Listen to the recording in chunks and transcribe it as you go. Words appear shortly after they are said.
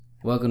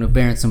Welcome to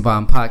Berenson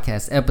Bomb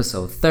Podcast,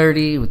 episode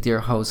 30, with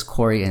your hosts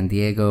Corey and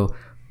Diego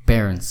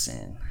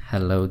Berenson.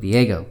 Hello,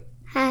 Diego.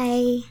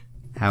 Hi.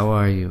 How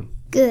are you?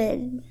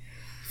 Good.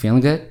 Feeling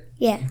good?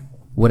 Yeah.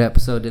 What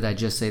episode did I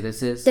just say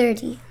this is?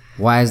 30.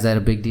 Why is that a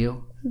big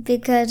deal?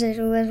 Because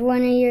it was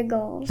one of your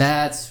goals.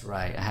 That's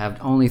right. I have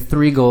only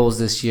 3 goals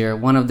this year.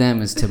 One of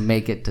them is to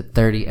make it to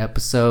 30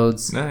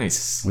 episodes.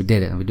 Nice. We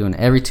did it. We're doing it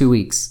every 2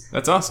 weeks.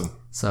 That's awesome.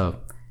 So,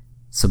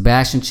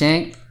 Sebastian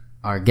Schenk,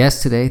 our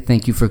guest today,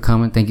 thank you for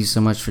coming. Thank you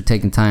so much for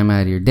taking time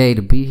out of your day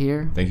to be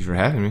here. Thank you for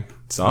having me.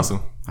 It's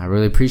awesome. I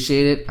really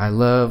appreciate it. I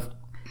love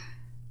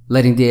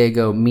letting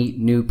Diego meet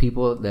new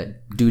people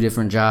that do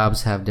different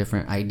jobs, have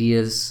different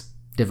ideas,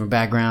 different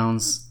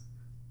backgrounds,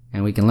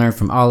 and we can learn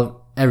from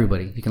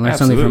everybody. You can learn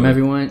something from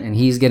everyone, and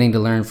he's getting to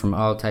learn from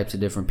all types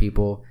of different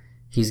people.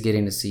 He's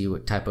getting to see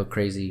what type of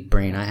crazy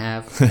brain I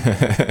have.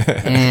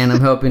 And I'm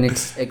helping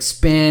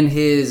expand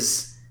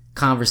his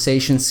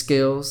conversation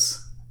skills.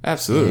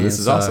 Absolutely. And this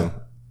is awesome.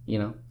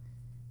 Thanks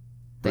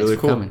really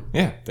for cool. coming.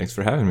 Yeah, thanks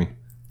for having me.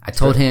 I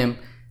told him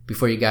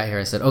before you got here,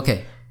 I said,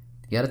 okay,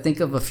 you got to think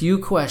of a few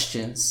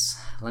questions.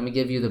 Let me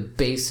give you the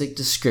basic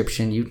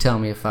description. You tell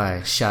me if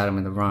I shot him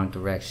in the wrong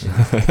direction.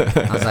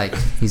 I was like,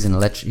 he's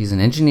an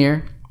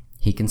engineer.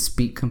 He can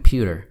speak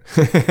computer.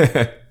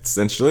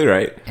 Essentially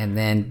right. And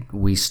then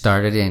we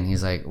started in.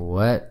 He's like,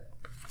 what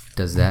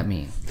does that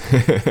mean?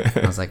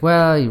 I was like,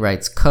 well, he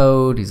writes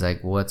code. He's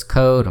like, what's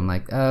code? I'm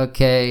like,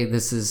 okay,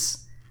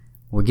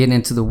 we're getting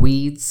into the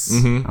weeds.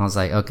 Mm-hmm. I was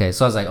like, okay.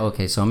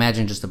 So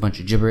imagine just a bunch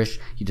of gibberish.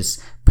 You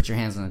just put your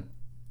hands on the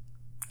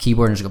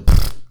keyboard and just go,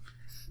 pfft.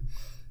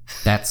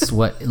 That's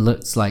what it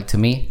looks like to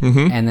me.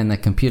 Mm-hmm. And then the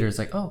computer is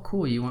like, oh,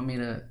 cool. You want me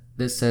to,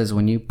 this says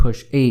when you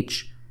push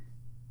H,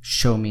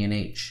 show me an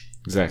H.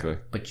 Exactly.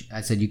 But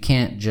I said, you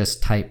can't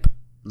just type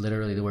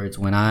literally the words,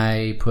 when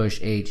I push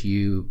H,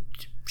 you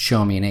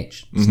show me an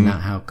H. It's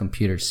not how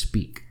computers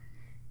speak.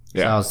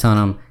 Yeah. So I was telling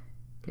him,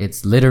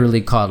 it's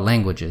literally called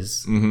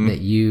languages that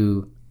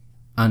you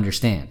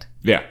understand.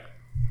 Yeah.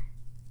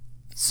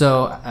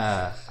 So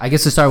I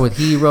guess to start with,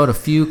 he wrote a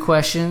few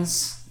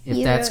questions, if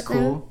You that's wrote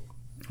cool.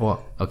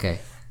 Well, okay,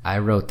 I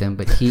wrote them,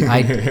 but he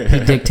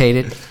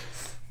dictated.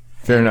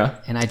 Fair enough.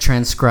 And I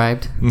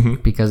transcribed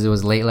because it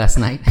was late last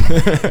night.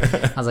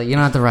 I was like, you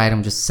don't have to write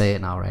them, just say it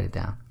and I'll write it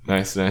down.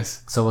 Nice.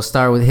 So we'll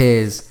start with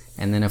his,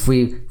 and then if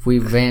we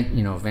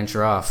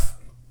venture off,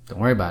 don't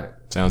worry about it.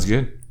 Sounds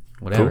good.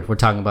 Whatever. Cool. We're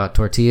talking about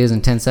tortillas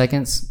in 10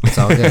 seconds. It's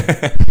all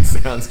good.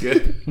 Sounds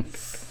good.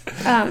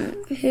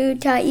 Who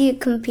taught you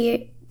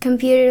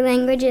computer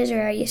languages,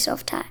 or are you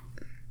self-taught?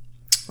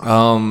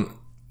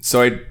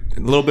 So a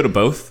little bit of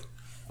both.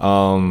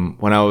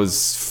 When I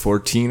was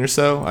 14 or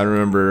so, I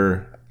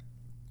remember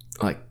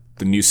like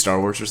the new Star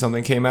Wars or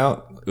something came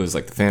out. It was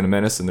like the Phantom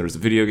Menace, and there was a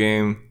video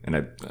game, and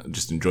I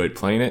just enjoyed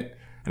playing it.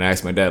 And I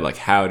asked my dad, like,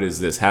 how does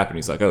this happen?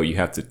 He's like, oh,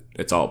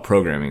 it's all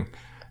programming.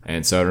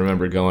 And so I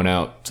remember going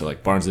out to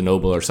like Barnes &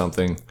 Noble or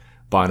something,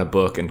 buying a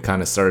book, and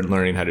kind of started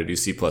learning how to do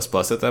C++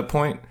 at that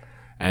point.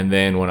 And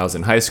then when I was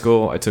in high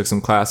school, I took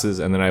some classes,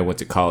 and then I went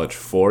to college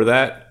for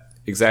that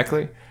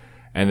exactly.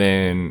 And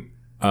then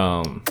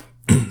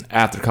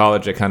after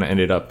college, I kind of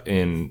ended up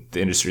in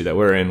the industry that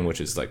we're in, which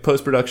is like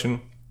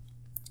post-production.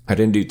 I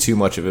didn't do too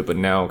much of it, but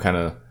now kind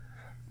of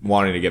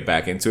wanting to get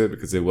back into it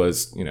because it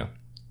was,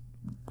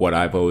 what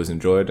I've always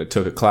enjoyed. I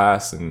took a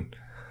class and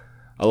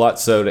a lot.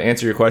 So to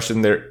answer your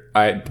question,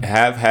 I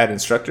have had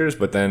instructors,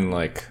 but then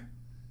like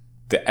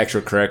the extra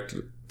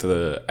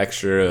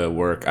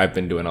work I've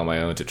been doing on my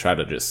own to try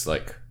to just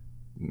like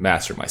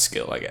master my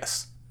skill, I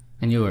guess.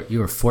 And you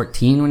were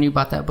 14 when you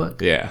bought that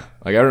book? Yeah.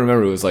 Like I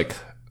remember it was like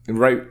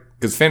right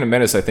because Phantom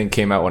Menace I think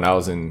came out when I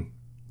was in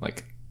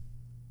like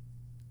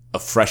a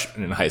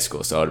freshman in high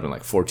school, so I would have been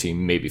like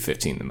 14, maybe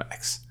 15 the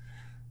max,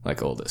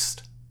 like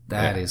oldest.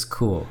 That is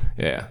cool.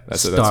 Yeah,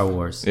 Star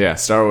Wars. Yeah,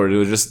 Star Wars. It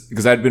was just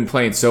because I'd been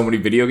playing so many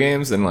video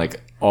games, and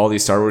like all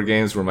these Star Wars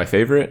games were my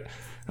favorite.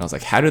 And I was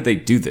like, how did they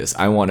do this?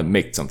 I want to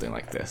make something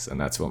like this. And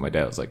that's what my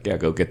dad was like, yeah,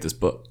 go get this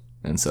book.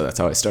 And so that's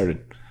how I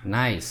started.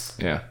 Nice.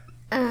 Yeah.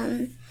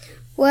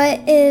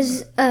 What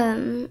is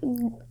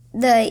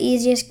the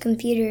easiest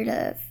computer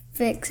to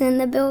fix in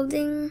the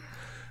building?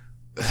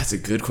 That's a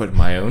good question.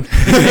 My own.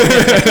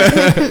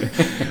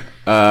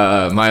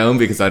 My own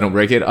because I don't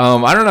break it.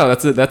 I don't know.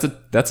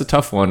 That's a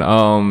tough one.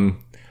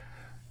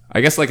 I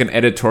guess like an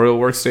editorial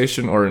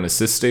workstation or an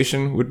assist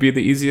station would be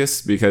the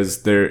easiest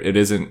because it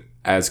isn't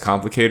as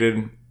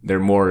complicated. They're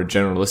more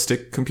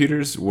generalistic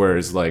computers,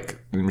 whereas like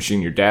the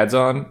machine your dad's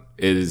on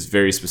is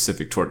very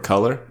specific toward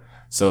color.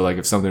 So like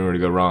if something were to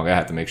go wrong, I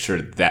have to make sure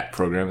that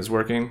program is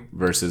working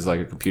versus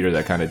like a computer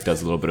that kind of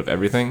does a little bit of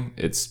everything.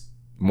 It's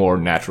more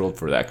natural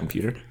for that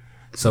computer.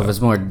 So if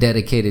it's more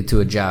dedicated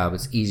to a job,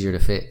 it's easier to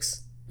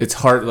fix. It's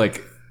hard,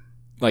 like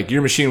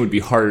your machine would be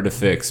harder to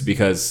fix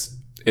because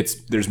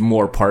there's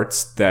more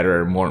parts that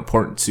are more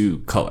important to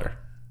color.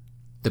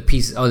 The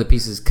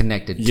pieces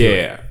connected to it.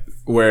 Yeah.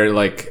 Where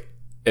like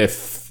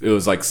if it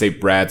was like say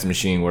Brad's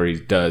machine where he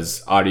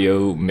does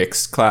audio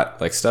mix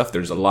like stuff,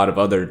 there's a lot of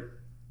other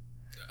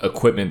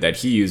equipment that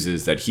he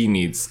uses that he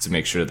needs to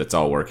make sure that's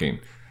all working.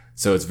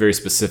 So it's very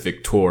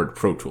specific toward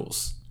Pro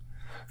Tools.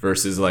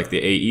 Versus like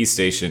the AE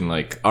station,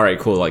 like, all right,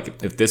 cool.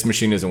 Like if this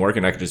machine isn't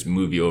working, I can just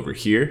move you over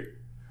here.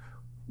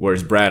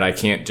 Whereas Brad, I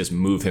can't just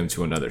move him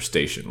to another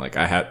station. Like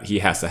he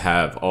has to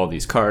have all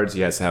these cards.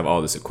 He has to have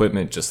all this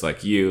equipment, just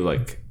like you.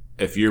 Like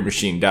if your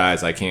machine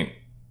dies, I can't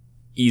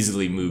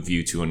easily move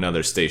you to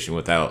another station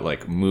without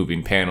like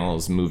moving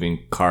panels, moving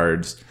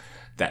cards,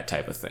 that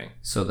type of thing.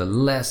 So the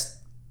less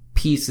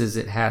pieces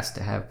it has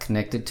to have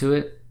connected to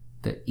it,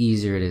 the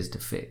easier it is to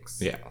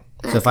fix. Yeah.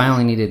 So if I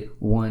only needed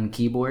one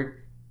keyboard,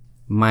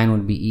 mine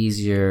would be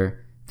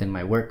easier than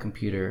my work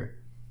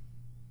computer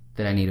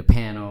that I need a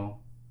panel,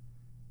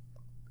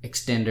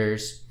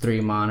 extenders,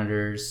 3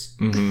 monitors,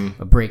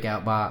 a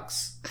breakout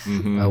box,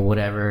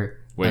 whatever.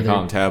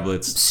 Wacom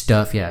tablets.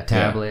 Stuff,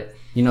 tablet. Yeah.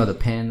 You know the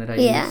pen that I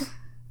use?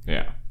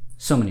 Yeah.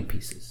 So many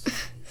pieces.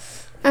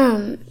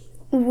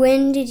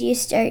 When did you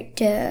start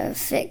to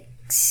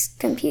fix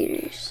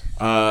computers?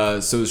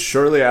 So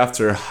shortly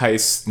after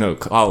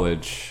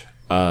college,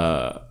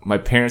 my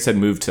parents had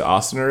moved to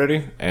Austin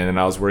already, and then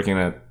I was working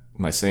at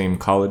my same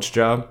college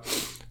job,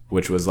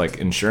 which was like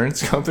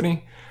insurance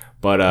company.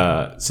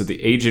 But so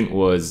the agent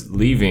was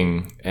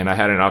leaving, and I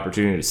had an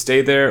opportunity to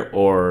stay there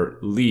or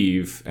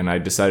leave, and I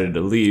decided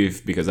to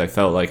leave because I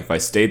felt like if I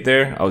stayed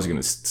there, I was going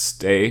to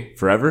stay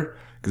forever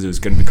because it was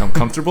going to become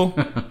comfortable.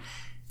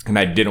 And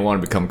I didn't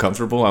want to become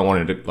comfortable. I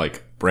wanted to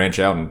like branch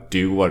out and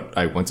do what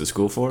I went to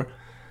school for.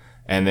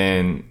 And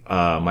then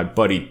my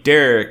buddy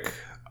Derek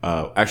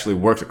actually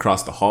worked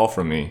across the hall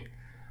from me,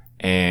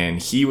 and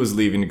he was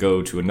leaving to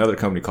go to another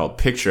company called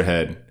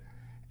Picturehead.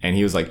 And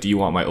he was like, "Do you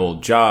want my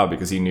old job?"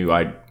 Because he knew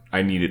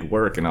I needed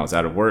work and I was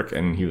out of work.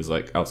 And I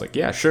was like,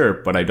 "Yeah, sure,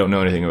 but I don't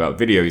know anything about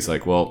video." He's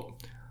like, "Well,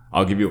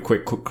 I'll give you a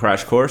quick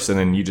crash course, and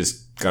then you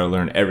just got to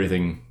learn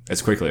everything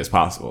as quickly as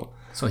possible."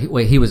 So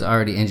he was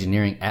already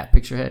engineering at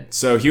Picturehead?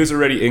 So he was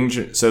already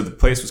so the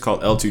place was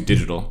called L2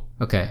 Digital.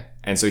 Okay.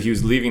 And so he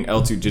was leaving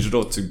L2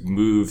 Digital to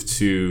move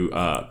to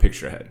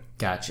Picturehead.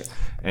 Gotcha.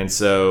 And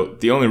so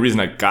the only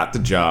reason I got the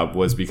job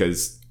was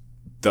because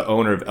the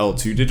owner of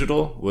L2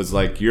 Digital was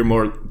like,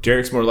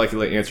 Derek's more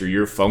likely to answer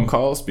your phone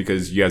calls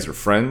because you guys are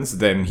friends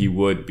than he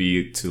would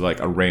be to like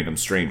a random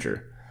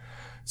stranger.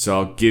 So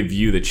I'll give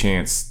you the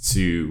chance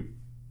to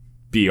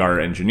be our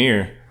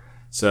engineer.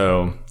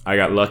 So I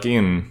got lucky,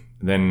 and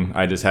then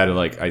I just had to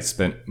I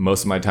spent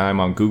most of my time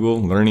on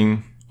Google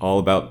learning all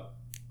about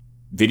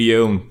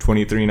video and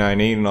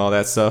 2398 and all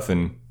that stuff,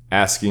 and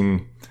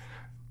asking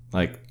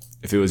like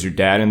if it was your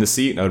dad in the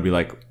seat, I would be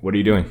like, "What are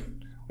you doing?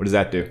 What does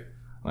that do?"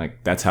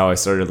 Like that's how I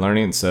started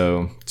learning.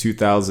 So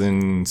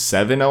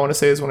 2007, I want to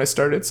say, is when I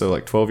started. So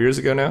like 12 years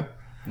ago now.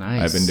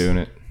 Nice. I've been doing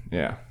it.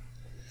 Yeah.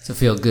 So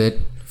feel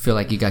good. Feel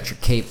like you got your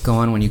cape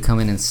going when you come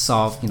in and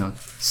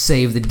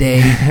save the day.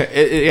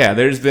 Yeah,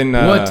 there's been.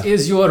 What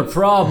is your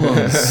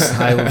problems?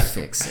 I will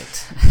fix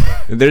it.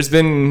 There's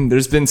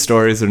been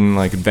stories and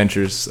like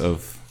adventures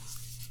of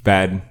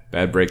bad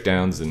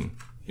breakdowns, and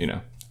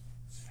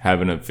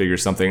having to figure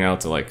something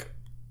out to like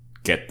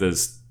get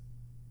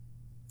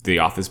the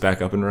office back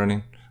up and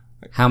running.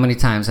 How many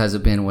times has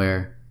it been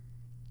where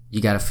you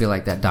got to feel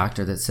like that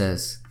doctor that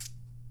says,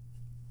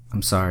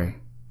 "I'm sorry,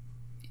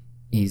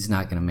 he's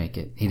not going to make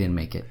it. He didn't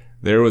make it"?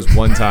 There was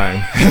one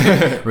time.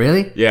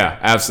 Really? Yeah,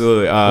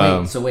 absolutely.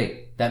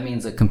 Wait. That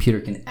means a computer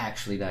can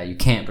actually die. You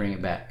can't bring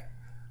it back.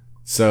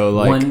 So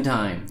like one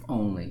time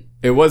only.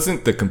 It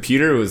wasn't the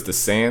computer, it was the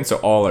SAN, so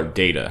all our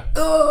data.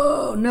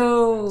 Oh,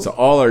 no. So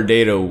all our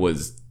data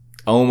was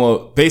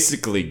almost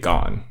basically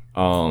gone.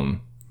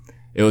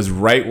 It was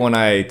right when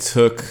I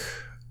took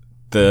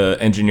the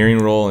engineering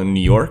role in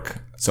New York.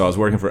 So I was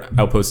working for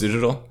Outpost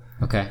Digital.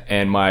 Okay.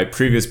 And my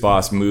previous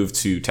boss moved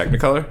to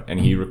Technicolor, and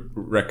he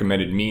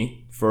recommended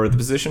me for the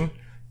position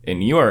in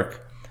New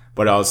York.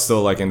 But I was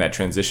still like in that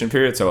transition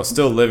period. So I was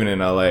still living in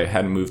LA,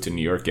 hadn't moved to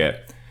New York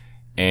yet.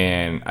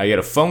 And I get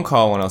a phone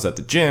call when I was at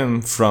the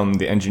gym from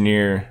the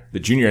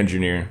junior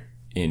engineer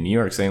in New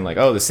York, saying like,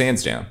 "Oh, the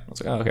SAN's down." I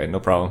was like, "Oh, okay, no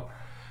problem."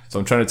 So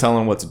I'm trying to tell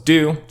him what to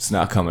do. It's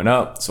not coming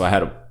up. So I had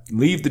to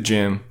leave the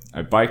gym.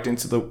 I biked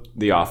into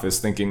the office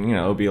thinking,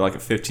 it'll be like a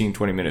 15,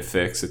 20 minute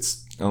fix.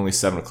 It's only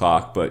 7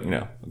 o'clock, but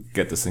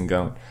get this thing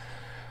going.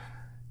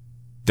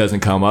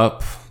 Doesn't come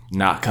up,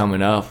 not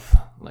coming up,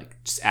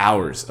 like just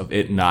hours of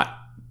it not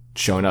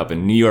showing up.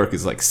 And New York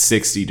is like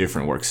 60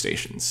 different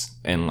workstations.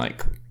 And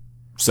like,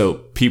 so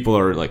people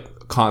are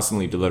like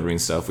constantly delivering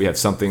stuff. We have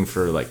something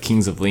for like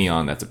Kings of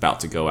Leon that's about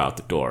to go out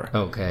the door.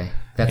 Okay.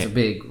 That's a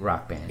big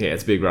rock band. Yeah,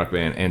 it's a big rock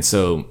band. And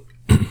so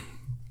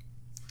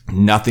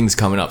nothing's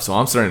coming up. So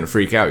I'm starting to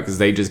freak out because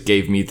they just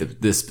gave me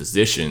this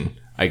position.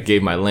 I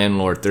gave my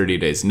landlord 30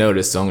 days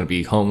notice, so I'm going to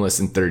be homeless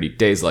in 30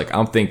 days. Like,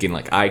 I'm thinking,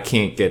 like, I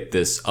can't get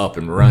this up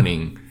and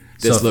running.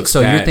 This looks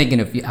bad. So you're thinking,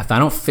 if I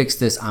don't fix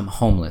this, I'm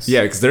homeless.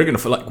 Yeah, because they're going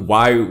to feel like,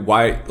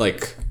 why,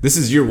 like, this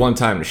is your one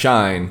time to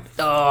shine.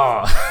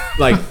 Oh.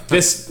 like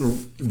this,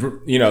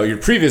 your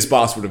previous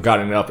boss would have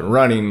gotten it up and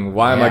running.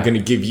 Why am I Yeah. going to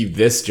give you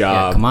this Yeah,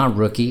 job? come on,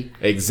 rookie.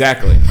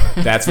 Exactly.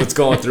 That's what's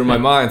going through my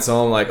mind.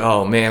 So I'm like,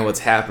 oh man, what's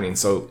happening?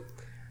 So,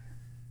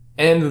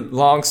 and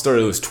long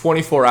story, it was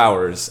 24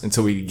 hours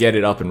until we could get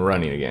it up and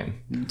running again.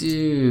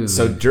 Dude.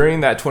 So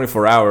during that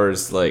 24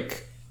 hours,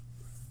 like,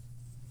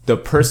 the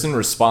person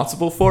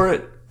responsible for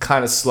it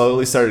kind of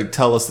slowly started to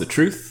tell us the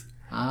truth,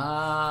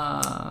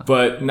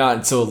 but not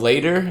until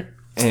later.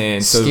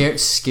 And so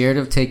scared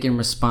of taking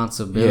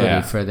responsibility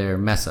Yeah. for their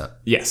mess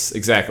up. yes,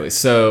 exactly.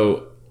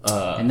 So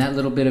And that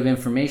little bit of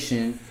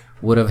information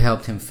would have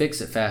helped him fix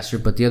it faster,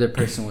 but the other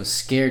person was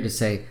scared to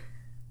say,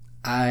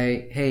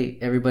 hey,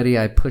 everybody,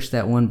 I pushed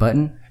that one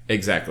button.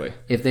 exactly.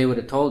 If they would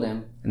have told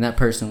him, and that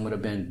person would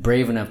have been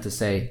brave enough to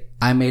say,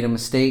 I made a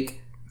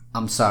mistake,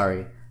 I'm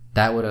sorry,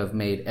 that would have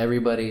made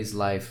everybody's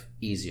life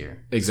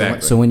easier.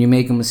 Exactly. So when you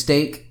make a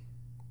mistake,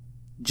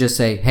 just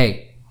say,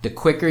 hey, the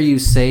quicker you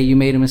say you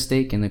made a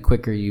mistake and the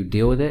quicker you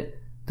deal with it,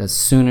 the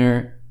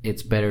sooner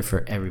it's better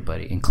for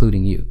everybody,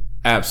 including you.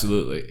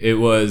 Absolutely. It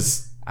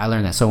was I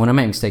learned that. So when I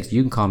make mistakes,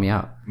 you can call me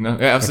out. no, yeah,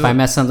 If absolutely. I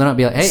mess something up,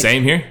 be like, hey,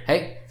 Same here.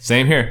 hey,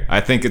 Same here. I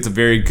think it's a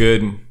very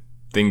good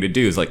thing to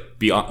do is like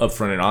be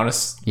upfront and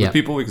honest Yeah. with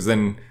people, because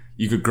then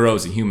you could grow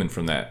as a human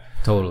from that.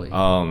 totally.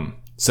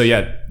 So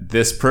yeah,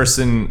 this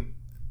person,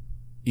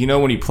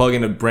 when you plug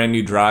in a brand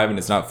new drive and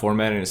it's not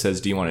formatted and it says,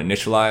 do you want to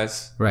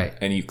initialize? Right.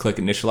 And you click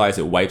initialize,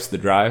 it wipes the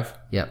drive.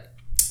 Yep.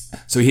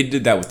 So he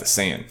did that with the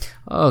SAN.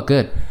 Oh,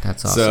 good.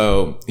 That's awesome.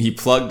 So he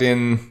plugged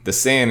in the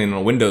SAN in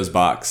a Windows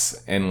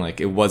box, and like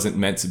it wasn't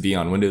meant to be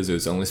on Windows. It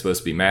was only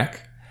supposed to be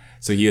Mac.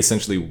 So he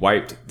essentially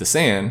wiped the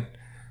SAN,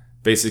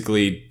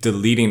 basically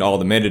deleting all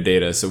the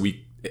metadata. So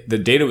the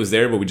data was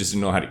there, but we just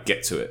didn't know how to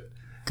get to it.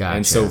 Gotcha.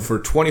 And so for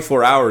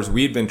 24 hours,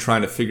 we'd been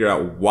trying to figure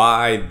out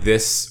why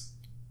this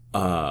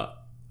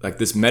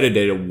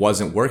metadata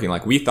wasn't working.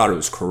 Like we thought it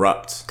was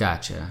corrupt.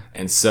 Gotcha.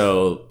 And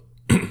so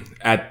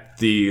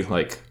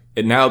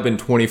it now been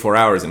 24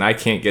 hours and I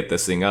can't get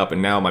this thing up.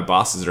 And now my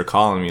bosses are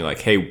calling me like,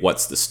 hey,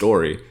 what's the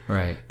story?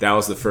 Right. That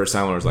was the first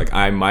time I was like,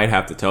 I might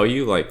have to tell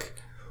you, like,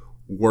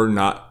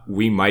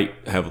 we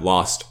might have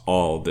lost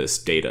all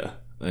this data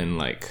and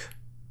like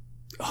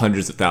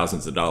hundreds of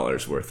thousands of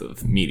dollars worth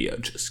of media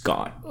just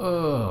gone.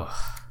 Oh.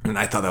 And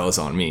I thought that was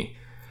on me.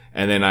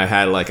 And then I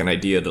had like an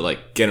idea to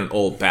like get an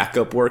old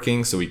backup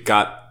working. So we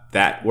got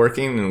that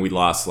working and we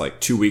lost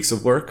like 2 weeks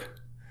of work,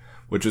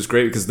 which was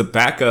great because the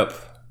backup,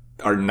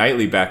 our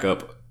nightly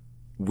backup,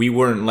 we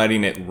weren't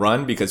letting it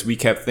run because we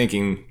kept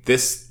thinking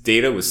this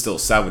data was still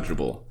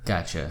salvageable.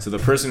 Gotcha. So the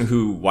person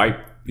who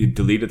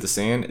deleted the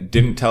SAN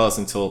didn't tell us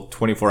until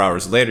 24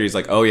 hours later. He's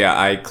like, oh yeah,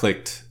 I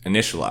clicked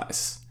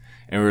initialize.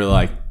 And we were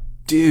like,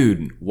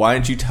 dude, why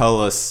didn't you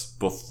tell us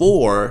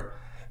before?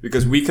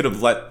 Because we could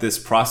have let this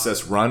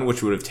process run,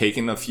 which would have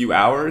taken a few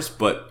hours,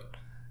 but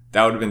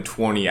that would have been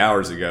 20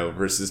 hours ago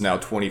versus now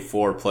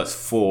 24 plus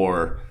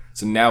 4.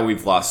 So now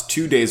we've lost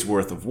 2 days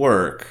worth of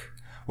work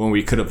when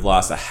we could have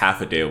lost a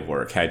half a day of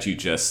work had you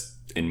just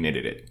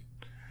admitted it.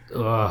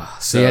 Ugh.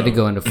 So you had to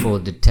go into full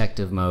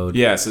detective mode.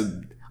 Yeah.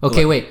 So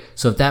Okay, wait.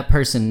 So if that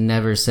person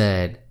never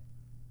said,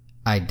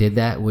 I did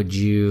that, would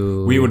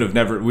you? we would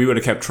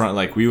have kept trying.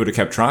 Like we would have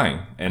kept trying,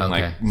 and Okay.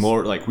 like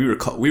more like we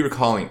were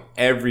calling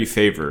every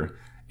favor,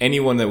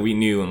 anyone that we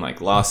knew in like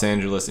Los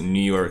Angeles and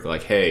New York.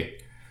 Like, hey,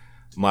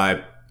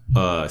 my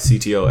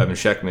CTO Evan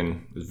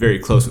Sheckman is very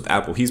close with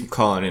Apple. He's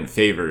calling in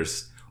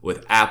favors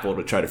with Apple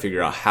to try to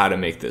figure out how to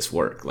make this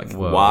work. Like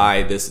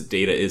why this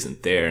data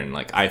isn't there, and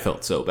like I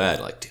felt so bad.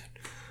 Like, dude,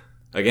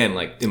 again,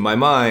 like in my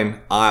mind,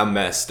 I'm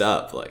messed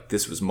up. Like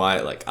this was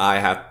I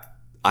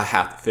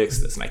have to fix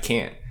this, and I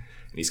can't.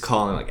 And he's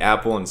calling like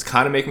Apple, and it's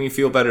kind of making me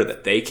feel better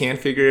that they can't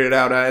figure it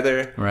out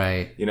either.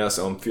 Right.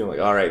 So I'm feeling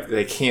like, all right,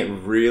 they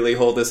can't really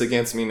hold this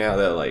against me now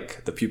that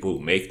like the people who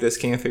make this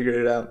can't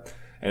figure it out.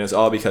 And it's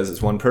all because this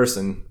one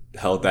person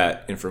held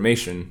that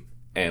information,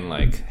 and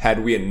like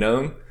had we had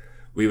known,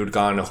 we would have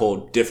gone a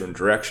whole different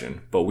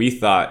direction. But we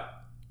thought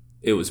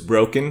it was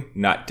broken,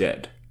 not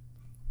dead.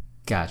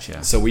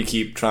 Gotcha. So we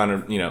keep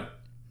trying to,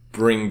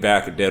 bring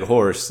back a dead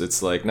horse.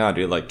 It's like, nah,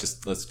 dude, like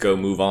just let's go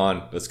move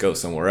on. Let's go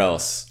somewhere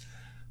else.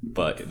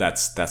 But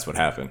that's what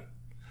happened.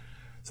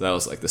 So that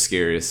was like the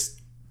scariest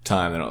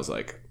time. And I was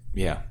like,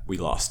 yeah, we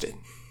lost it.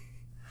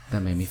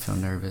 That made me feel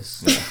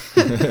nervous.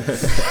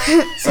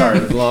 Sorry,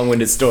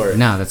 long-winded story.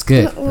 No, that's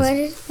good. What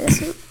is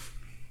this one?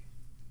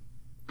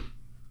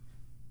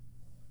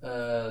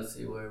 Let's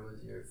see, where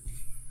was your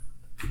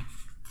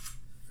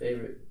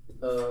favorite?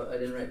 I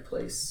didn't write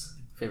place.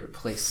 Favorite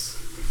place.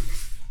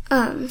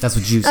 That's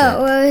what you said.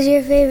 Oh, what was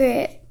your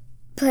favorite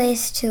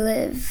place to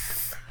live?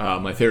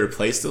 My favorite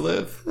place to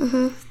live?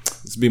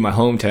 This would be my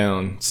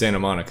hometown, Santa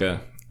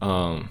Monica.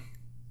 It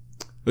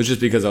was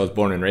just because I was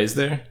born and raised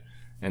there.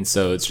 And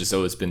so it's just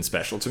always been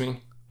special to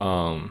me.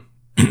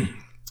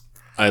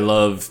 I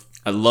love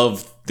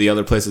the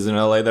other places in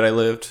LA that I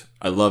lived.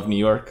 I love New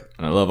York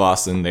and I love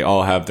Austin. They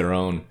all have their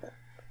own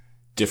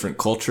different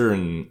culture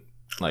and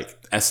like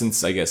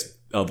essence, I guess,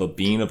 of a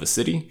being of a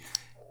city.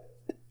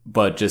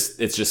 but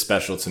it's just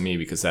special to me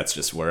because that's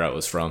just where I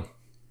was from.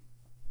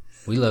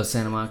 We love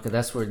Santa Monica.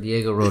 That's where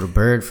Diego rode a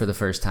bird for the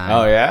first time.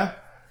 Oh yeah,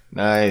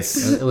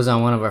 nice. It was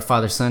on one of our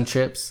father-son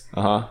trips.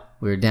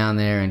 We were down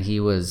there, and he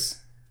was,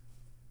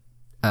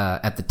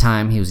 at the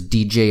time, he was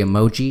DJ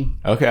Emoji.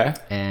 Okay.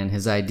 And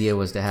his idea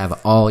was to have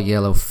all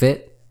yellow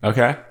fit.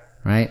 Okay.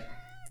 Right?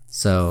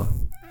 So,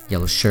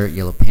 yellow shirt,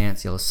 yellow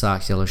pants, yellow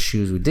socks, yellow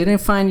shoes. We didn't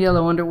find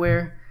yellow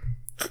underwear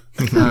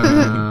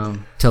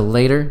till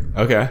later.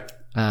 Okay.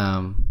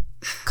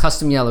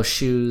 Custom yellow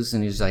shoes,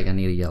 and he was like, I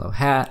need a yellow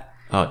hat.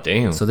 Oh,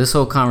 damn. So this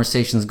whole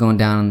conversation is going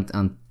down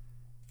on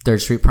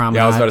 3rd Street Promenade.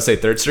 Yeah, I was about to say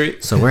 3rd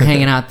Street. So we're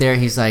hanging out there.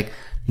 He's like,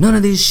 none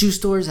of these shoe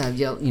stores have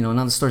yellow, none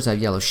of the stores have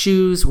yellow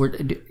shoes.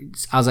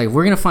 I was like,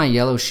 we're going to find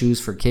yellow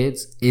shoes for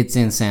kids. It's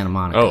in Santa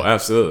Monica. Oh,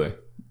 absolutely.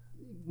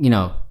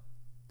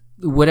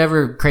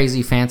 Whatever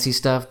crazy fancy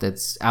stuff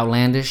that's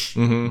outlandish,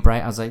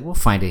 bright. I was like, we'll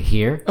find it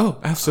here. Oh,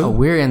 absolutely. Oh,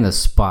 we're in the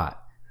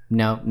spot.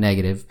 No,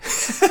 negative.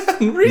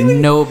 Really?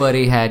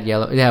 Nobody had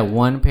yellow. They had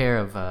one pair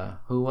of,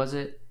 who was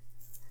it?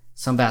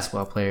 Some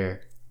basketball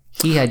player.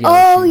 He had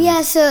yellow shoes.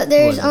 Yeah, so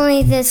there's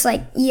only this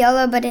like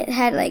yellow, but it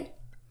had like,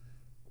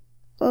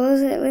 what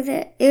was it with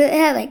it? It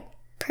had like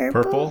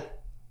purple. Purple?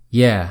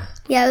 Yeah.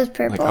 Yeah, it was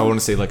purple. Like, I want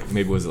to say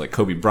maybe was it like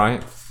Kobe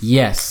Bryant?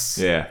 Yes.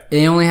 Yeah.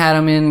 They only had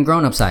them in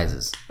grown-up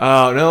sizes.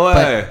 Oh, no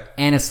way.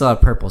 And it's still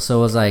had purple, so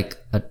it was like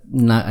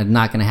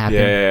not going to happen.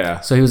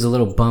 Yeah. So he was a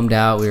little bummed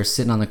out. We were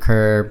sitting on the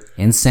curb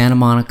in Santa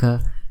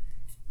Monica.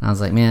 I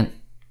was like, man,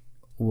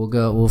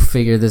 we'll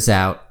figure this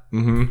out.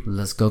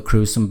 Let's go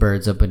cruise some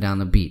birds up and down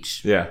the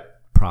beach. Yeah.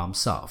 Problem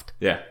solved.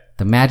 Yeah.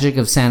 The magic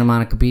of Santa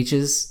Monica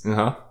beaches,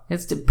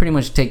 it's to pretty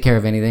much take care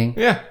of anything.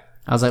 Yeah.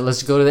 I was like,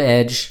 let's go to the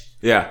edge.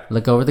 Yeah.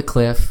 Look over the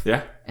cliff.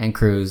 Yeah. And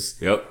cruise.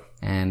 Yep.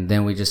 And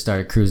then we just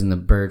started cruising the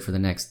bird for the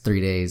next 3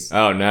 days.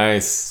 Oh,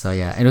 nice. So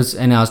yeah,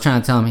 and I was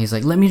trying to tell him, he's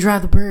like, let me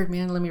drive the bird,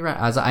 man. Let me ride.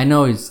 I was like, I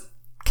know he's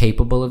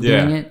capable of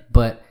doing it,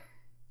 but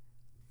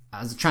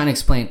I was trying to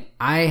explain,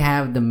 I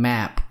have the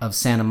map of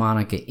Santa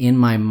Monica in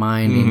my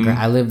mind.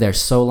 I lived there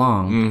so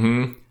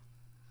long.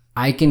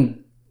 I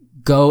can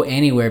go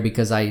anywhere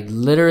because I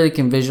literally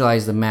can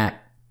visualize the map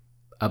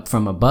up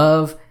from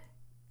above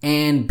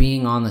and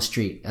being on the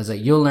street. I was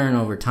like, you'll learn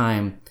over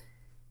time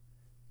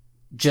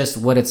just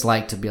what it's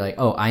like to be like,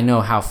 oh, I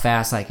know how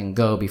fast I can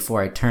go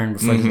before I turn.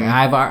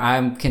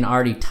 I can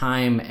already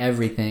time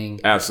everything.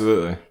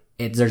 Absolutely.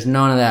 There's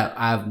none of that.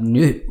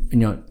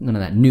 None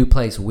of that new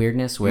place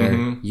weirdness where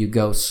you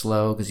go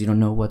slow because you don't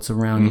know what's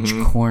around each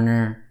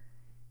corner.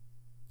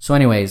 So,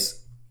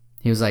 anyways,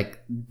 he was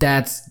like,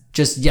 "That's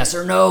just yes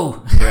or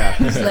no.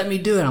 Just let me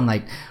do it." I'm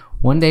like,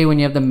 one day when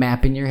you have the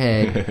map in your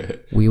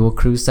head, we will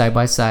cruise side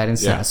by side and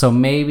so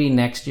maybe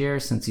next year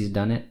since he's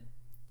done it.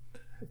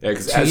 Yeah,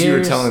 because as you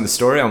were telling the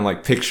story, I'm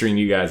like picturing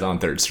you guys on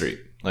 3rd Street.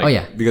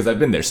 Like, because I've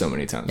been there so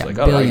many times. Yeah, like,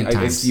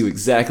 I see you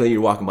exactly.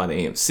 You're walking by the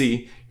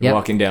AMC. You're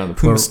walking down the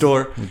Puma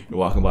store. You're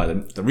walking by the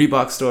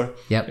Reebok store.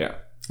 Yep. Yeah.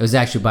 It was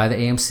actually by the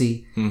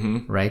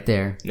AMC, right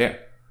there. Yeah.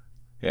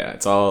 Yeah.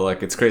 It's all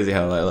like, it's crazy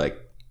how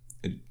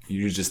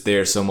you're just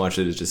there so much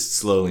that it's just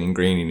slowly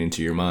ingraining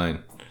into your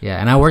mind. Yeah,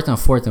 and I worked on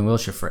 4th and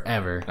Wilshire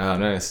forever. Oh,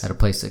 nice. At a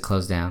place that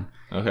closed down.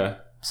 Okay.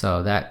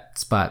 So that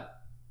spot.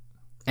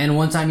 And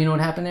one time, you know what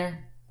happened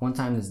there? One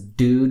time, this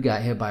dude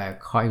got hit by a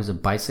car. He was a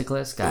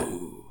bicyclist. Got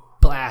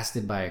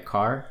blasted by a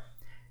car.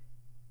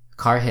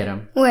 Car hit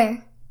him.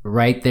 Where?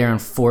 Right there on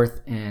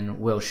 4th and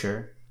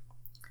Wilshire.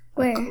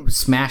 Where?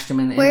 Smashed him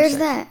in the Where's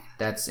intersection. that?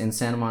 That's in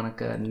Santa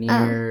Monica,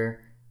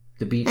 near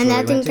the beach. And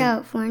that's in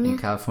California? In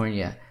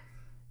California.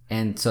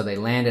 And so they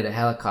landed a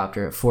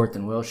helicopter at 4th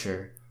and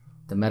Wilshire,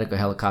 the medical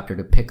helicopter,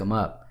 to pick him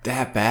up.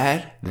 That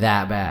bad?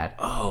 That bad.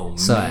 Oh, man.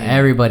 So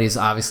everybody's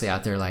obviously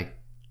out there like,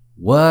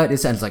 what? It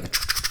sounds like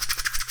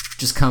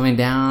just coming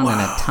down in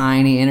a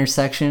tiny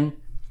intersection.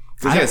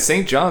 Yeah,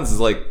 St. John's is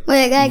like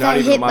Wait, a guy not got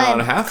even hit a mile by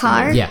and a a half from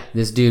car? there. Yeah,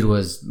 this dude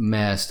was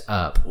messed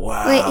up.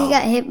 Wow. Wait, he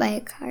got hit by a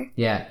car?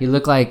 Yeah, he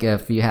looked like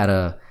if you had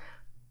a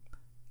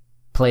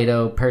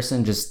Play-Doh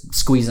person, just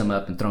squeeze him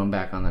up and throw him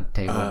back on the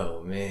table.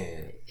 Oh,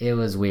 man. It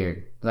was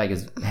weird. Like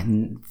his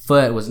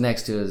foot was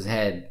next to his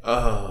head.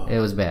 Oh. It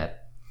was bad.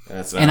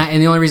 That's and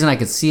the only reason I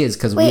could see it is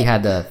because we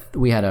had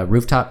a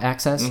rooftop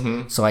access,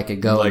 so I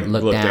could go like, and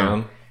look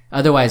down.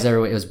 Otherwise, it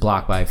was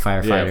blocked by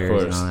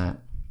firefighters and all that.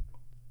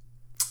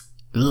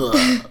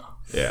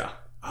 Yeah.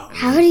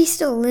 How would he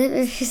still live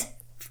if his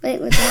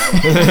foot was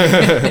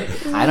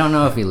like I don't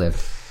know if he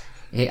lived.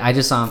 I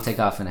just saw him take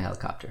off in a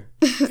helicopter.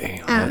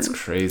 Damn, that's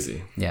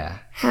crazy. Yeah.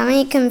 How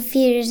many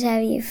computers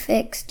have you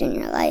fixed in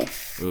your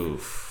life?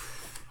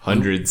 Oof.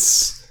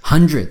 Hundreds.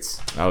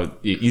 Hundreds. I would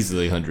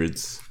easily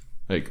hundreds.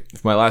 Like,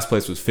 if my last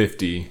place was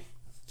 50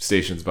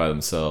 stations by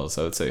themselves,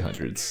 I would say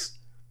hundreds.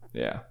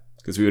 Yeah.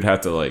 Because we would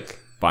have to, like,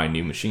 buy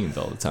new machines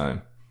all the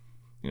time.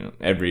 You know,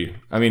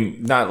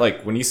 not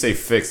like, when you say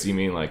fixed, you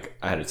mean like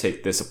I had to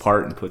take this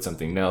apart and put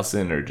something else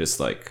in, or just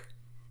like,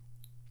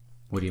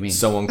 what do you mean?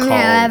 Someone called.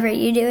 However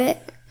you do it.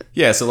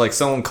 Yeah, so like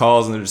someone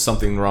calls and there's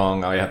something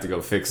wrong, I have to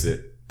go fix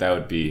it. That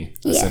would be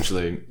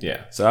essentially,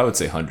 So I would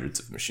say hundreds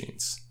of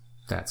machines.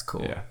 That's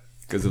cool. Yeah.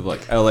 because of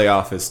like LA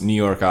office, New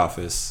York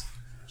office,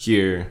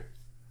 here,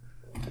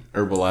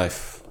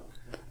 Herbalife,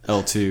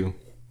 L2,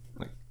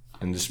 like,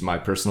 and just my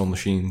personal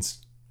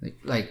machines.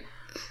 Like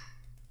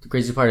the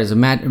crazy part is,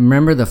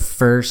 remember the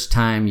first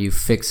time you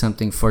fix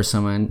something for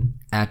someone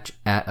at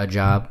a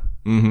job,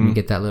 and you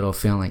get that little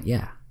feeling like,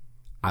 yeah,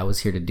 I was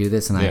here to do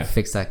this, and I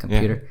fixed that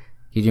computer.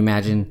 Could you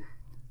imagine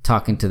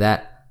talking to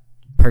that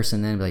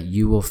person then, like,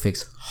 you will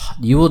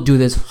do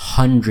this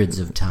hundreds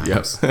of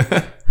times.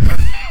 Yep.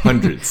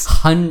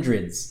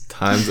 Hundreds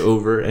times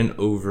over and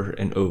over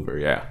and over.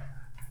 Yeah,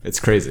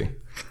 it's crazy.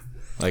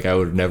 Like, I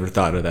would have never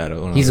thought of that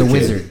when He's I was a a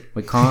kid. wizard.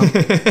 We call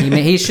him.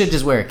 He should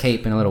just wear a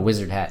cape and a little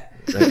wizard hat.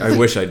 I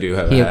wish I do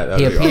have He, that.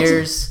 he That'd be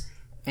appears,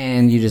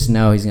 and you just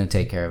know he's going to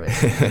take care of it.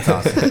 It's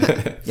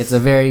awesome. It's a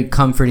very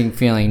comforting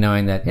feeling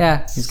knowing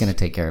that, he's going to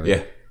take care of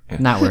it. Yeah.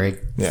 Not worried.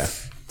 Yeah.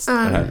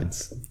 That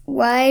happens.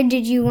 Why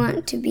did you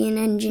want to be an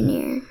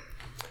engineer?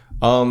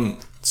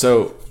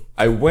 So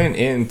I went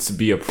in to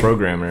be a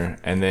programmer,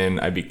 and then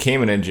I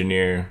became an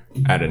engineer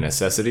out of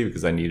necessity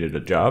because I needed a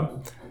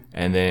job.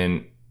 And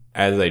then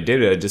as I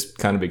did it, it just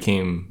kind of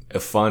became a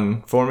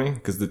fun for me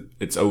because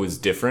it's always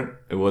different.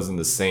 It wasn't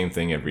the same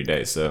thing every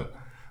day. So,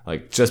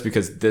 like, just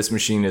because this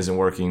machine isn't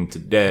working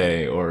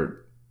today,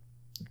 or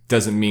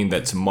doesn't mean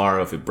that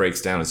tomorrow, if it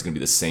breaks down, it's going to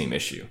be the same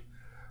issue.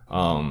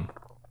 And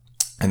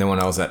then when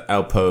I was at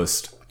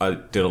Outpost, I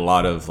did a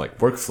lot of like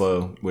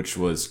workflow, which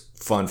was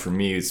fun for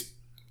me. It's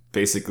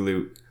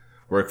basically,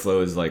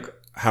 workflow is like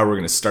how we're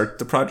going to start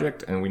the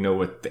project, and we know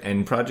what the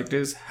end project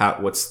is.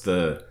 What's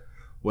the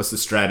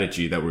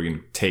strategy that we're going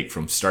to take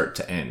from start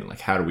to end? Like,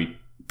 how do we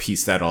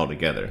piece that all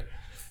together?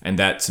 And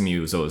that to me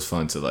was always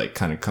fun to like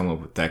kind of come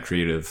up with that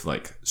creative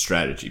like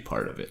strategy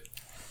part of it.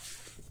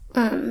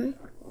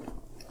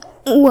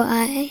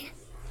 Why?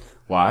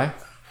 Why?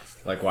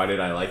 Like, why did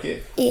I like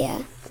it?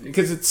 Yeah.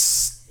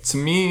 Because to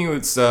me,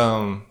 it's,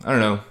 I don't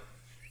know.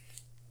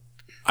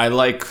 I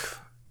like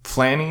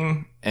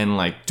planning and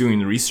like doing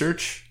the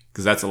research,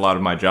 because that's a lot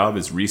of my job,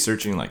 is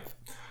researching like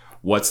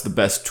what's the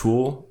best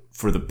tool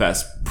for the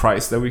best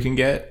price that we can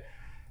get.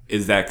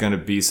 Is that going to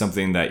be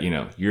something that,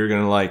 you're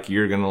going to like,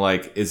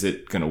 is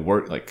it going to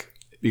work? Like,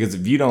 because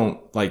if you don't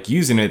like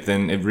using it,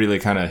 then it really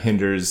kind of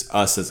hinders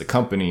us as a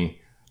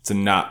company to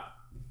not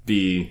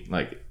be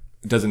like,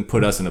 it doesn't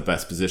put us in the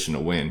best position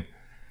to win.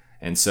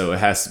 And so it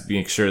has to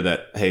make sure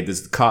that, hey,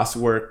 does the cost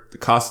work? The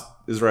cost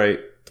is right.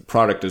 The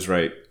product is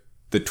right.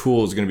 The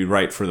tool is going to be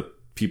right for the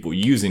people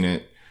using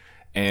it.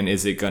 And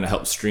is it going to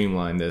help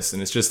streamline this?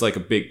 And it's just like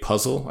a big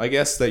puzzle, I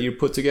guess, that you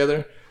put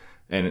together.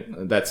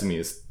 And that to me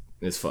is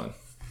fun.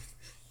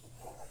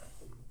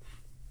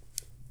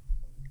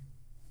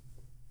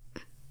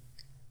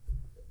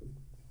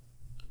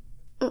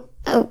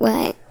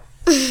 Why?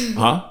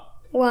 Huh?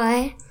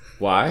 Why?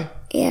 Why?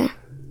 Yeah.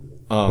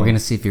 We're going to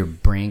see if your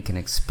brain can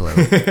explode.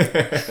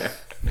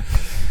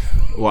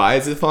 Why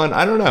is it fun?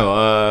 I don't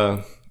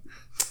know.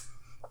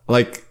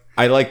 Like,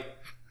 I like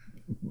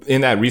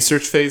in that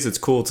research phase, it's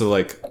cool to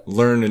like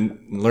learn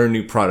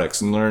new products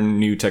and learn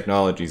new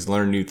technologies,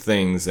 learn new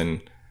things. And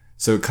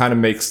so it kind of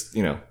makes,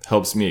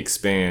 helps me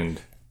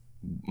expand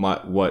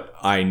what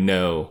I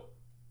know.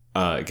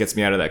 It gets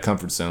me out of that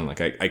comfort zone. Like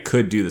I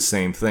could do the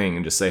same thing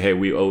and just say, hey,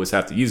 we always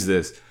have to use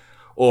this,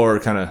 or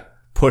kind of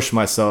push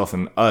myself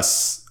and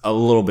us a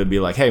little bit, be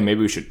like, hey,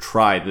 maybe we should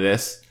try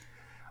this.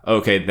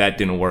 Okay, that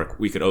didn't work.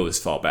 We could always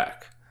fall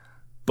back.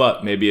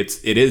 But maybe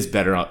it is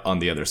better on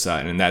the other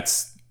side, and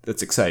that's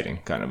exciting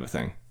kind of a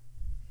thing.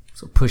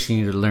 So pushing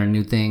you to learn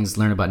new things,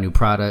 learn about new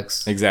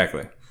products.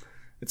 Exactly. I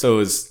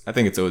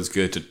think it's always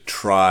good to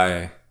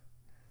try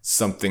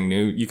something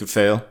new. You could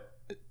fail,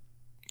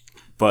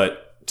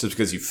 but just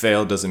because you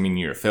fail doesn't mean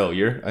you're a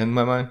failure in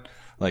my mind.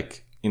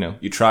 Like,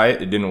 you try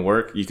it didn't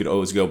work. You could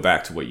always go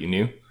back to what you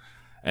knew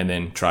and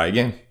then try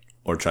again,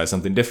 or try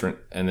something different.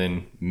 And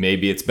then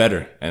maybe it's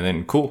better, and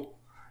then cool.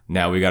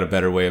 Now we got a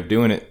better way of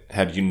doing it.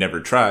 Had you never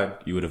tried,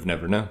 you would have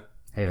never known.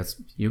 Hey,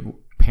 that's you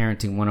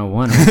parenting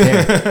 101 right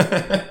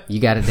there.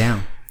 You got it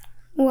down.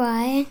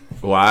 Why?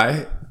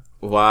 Why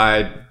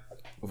what?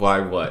 Why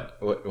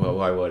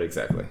what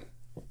exactly?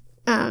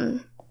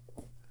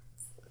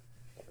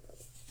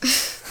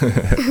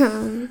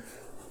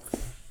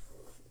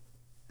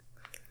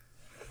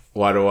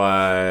 Why do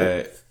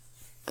I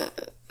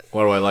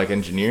like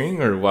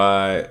engineering, or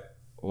why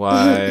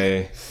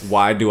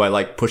do I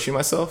like pushing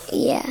myself?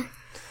 Yeah.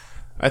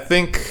 I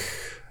think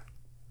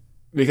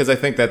because I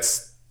think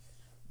that's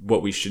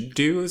what we should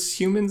do as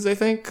humans. I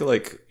think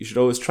like you should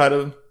always try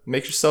to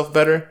make yourself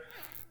better,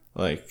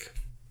 like,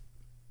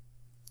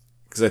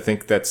 because I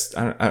think that's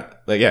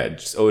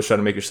just always try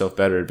to make yourself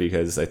better,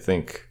 because I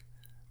think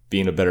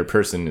being a better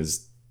person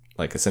is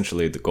like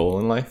essentially the goal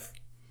in life,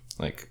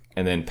 like,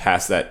 and then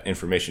pass that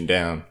information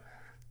down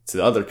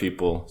to other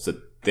people so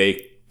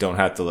they don't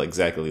have to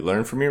exactly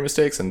learn from your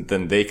mistakes, and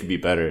then they can be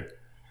better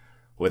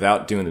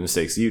without doing the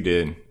mistakes you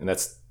did. And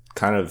that's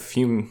kind of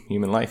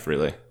human life,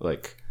 really.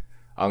 Like,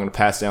 I'm going to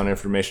pass down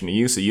information to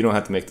you so you don't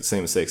have to make the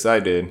same mistakes I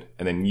did,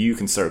 and then you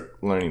can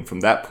start learning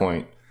from that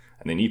point,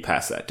 and then you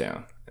pass that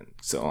down, and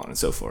so on and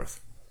so forth.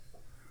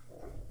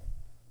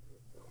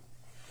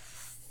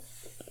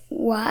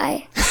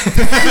 Why?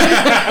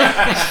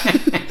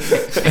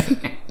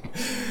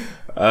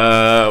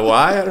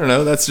 Why? I don't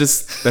know.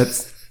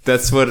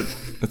 That's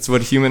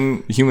what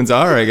humans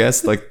are, I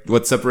guess. Like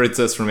what separates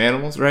us from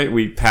animals, right?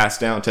 We pass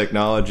down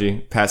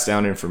technology, pass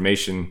down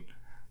information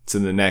to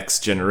the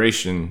next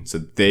generation so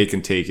they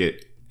can take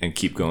it and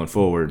keep going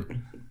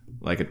forward.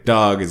 Like a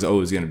dog is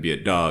always going to be a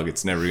dog.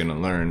 It's never going to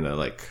learn that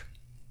like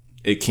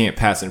it can't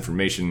pass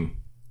information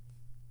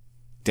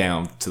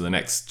down to the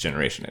next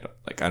generation.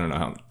 I don't know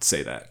how to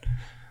say that,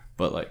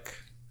 but like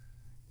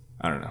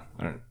I don't know.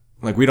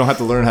 Like we don't have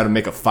to learn how to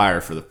make a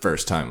fire for the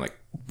first time. Like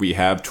we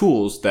have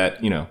tools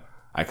that,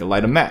 I could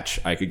light a match.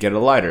 I could get a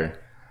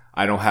lighter.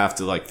 I don't have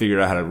to like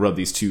figure out how to rub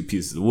these two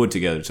pieces of wood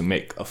together to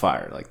make a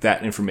fire. Like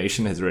that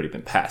information has already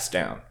been passed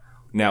down.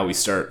 Now we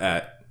start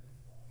at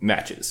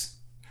matches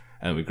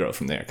and we grow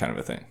from there, kind of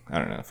a thing. I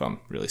don't know if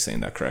I'm really saying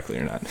that correctly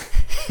or not.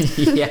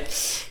 Yeah.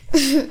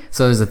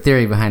 So there's a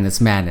theory behind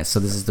this madness. So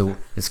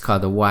it's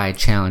called the why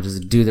challenge. There's a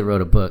dude that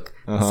wrote a book.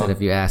 Said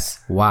if you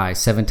ask why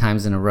 7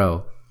 times in a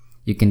row,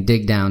 you can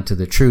dig down to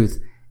the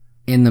truth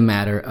in the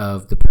matter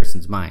of the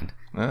person's mind.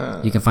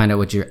 You can find out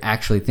what you're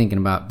actually thinking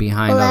about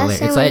behind all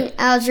that. It's like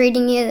I was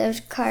reading you those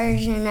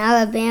cards in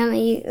Alabama.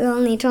 You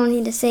only told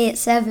me to say it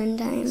 7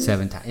 times.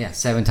 7 times, yeah,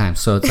 7 times.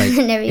 So it's like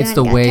it's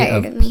the way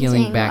of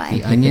peeling back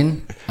the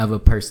onion of a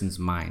person's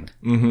mind.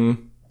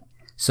 Mm-hmm.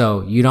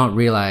 So you don't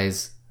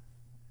realize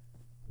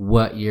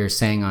what you're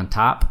saying on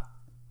top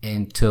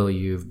until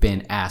you've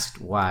been asked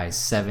why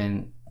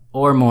 7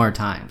 or more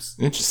times.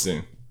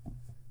 Interesting.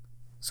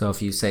 So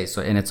if you say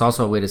so, and it's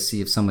also a way to see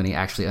if somebody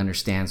actually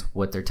understands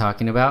what they're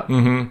talking about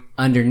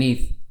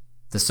underneath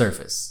the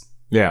surface.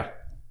 Yeah.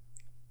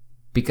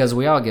 Because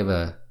we all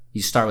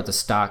you start with a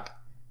stock,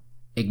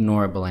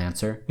 ignorable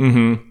answer.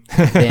 Mm-hmm.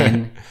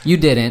 Then you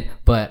didn't,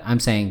 but I'm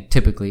saying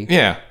typically.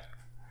 Yeah.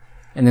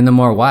 And then the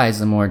more wise,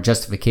 the more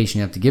justification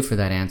you have to give for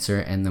that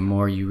answer, and the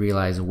more you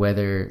realize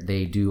whether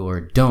they do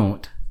or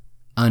don't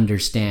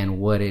understand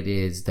what it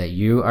is that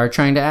you are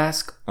trying to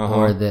ask,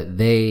 or that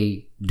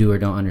they do or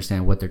don't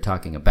understand what they're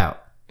talking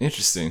about.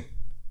 Interesting.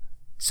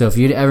 So if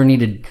you ever need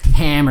to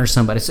hammer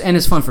somebody, and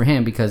it's fun for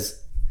him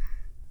because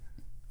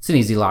it's an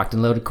easy locked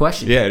and loaded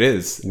question. Yeah, it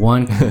is.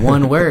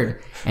 One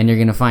word, and you're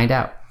gonna find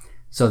out.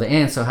 So the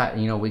answer,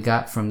 we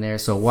got from there.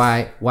 So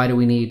why do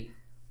we need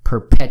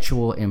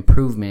perpetual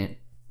improvement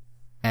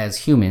as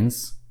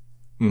humans?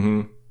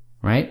 Mm-hmm.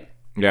 Right?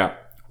 Yeah.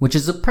 Which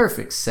is a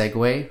perfect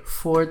segue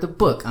for the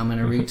book I'm going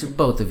to read to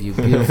both of you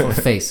beautiful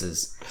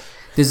faces.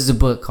 This is a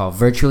book called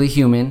Virtually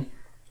Human,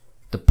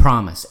 The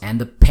Promise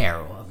and the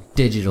Peril of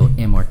Digital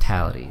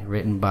Immortality,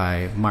 written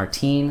by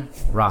Martine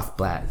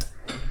Rothblatt.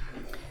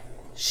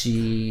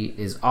 She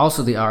is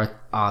also the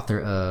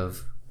author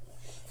of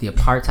The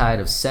Apartheid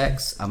of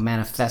Sex, A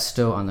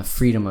Manifesto on the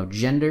Freedom of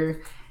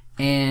Gender,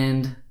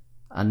 and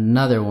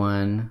another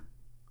one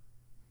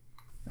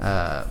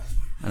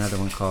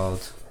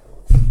called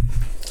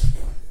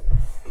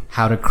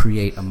How to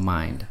Create a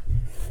Mind.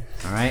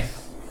 All right.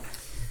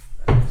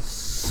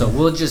 So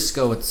we'll just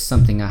go with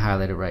something I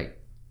highlighted right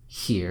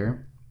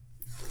here.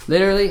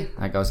 Literally,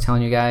 like I was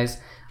telling you guys,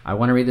 I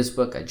want to read this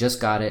book. I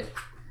just got it.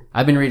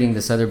 I've been reading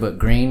this other book,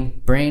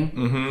 Brain.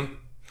 Mm-hmm.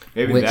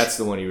 Maybe that's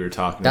the one you were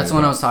talking about. That's the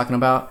one I was talking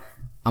about.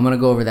 I'm going to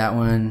go over that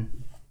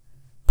one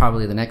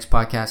probably the next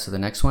podcast or the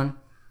next one.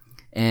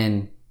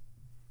 And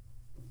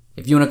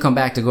if you want to come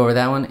back to go over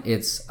that one,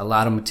 it's a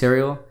lot of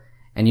material.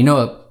 And you know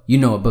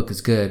a book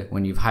is good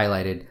when you've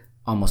highlighted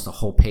almost a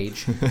whole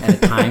page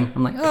at a time.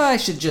 I'm like, I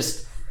should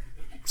just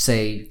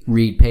say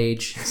read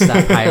page,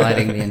 stop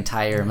highlighting the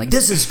entire. I'm like,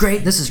 this is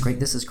great, this is great,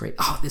 this is great.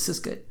 Oh, this is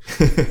good.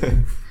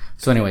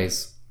 So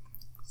anyways,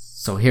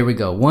 so here we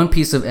go. One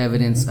piece of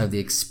evidence of the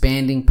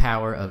expanding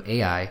power of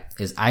AI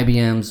is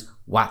IBM's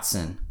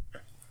Watson,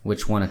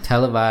 which won a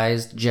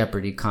televised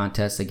Jeopardy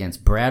contest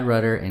against Brad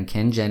Rutter and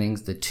Ken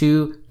Jennings, the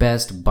 2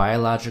 best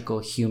biological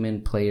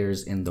human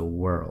players in the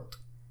world.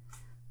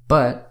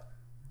 But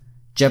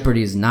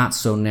Jeopardy is not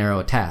so narrow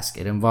a task.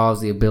 It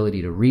involves the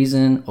ability to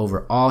reason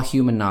over all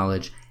human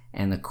knowledge,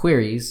 and the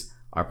queries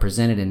are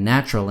presented in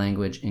natural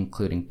language,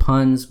 including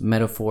puns,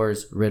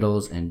 metaphors,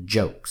 riddles, and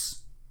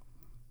jokes.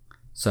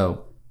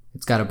 So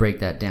it's got to break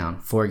that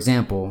down. For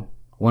example,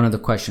 one of the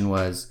question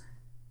was,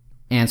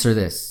 answer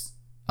this.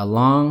 A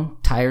long,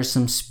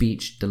 tiresome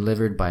speech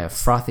delivered by a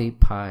frothy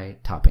pie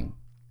topping.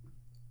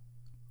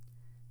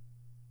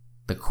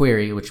 The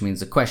query, which means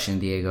the question,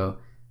 Diego,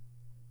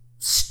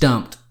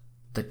 stumped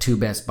the 2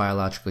 best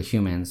biological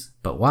humans,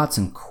 but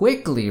Watson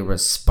quickly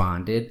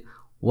responded,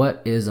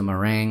 what is a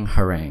meringue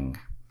harangue?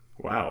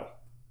 Wow.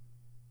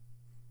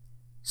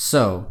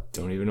 So.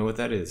 Don't even know what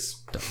that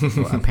is.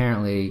 Well,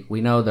 apparently,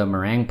 we know the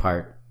meringue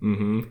part.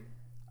 Mm-hmm.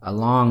 A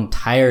long,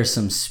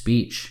 tiresome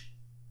speech,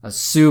 a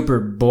super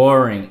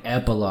boring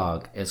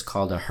epilogue is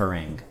called a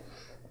harangue.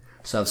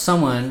 So if you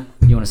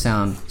want to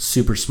sound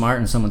super smart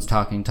and someone's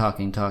talking,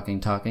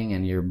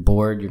 and you're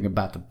bored, you're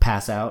about to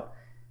pass out,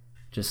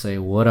 just say,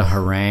 what a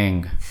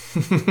harangue.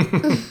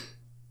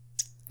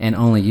 And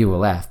only you will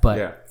laugh.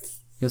 But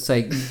you'll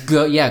say,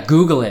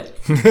 Google it.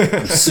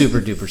 I'm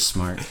super duper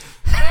smart.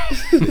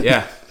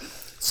 Yeah.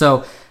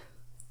 So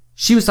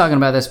she was talking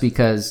about this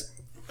because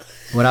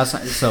because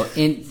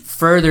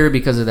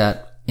of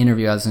that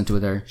interview I listened to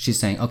with her, she's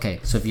saying, okay,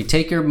 so if you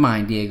take your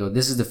mind, Diego,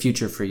 this is the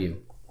future for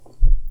you.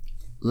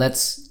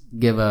 Let's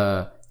give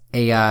a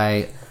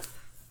AI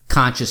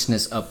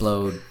consciousness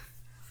upload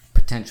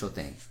potential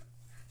thing.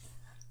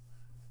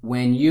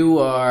 When you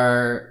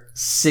are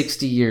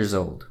 60 years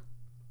old,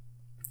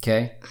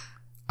 okay,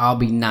 I'll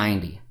be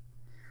 90.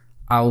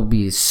 I'll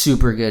be in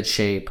super good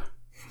shape,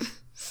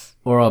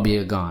 or I'll be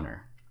a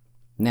goner.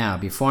 Now,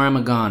 before I'm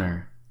a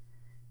goner,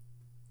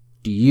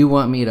 do you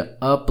want me to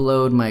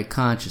upload my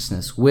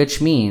consciousness?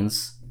 Which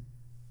means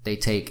they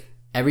take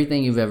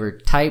everything you've ever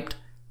typed,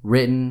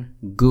 written,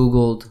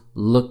 Googled,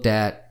 looked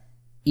at,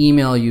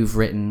 email you've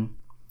written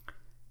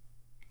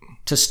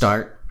to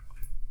start.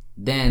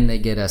 Then they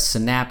get a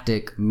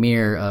synaptic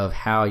mirror of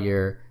how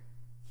your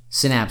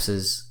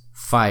synapses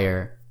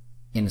fire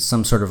in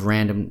some sort of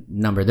random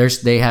number.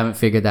 They haven't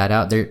figured that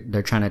out.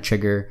 They're trying to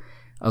trigger,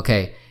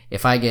 okay,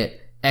 if I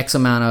get X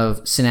amount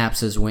of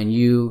synapses when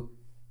you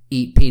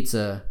eat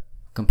pizza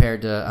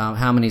compared to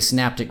how many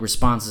synaptic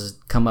responses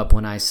come up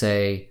when I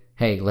say,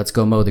 hey, let's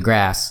go mow the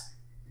grass,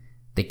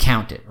 they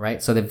count it,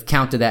 right? So they've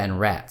counted that in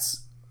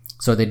rats.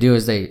 So what they do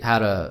is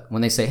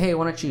when they say, hey,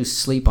 why don't you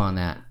sleep on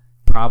that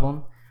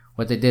problem?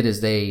 What they did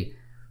is they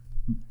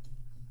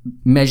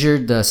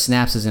measured the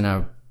synapses in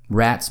a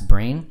rat's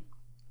brain.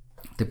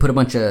 They put a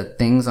bunch of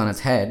things on its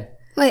head.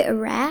 Wait, a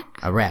rat?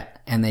 A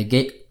rat. And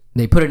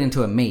they put it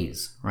into a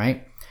maze,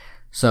 right?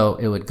 So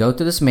it would go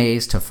through this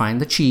maze to find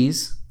the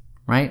cheese,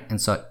 right? And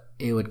so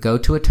it would go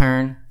to a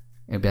turn.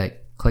 It'd be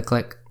like, click,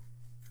 click.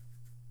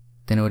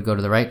 Then it would go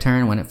to the right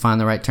turn. When it found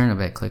the right turn, it'd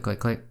be like, click, click,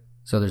 click.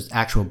 So there's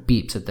actual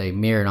beeps that they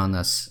mirrored on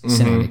the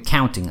scenario,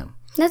 counting them.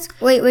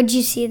 Wait, would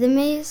you see the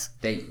maze?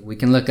 We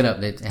can look it up.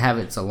 They have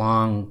it's a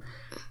long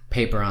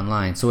paper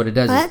online. So what it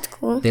does is that's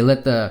cool. They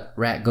let the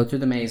rat go through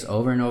the maze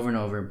over and over and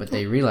over, but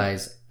they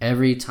realized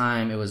every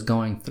time it was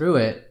going through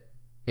it,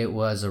 it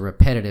was a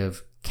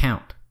repetitive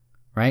count,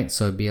 right?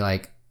 So it'd be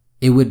like,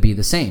 it would be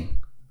the same.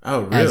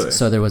 Oh, really?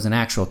 So there was an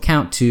actual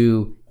count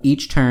to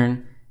each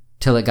turn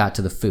till it got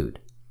to the food,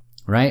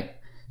 right?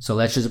 So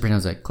let's just pretend it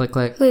was like click,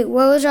 click. Wait,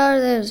 what was all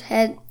of those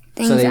head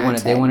things? So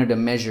they wanted to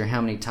measure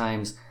how many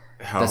times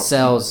the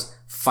cells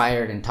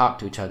fired and talked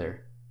to each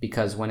other,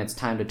 because when it's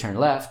time to turn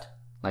left,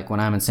 like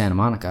when I'm in Santa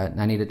Monica,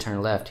 I need to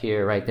turn left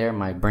here, right there.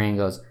 My brain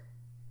goes,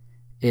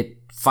 it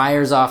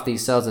fires off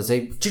these cells that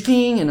say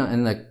ching,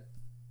 and the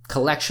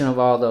collection of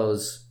all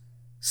those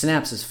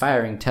synapses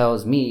firing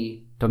tells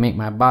me to make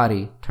my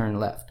body turn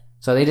left.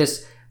 So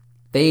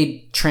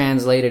they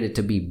translated it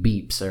to be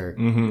beeps or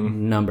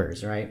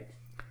numbers, right?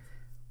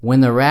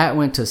 When the rat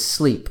went to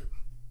sleep,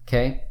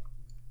 okay,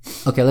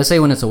 let's say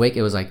when it's awake,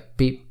 it was like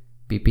beep,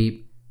 beep,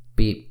 beep,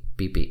 beep,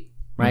 beep, beep,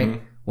 right?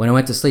 Mm-hmm. When it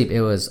went to sleep,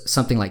 it was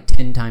something like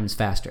 10 times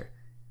faster.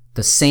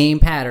 The same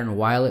pattern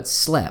while it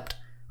slept.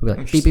 It would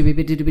be like beep, beep, beep,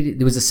 beep, beep,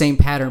 beep. It was the same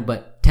pattern,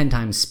 but 10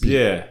 times speed.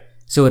 Yeah.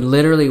 So it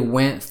literally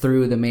went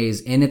through the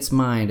maze in its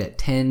mind at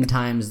 10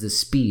 times the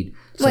speed.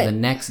 So the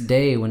next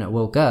day when it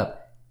woke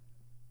up,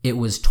 it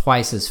was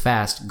twice as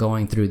fast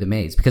going through the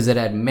maze because it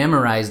had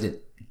memorized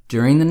it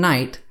during the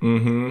night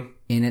in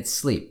its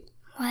sleep.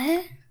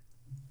 What?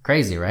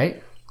 Crazy,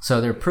 right?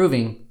 So they're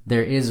proving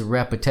there is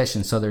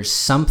repetition. So there's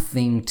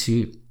something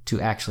to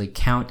actually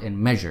count and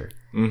measure.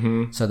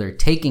 Mm-hmm. So they're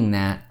taking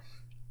that.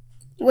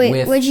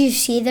 Wait, would you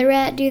see the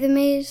rat do the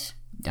maze?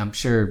 I'm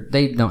sure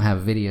they don't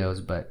have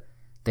videos, but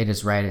they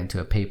just write it into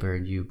a paper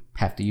and you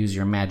have to use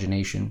your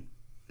imagination.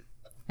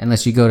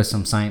 Unless you go to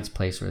some science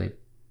place where they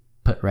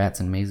put rats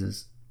in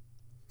mazes.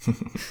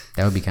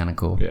 That would be kind of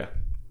cool. Yeah.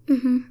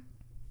 Mm-hmm.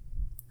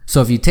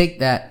 So if you take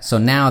that, so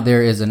now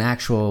there is an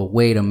actual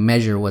way to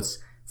measure what's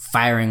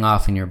firing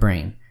off in your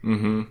brain.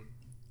 Mm-hmm.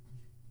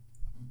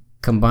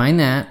 Combine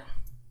that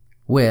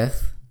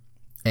with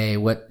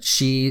what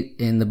she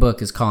in the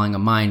book is calling a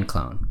mind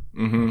clone.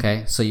 Mm-hmm.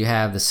 Okay, so you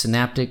have the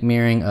synaptic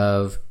mirroring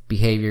of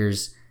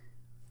behaviors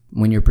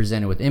when you're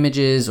presented with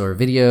images or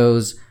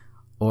videos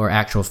or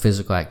actual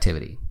physical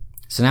activity.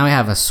 So now we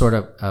have a sort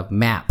of a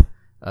map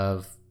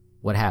of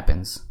what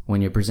happens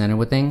when you're presented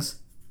with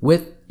things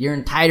with your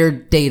entire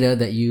data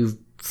that you've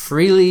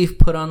freely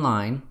put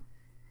online,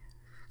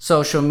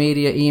 social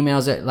media,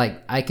 emails. That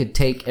like I could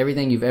take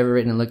everything you've ever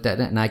written and looked at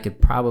it, and I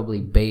could probably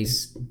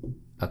base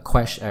a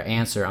question or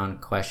answer on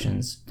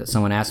questions that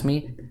someone asked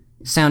me,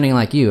 sounding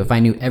like you. If I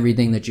knew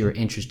everything that you were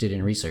interested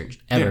in research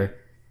ever, yeah.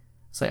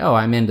 It's like, oh,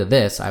 I'm into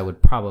this. I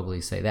would probably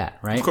say that,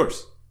 right? Of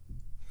course.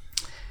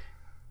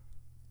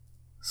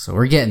 So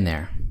we're getting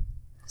there.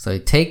 So you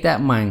take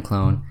that mind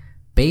clone,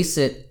 base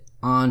it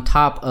on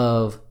top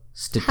of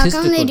statistical data.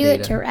 How come they do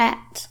it to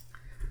rats?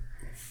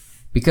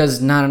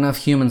 Because not enough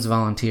humans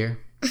volunteer,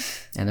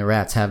 and the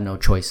rats have no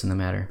choice in the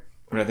matter.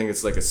 And I think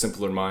it's like a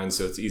simpler mind,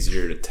 so it's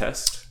easier to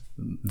test.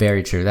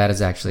 Very true. That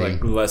is actually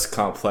like less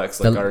complex.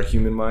 Like our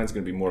human mind's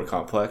going to be more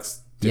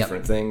complex,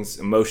 different things,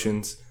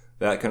 emotions,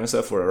 that kind of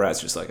stuff. Where a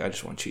rat's just like, I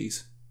just want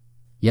cheese.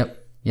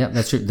 Yep,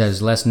 that's true.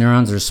 There's less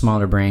neurons. There's a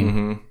smaller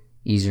brain,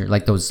 easier.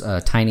 Like those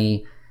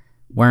tiny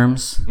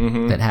worms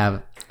that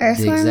have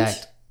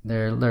Earthworms?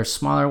 they're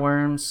smaller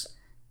worms.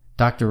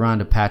 Dr.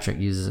 Rhonda Patrick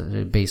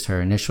based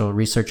her initial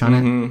research on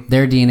it.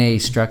 Their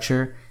DNA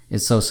structure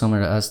is so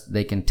similar to us,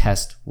 they can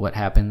test what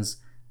happens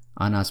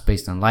on us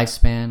based on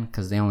lifespan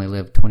because they only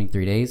live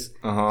 23 days.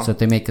 So if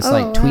they make a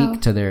slight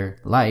tweak to their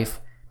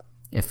life,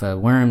 if a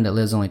worm that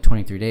lives only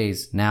 23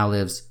 days now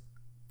lives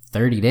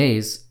 30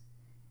 days,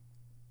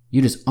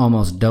 you just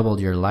almost doubled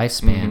your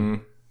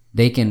lifespan.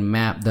 They can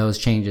map those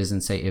changes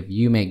and say, if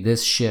you make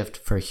this shift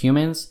for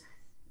humans,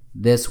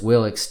 this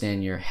will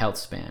extend your health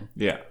span.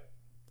 Yeah.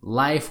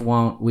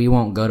 We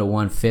won't go to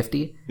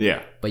 150.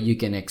 Yeah. But you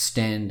can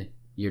extend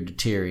your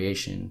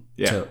deterioration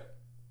to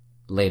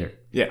later.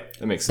 Yeah,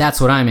 that makes sense.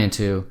 That's what I'm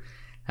into.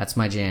 That's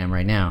my jam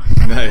right now.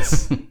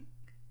 Nice.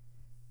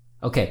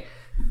 Okay.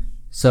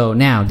 So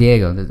now,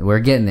 Diego, we're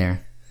getting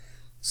there.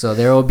 So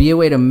there will be a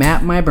way to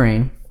map my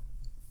brain,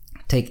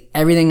 take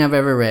everything I've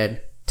ever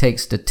read, take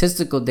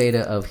statistical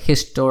data of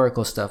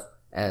historical stuff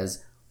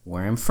as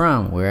where I'm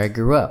from, where I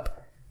grew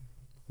up,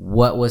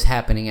 what was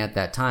happening at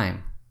that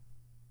time.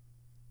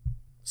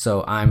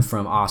 So I'm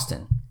from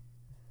Austin.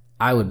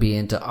 I would be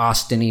into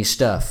Austin-y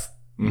stuff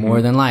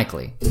more than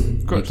likely.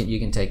 Of course. You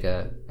can take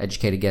a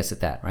educated guess at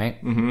that, right?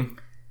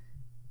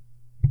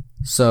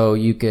 So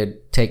you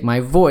could take my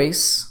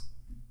voice.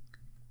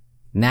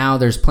 Now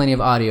there's plenty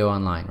of audio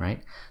online,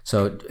 right?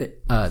 So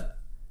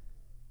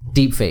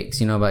deep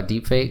fakes. You know about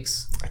deep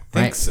fakes? I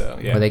think so,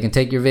 yeah. Where they can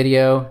take your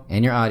video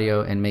and your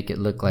audio and make it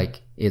look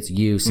like it's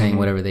you saying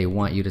whatever they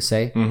want you to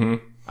say.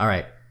 All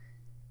right.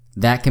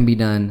 That can be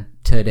done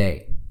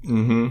today.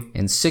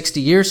 In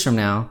 60 years from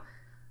now,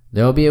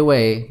 there'll be a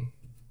way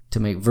to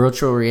make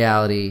virtual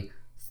reality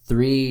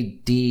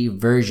 3D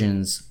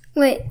versions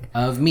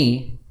of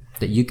me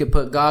that you could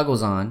put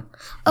goggles on.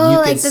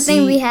 Oh, like the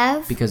thing we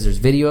have? Because there's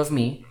video of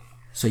me.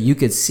 So you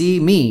could see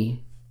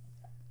me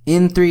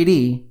in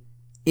 3D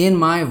in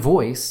my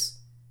voice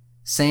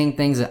saying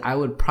things that I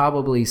would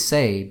probably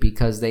say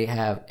because they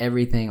have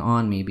everything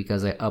on me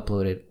because I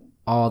uploaded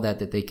all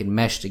that they can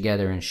mesh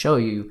together and show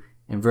you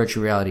in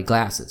virtual reality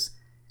glasses.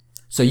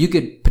 So you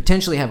could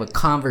potentially have a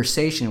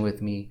conversation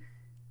with me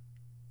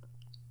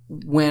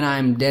when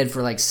I'm dead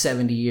for like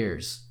 70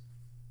 years.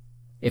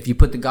 If you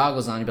put the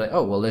goggles on, you'd be like,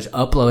 oh, well, let's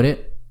upload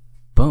it.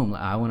 Boom.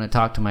 I want to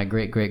talk to my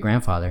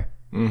great-great-grandfather.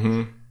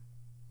 And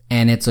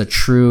it's a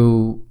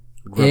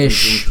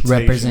true-ish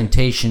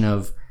representation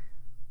of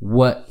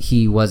what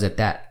he was at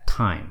that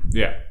time.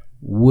 Yeah.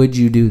 Would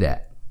you do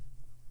that?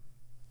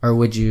 Or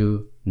would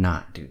you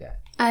not do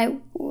that? I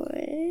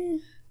would.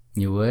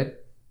 You would?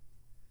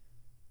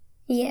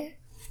 Yeah.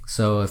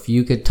 So if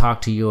you could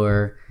talk to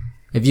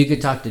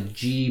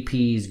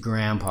GP's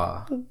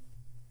grandpa,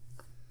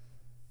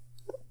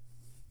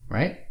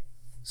 right?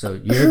 So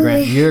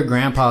your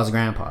grandpa's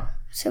grandpa.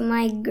 So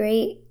my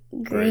great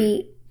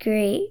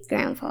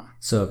grandpa.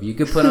 So if you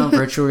could put on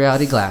virtual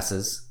reality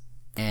glasses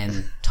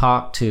and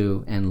talk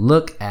to and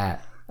look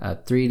at a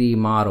 3D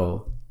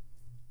model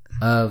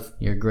of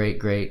your great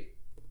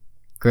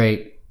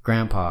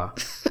grandpa,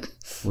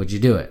 would you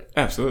do it?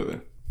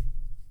 Absolutely.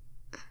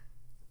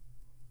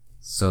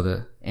 So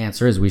the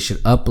answer is we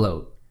should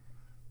upload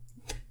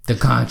the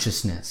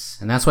consciousness.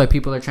 And that's why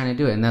people are trying to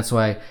do it. And that's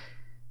why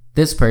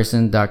this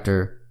person,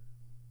 Dr.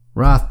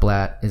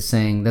 Rothblatt, is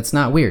saying that's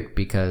not weird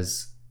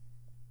because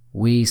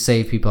we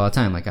save people all the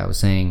time. Like I was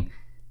saying,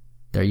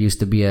 there used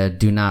to be a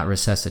do not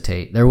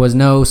resuscitate. There was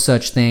no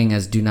such thing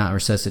as do not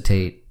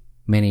resuscitate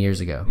many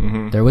years ago.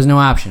 There was no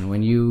option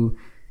when you're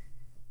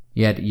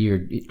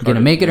going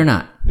to make it or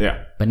not.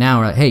 Yeah. But now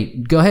we're like, hey,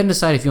 go ahead and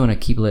decide if you want to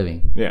keep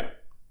living. Yeah.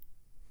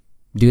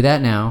 Do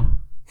that now,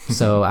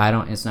 so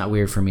it's not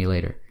weird for me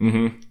later.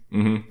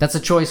 That's a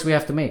choice we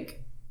have to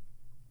make.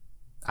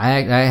 I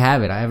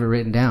have it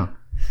written down.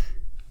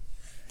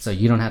 So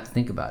you don't have to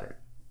think about it.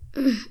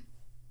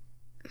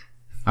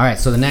 All right,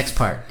 so the next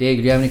part.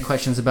 Diego, do you have any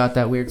questions about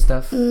that weird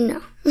stuff?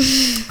 No.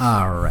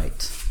 All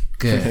right,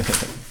 good.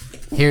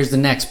 Here's the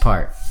next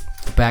part.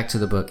 Back to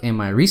the book. In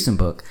my recent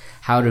book,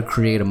 How to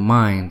Create a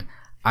Mind,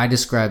 I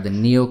describe the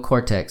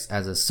neocortex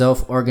as a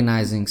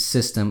self-organizing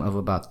system of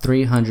about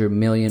 300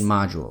 million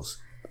modules,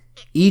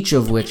 each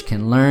of which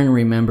can learn,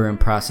 remember, and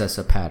process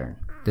a pattern.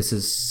 This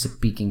is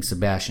speaking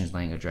Sebastian's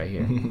language right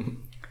here.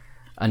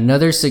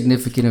 Another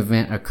significant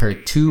event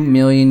occurred 2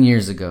 million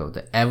years ago,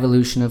 the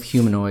evolution of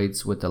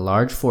humanoids with a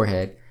large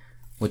forehead,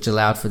 which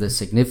allowed for the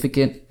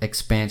significant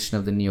expansion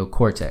of the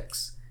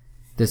neocortex.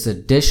 This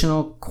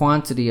additional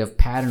quantity of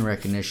pattern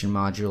recognition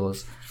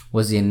modules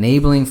was the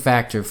enabling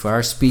factor for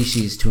our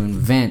species to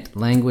invent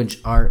language,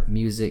 art,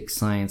 music,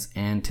 science,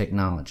 and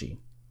technology.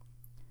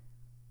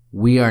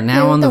 We are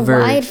now on the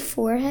verge. Wide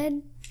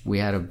forehead? We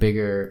had a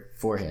bigger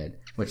forehead,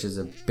 which is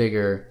a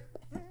bigger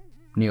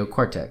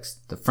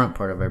neocortex, the front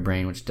part of our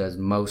brain, which does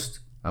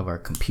most of our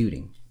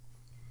computing.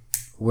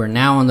 We're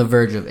now on the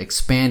verge of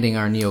expanding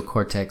our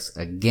neocortex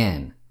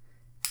again.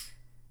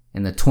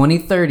 In the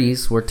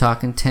 2030s, we're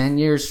talking 10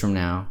 years from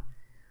now,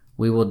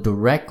 we will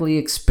directly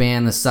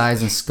expand the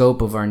size and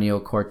scope of our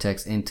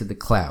neocortex into the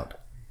cloud.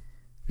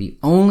 The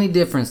only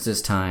difference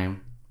this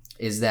time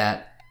is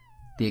that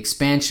the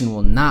expansion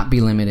will not be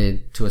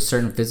limited to a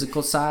certain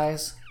physical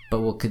size,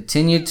 but will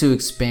continue to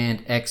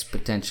expand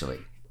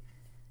exponentially.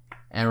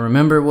 And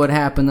remember what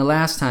happened the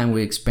last time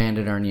we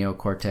expanded our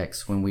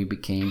neocortex when we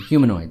became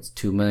humanoids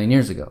 2 million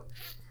years ago.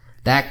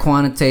 That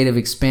quantitative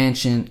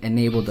expansion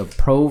enabled a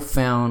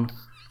profound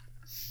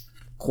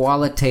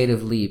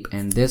qualitative leap,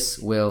 and this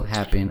will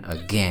happen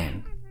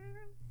again.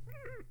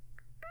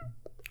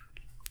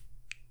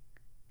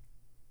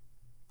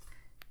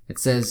 It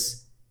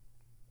says,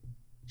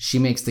 she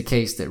makes the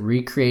case that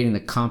recreating the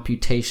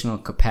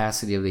computational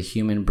capacity of the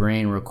human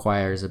brain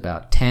requires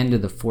about 10 to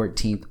the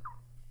 14th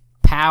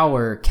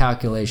power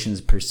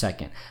calculations per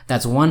second.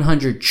 That's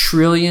 100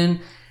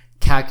 trillion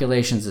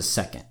calculations a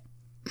second.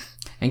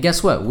 And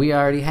guess what? We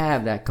already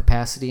have that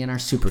capacity in our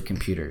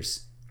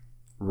supercomputers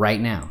right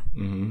now.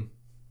 Mm-hmm.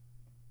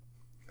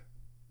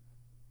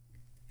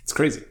 It's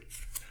crazy.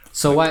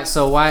 So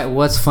why?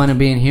 What's fun of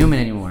being human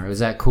anymore? Is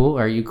that cool?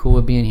 Are you cool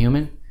with being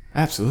human?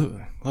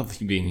 Absolutely. Love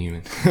being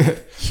human.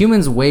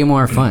 Humans way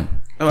more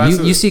fun. Oh,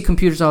 absolutely. You see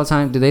computers all the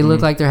time. Do they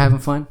look like they're having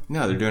fun?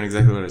 No, they're doing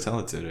exactly what I tell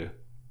it to do.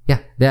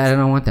 Yeah, I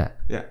don't want that.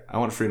 Yeah, I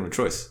want freedom of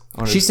choice.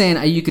 She's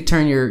saying you could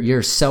turn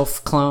your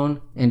self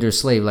clone into a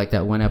slave, like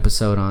that one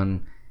episode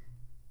on,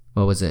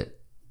 what was it?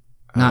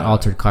 Not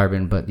Altered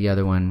Carbon, but the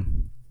other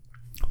one,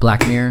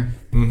 Black Mirror.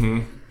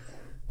 Mm-hmm.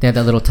 They had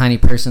that little tiny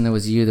person that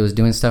was you, that was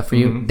doing stuff for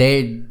you.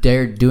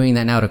 They're doing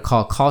that now to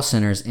call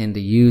centers and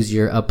to use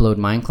your upload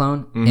mind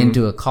clone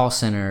into a call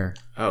center.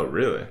 Oh,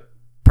 really?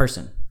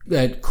 Person,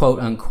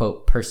 quote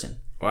unquote person.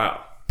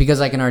 Wow.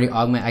 Because I can already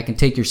augment. I can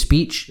take your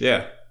speech.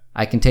 Yeah.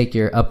 I can take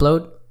your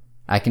upload.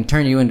 I can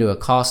turn you into a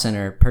call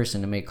center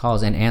person to make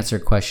calls and answer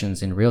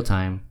questions in real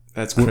time.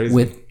 That's crazy.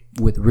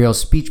 With real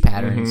speech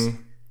patterns.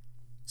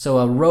 So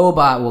a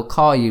robot will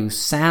call you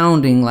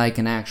sounding like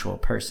an actual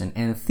person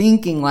and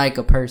thinking like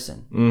a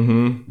person.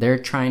 Mm-hmm. They're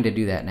trying to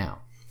do that now.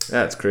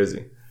 That's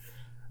crazy.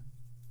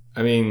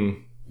 I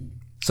mean...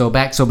 So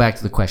back to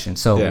the question.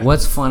 So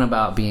what's fun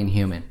about being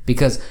human?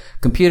 Because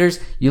computers,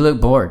 you look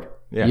bored.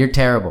 Yeah. You're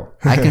terrible.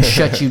 I can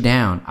shut you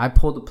down. I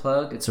pull the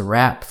plug. It's a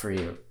wrap for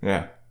you.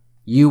 Yeah.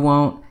 You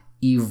won't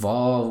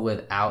evolve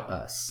without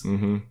us.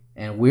 Mm-hmm.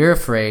 And we're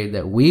afraid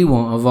that we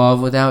won't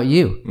evolve without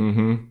you.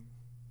 Mm-hmm.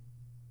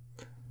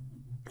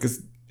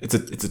 Because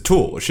it's a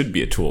tool. It should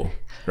be a tool,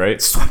 right?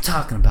 That's what I'm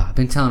talking about. I've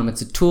been telling them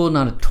it's a tool,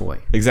 not a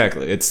toy.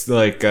 Exactly. It's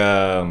like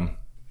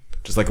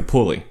just like a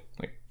pulley.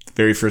 Like the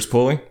very first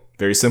pulley,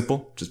 very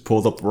simple. Just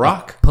pulls up a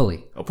rock. A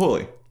pulley.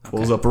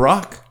 Pulls up a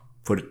rock.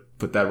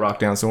 Put that rock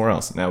down somewhere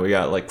else. Now we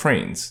got like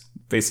cranes,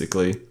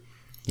 basically.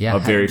 Yeah.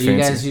 Do you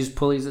guys use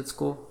pulleys at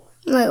school?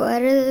 Wait,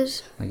 what are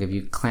those? Like if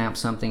you clamp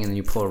something and then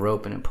you pull a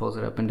rope and it pulls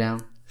it up and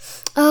down.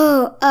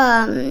 Oh,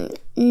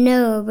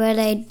 no, but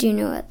I do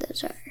know what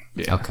those are.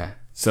 Yeah. Okay.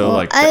 So well,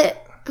 like,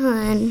 hold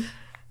on.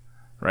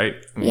 Right?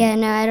 I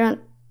mean, I don't.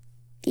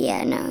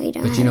 Yeah, no, you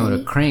don't. But you know what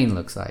a crane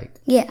looks like?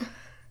 Yeah.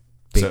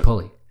 Big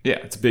pulley. Yeah,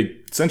 it's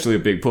essentially a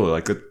big pulley.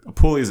 Like a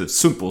pulley is a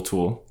simple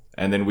tool,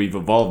 and then we've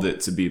evolved it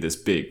to be this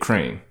big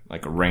crane,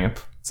 like a ramp.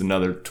 It's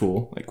another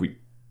tool. Like we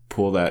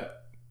pull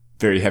that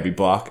very heavy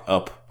block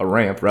up a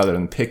ramp rather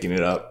than picking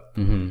it up,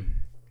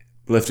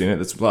 lifting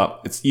it.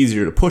 It's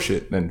easier to push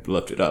it than to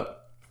lift it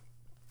up.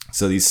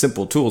 So these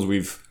simple tools,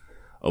 we've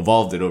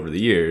evolved it over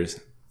the years.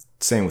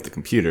 Same with the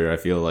computer. I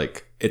feel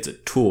like it's a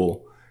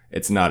tool.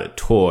 It's not a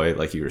toy,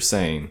 like you were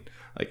saying.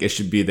 Like it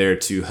should be there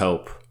to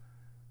help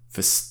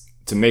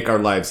to make our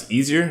lives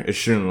easier. It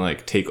shouldn't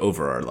like take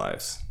over our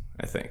lives.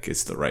 I think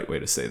it's the right way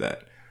to say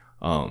that.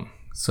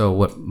 So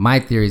what my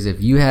theory is,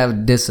 if you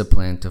have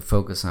discipline to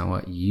focus on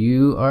what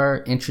you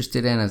are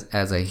interested in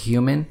as a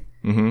human,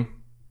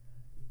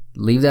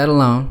 leave that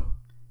alone.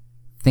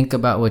 Think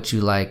about what you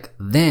like,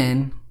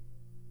 then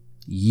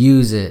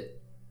use it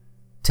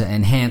to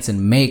enhance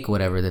and make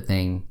whatever the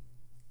thing,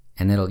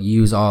 and it'll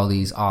use all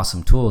these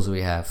awesome tools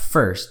we have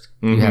first.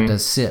 You have to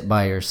sit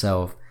by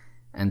yourself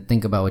and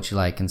think about what you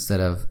like instead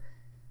of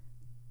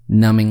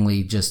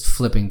numbingly just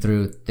flipping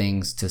through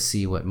things to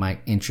see what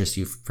might interest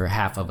you for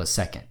half of a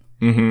second.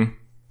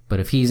 But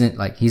if he's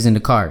into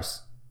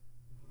cars,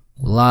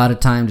 a lot of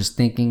time just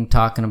thinking,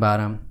 talking about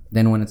them.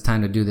 Then when it's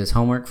time to do this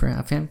homework for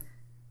him,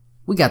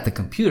 we got the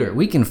computer.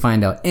 We can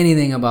find out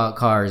anything about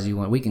cars you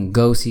want. We can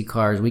go see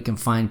cars. We can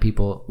find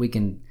people. We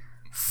can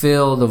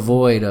fill the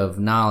void of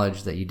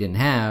knowledge that you didn't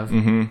have.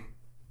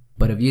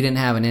 But if you didn't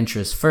have an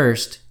interest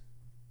first,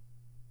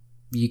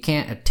 you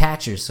can't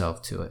attach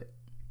yourself to it.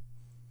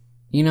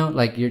 You know,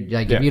 like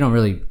if you don't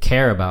really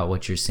care about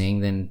what you're seeing,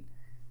 then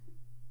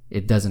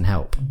it doesn't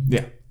help.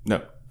 Yeah,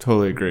 no,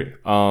 totally agree.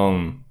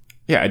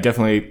 Yeah, I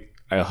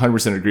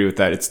 100% agree with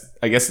that. It's,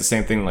 I guess, the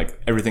same thing, like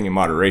everything in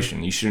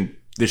moderation.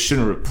 This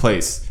shouldn't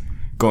replace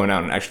going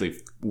out and actually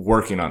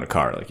working on a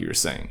car, like you were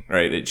saying,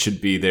 right? It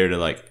should be there to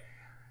like,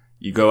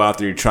 you go out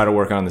there, you try to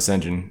work on this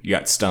engine, you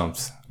got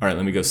stumped. All right,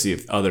 let me go see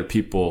if other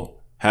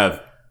people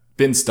have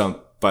been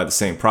stumped by the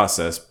same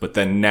process. But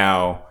then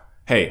now,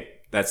 hey,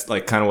 that's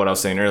like kind of what I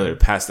was saying earlier,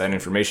 pass that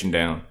information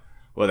down.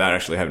 without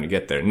actually having to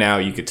get there. Now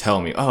you could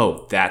tell me,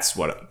 oh, that's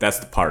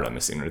the part I'm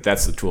missing, or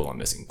that's the tool I'm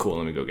missing. Cool,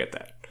 let me go get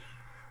that.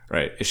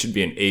 Right? It should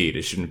be an aid.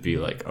 It shouldn't be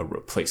like a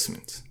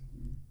replacement.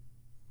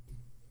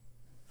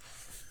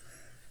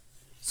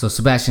 So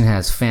Sebastian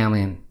has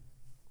family in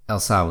El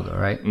Salvador,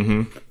 right?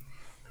 Mm-hmm.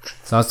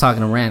 So I was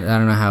talking to Rand. I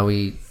don't know how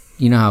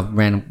how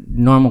random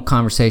normal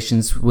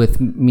conversations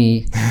with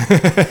me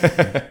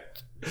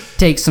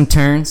take some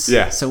turns.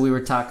 Yeah. So we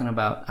were talking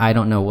about I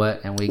don't know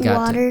what, and we got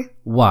Water. to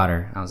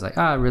water. I was like,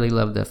 I really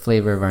love the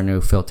flavor of our new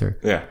filter.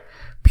 Yeah.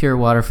 Pure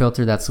water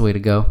filter. That's the way to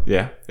go.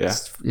 Yeah. Yeah.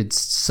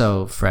 It's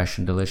so fresh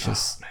and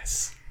delicious. Oh,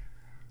 nice.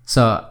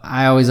 So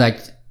I always like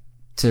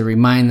to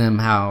remind them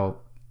how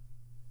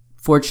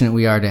fortunate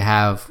we are to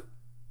have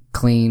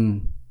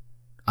clean,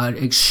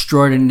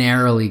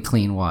 extraordinarily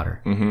clean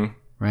water. Mm-hmm.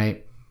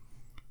 Right?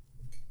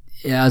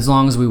 Yeah, as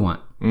long as we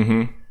want.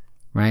 Mm-hmm.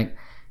 Right?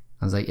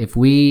 I was like, if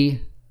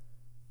we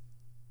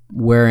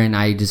were in,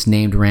 I just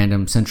named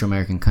random Central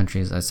American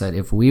countries. I said,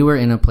 if we were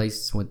in a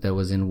place that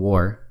was in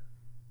war,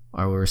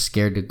 or we were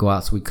scared to go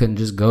out, so we couldn't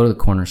just go to the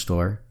corner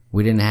store,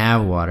 we didn't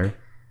have water,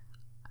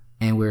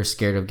 and we were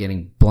scared of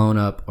getting blown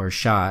up or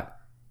shot,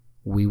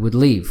 we would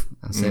leave.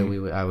 I said,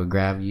 I would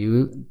grab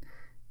you,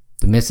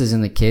 the missus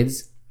and the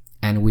kids,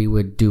 and we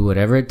would do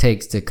whatever it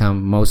takes to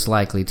come most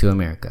likely to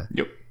America.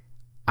 Yep.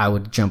 I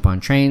would jump on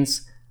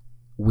trains.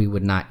 We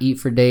would not eat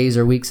for days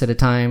or weeks at a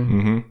time.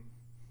 Mm-hmm.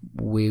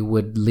 We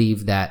would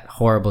leave that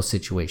horrible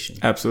situation.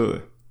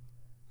 Absolutely.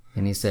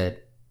 And he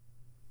said,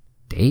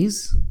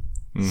 days?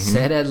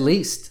 Said at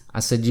least.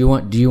 I said, do you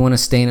want to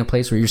stay in a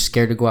place where you're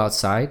scared to go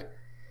outside?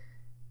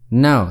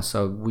 No.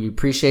 So we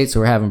appreciate, so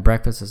we're having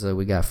breakfast. I said,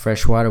 we got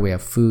fresh water, we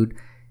have food.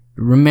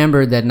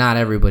 Remember that not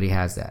everybody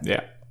has that.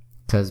 Yeah.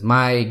 Because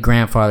my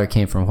grandfather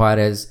came from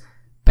Juarez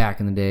back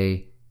in the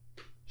day.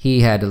 He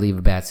had to leave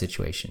a bad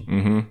situation.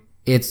 Mm-hmm.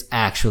 It's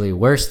actually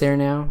worse there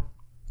now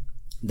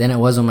than it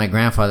was when my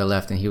grandfather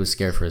left and he was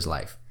scared for his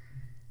life.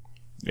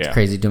 Yeah. It's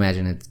crazy to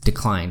imagine it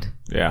declined.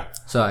 Yeah.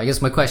 So I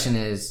guess my question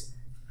is,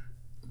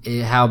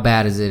 how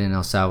bad is it in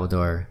El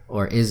Salvador,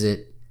 or is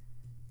it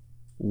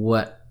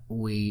what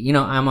we?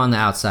 I'm on the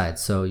outside,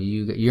 so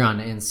you're on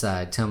the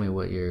inside. Tell me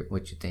what you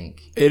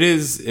think. It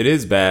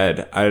is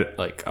bad.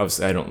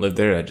 Obviously I don't live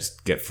there. I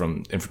just get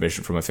from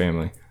information from my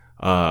family.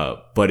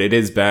 But it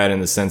is bad in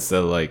the sense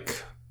that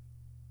like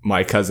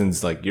my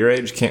cousins like your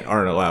age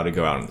aren't allowed to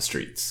go out in the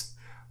streets,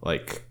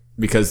 like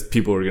because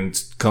people are going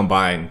to come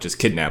by and just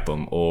kidnap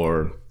them,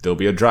 or there'll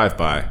be a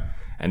drive-by.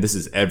 And this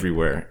is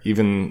everywhere.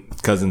 Even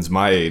cousins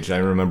my age. I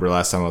remember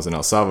last time I was in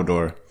El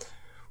Salvador,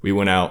 we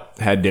went out,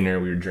 had dinner,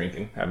 we were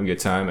drinking, having a good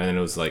time. And then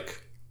it was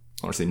like,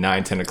 I want to say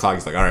 9, 10 o'clock.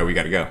 He's like, all right, we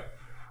got to go. I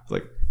was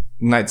like,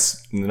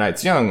 the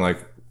night's young. Like,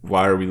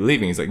 why are we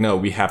leaving? He's like, no,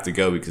 we have to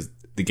go because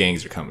the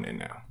gangs are coming in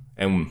now.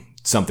 And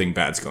something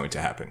bad's going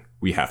to happen.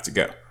 We have to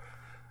go.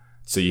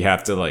 So you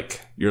have to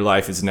like, your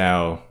life is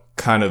now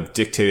kind of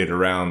dictated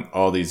around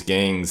all these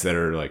gangs that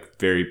are like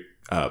very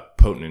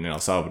potent in El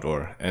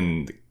Salvador.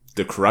 And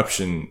the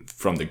corruption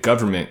from the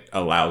government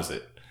allows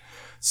it.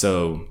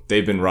 So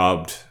they've been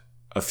robbed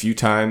a few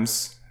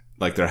times.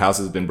 Like their house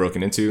has been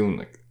broken into and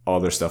like all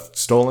their stuff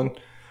stolen.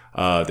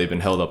 They've been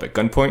held up at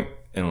gunpoint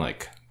and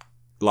like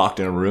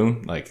locked in a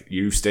room. Like,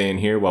 you stay in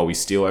here while we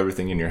steal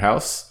everything in your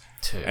house.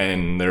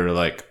 And they're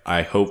like,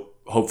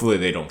 hopefully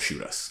they don't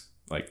shoot us.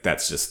 Like,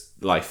 that's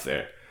just life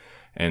there.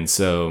 And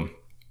so,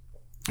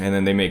 and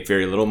then they make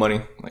very little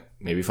money, like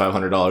maybe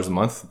 $500 a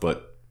month,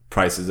 but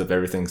prices of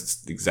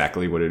everything's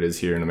exactly what it is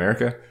here in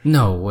America.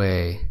 No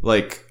way.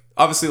 Like,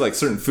 obviously, like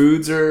certain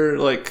foods are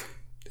like,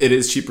 it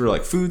is cheaper,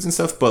 like foods and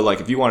stuff, but like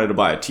if you wanted to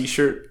buy a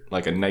t-shirt,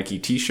 like a Nike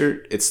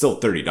t-shirt, it's still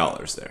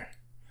 $30 there.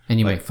 And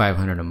you make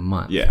 $500 a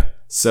month. Yeah.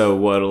 So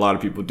what a lot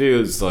of people do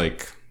is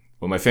like,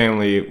 what my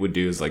family would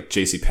do is like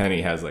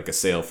JCPenney has like a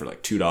sale for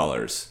like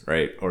 $2,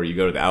 right? Or you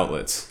go to the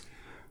outlets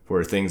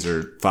where things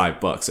are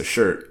 $5 a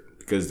shirt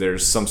because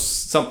there's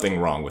something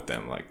wrong with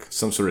them, like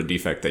some sort of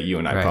defect that you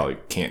and I probably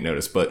can't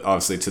notice, but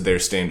obviously to their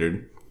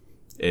standard,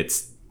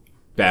 it's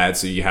bad,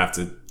 so you have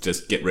to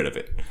just get rid of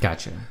it.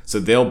 Gotcha. So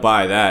they'll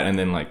buy that, and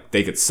then like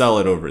they could sell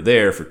it over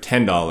there for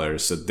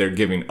 $10, so they're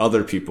giving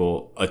other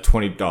people a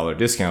 $20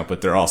 discount,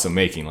 but they're also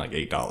making like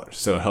 $8.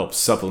 So it helps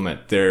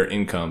supplement their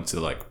income to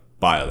like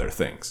buy other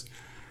things.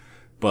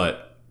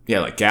 But yeah,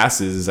 like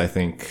gas is, I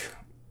think,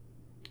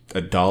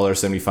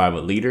 $1.75 a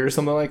liter or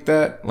something like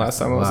that last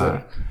time I was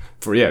there.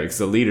 Because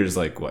the liter is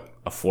like what,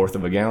 a fourth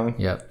of a gallon?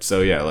 Yep.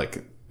 So yeah,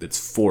 like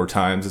it's 4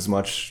 times as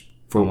much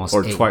almost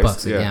or $8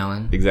 twice a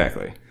gallon.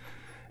 Exactly.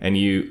 And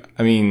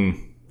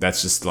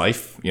that's just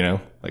life,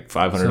 like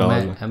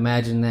 $500. So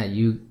imagine that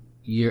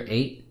you're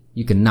 8,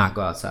 you cannot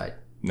go outside.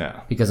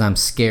 No. Because I'm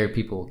scared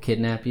people will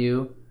kidnap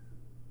you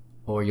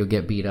or you'll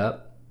get beat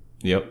up.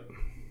 Yep.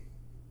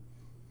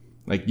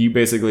 Like you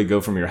basically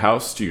go from your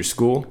house to your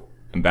school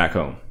and back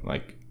home.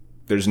 Like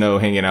there's no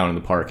hanging out in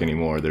the park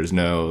anymore. There's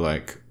no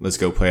like, let's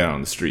go play out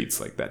on the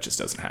streets. Like that just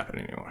doesn't happen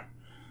anymore.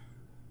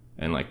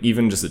 And like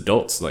even just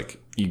adults, like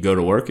you go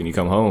to work and you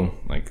come home,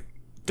 like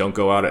don't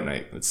go out at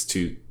night. It's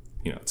too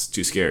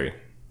scary.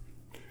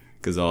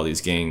 because all these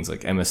gangs,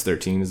 like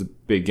MS-13 is a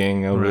big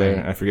gang over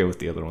there. I forget what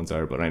the other ones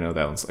are, but I know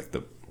that one's like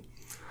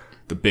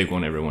the big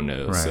one everyone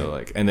knows. So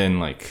like, and then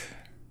like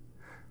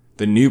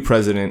the new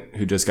president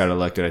who just got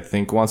elected, I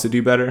think wants to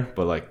do better,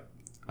 but like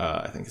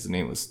I think his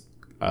name was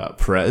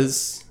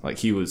Perez. Like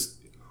he was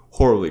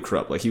horribly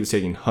corrupt. Like he was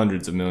taking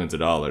hundreds of millions of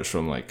dollars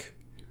from like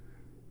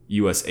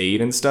U.S.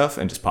 aid and stuff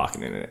and just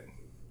pocketing it.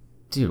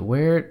 Dude,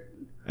 where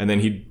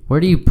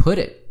do you put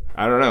it?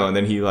 I don't know. And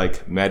then he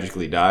like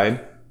magically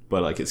died,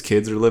 but like his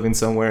kids are living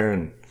somewhere,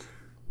 and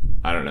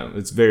I don't know.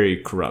 It's very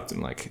corrupt,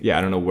 and like, yeah,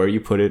 I don't know where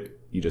you put it.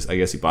 I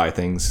guess you buy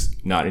things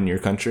not in your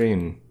country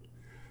and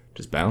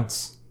just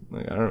bounce.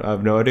 Like I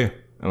have no idea.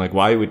 And like,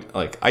 why would,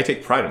 like, I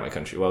take pride in my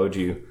country. Why would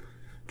you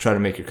try to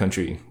make your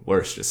country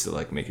worse just to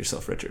like make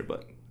yourself richer?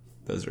 But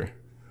those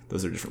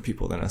are different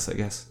people than us, I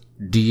guess.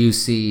 Do you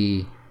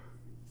see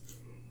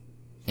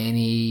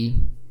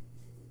any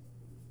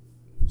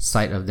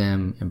sight of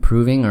them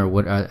improving, or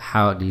what?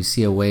 How do you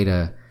see a way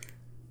to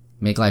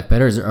make life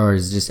better, or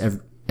is just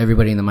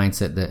everybody in the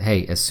mindset that,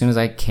 hey, as soon as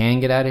I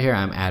can get out of here,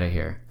 I'm out of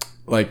here?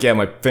 Like, yeah,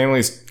 my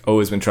family's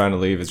always been trying to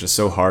leave. It's just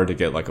so hard to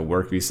get like a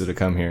work visa to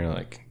come here.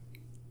 Like,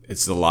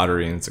 it's the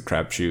lottery and it's a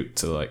crapshoot.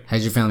 So like,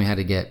 has your family had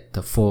to get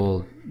the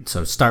full?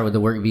 So start with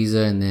the work visa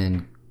and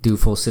then do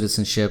full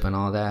citizenship and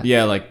all that.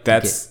 Yeah, like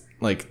that's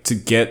like to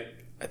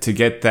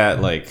get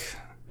that, like,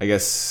 I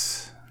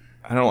guess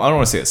I don't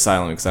want to say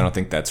asylum because I don't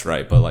think that's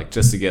right, but like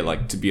just to get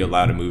like to be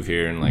allowed to move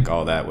here and like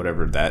all that,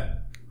 whatever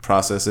that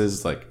process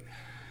is, like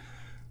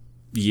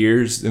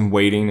years and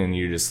waiting, and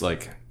you're just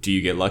like, do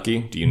you get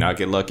lucky? Do you not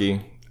get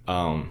lucky?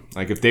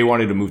 Like if they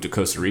wanted to move to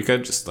Costa Rica,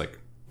 just like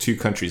 2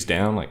 countries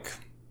down, like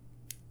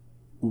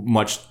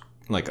much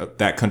like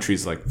that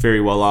country's like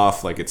very well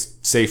off, like it's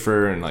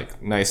safer and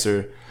like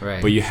nicer,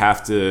 right? But you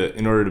have to,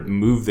 in order to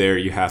move there,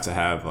 you have to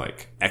have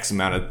like X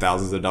amount of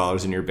thousands of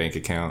dollars in your bank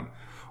account,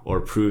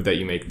 or prove that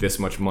you make this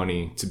much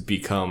money to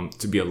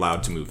be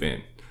allowed to move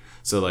in.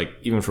 So like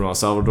even from El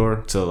Salvador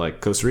to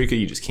like Costa Rica,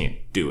 you just can't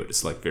do it.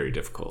 It's like very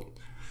difficult.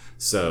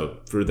 So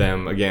for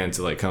them, again,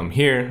 to like come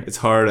here, it's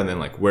hard. And then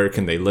like, where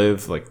can they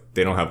live? Like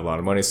they don't have a lot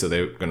of money, so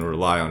they're going to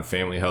rely on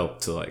family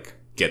help to like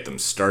get them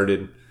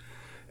started.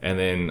 And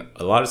then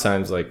a lot of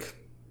times, like,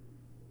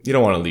 you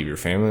don't want to leave your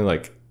family.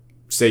 Like,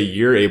 say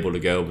you're able to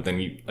go, but then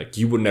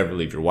you would never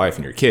leave your wife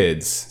and your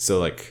kids. So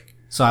like,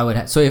 so I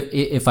would so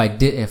if I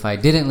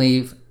didn't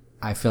leave,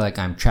 I feel like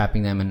I'm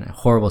trapping them in a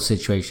horrible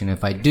situation.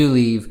 If I do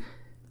leave,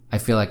 I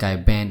feel like I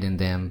abandoned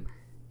them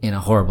in a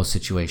horrible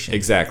situation.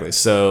 Exactly.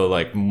 So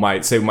like, my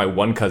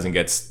one cousin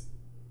gets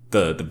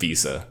the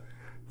visa,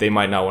 they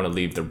might not want to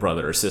leave their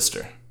brother or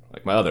sister,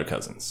 like my other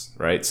cousins,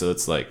 right? So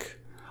it's like,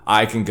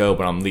 I can go,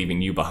 but I'm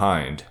leaving you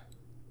behind.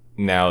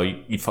 Now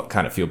you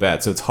kind of feel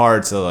bad. So it's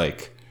hard to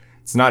like,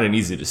 it's not an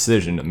easy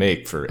decision to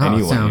make for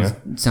anyone.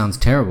 It sounds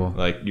terrible.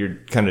 Like you're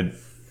kind of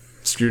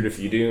screwed if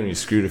you do, and you're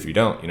screwed if you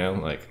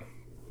don't, like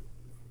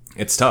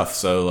it's tough.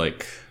 So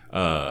like,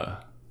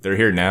 they're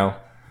here now.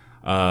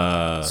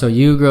 So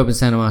you grew up in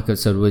Santa Monica.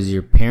 So was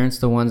your parents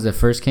the ones that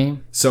first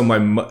came? So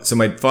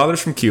my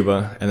father's from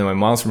Cuba, and then my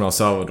mom's from El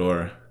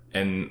Salvador.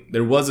 And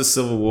there was a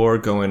civil war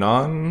going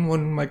on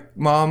when my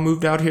mom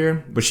moved out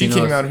here, but she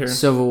came out here.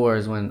 Civil war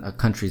is when a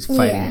country's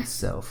fighting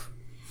itself.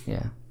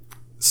 Yeah.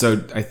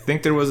 So I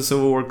think there was a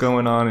civil war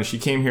going on, and she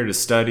came here to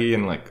study,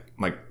 and like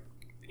my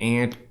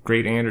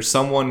great aunt or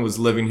someone was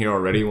living here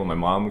already when my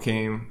mom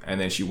came,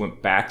 and then she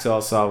went back to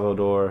El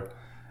Salvador,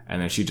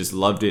 and then she just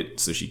loved it,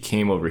 so she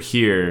came over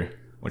here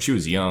when she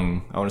was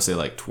young. I want to say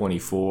like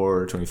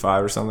 24 or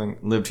 25 or something.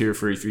 Lived here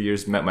for a few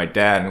years, met my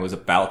dad, and was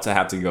about to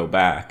have to go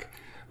back.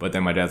 But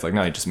then my dad's like,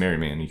 no, you just marry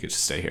me and you could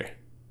just stay here.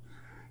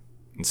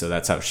 And so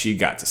that's how she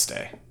got to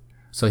stay.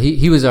 So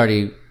he was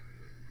already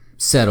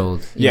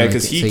settled. Yeah,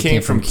 because he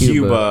came from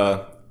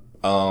Cuba.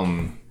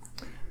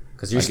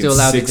 Because you're still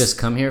allowed to just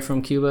come here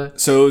from Cuba?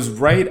 So it was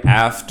right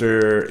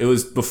after, it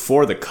was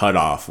before the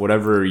cutoff,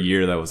 whatever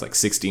year that was, like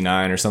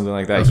 69 or something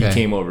like that. Okay. He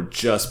came over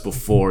just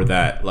before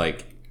that,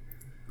 like.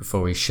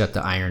 Before we shut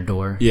the iron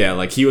door? Yeah,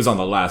 like he was on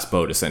the last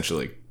boat,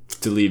 essentially,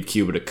 to leave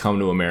Cuba to come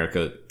to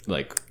America,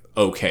 like,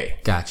 okay.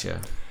 Gotcha.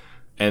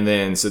 And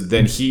then, so I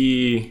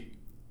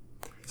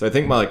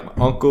think my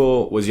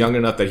uncle was young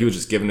enough that he was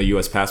just given a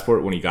U.S.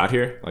 passport when he got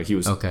here. Like he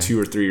was 2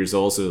 or 3 years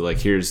old. So like,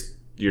 here's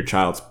your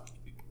child's,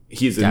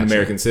 he's an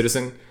American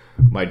citizen.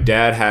 My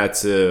dad had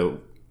to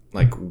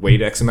like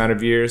wait X amount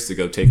of years to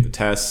go take the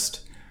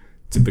test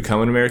to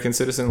become an American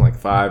citizen, like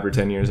 5 or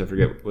 10 years. I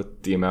forget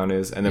what the amount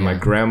is. And then my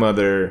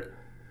grandmother,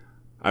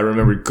 I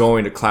remember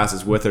going to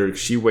classes with her.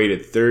 She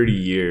waited 30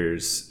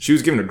 years. She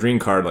was given a green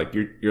card, like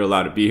you're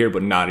allowed to be here,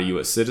 but not a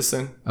U.S.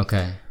 citizen.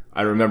 Okay.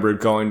 I remember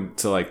going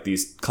to like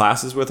these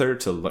classes with her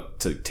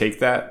to take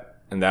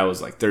that, and that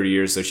was like 30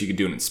 years, so she could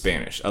do it in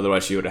Spanish.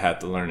 Otherwise, she would have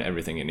had to learn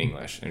everything in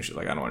English, and she's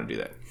like, I don't want to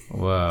do that.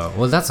 Whoa.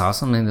 Well, that's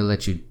awesome, man. They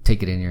let you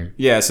take it in your.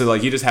 Yeah. So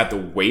like, you just had to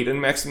wait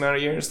an X amount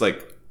of years,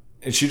 like,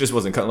 and she just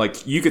wasn't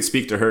like, you could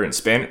speak to her in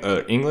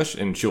English,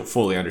 and she'll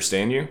fully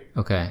understand you.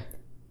 Okay.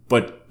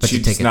 But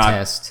she's take a not,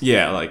 test.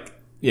 Yeah, like,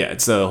 yeah,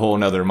 it's a whole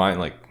nother mind.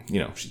 Like,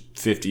 she's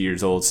 50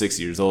 years old,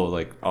 60 years old.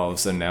 Like all of a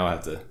sudden now I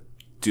have to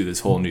do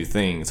this whole new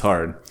thing. It's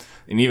hard.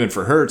 And even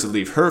for her to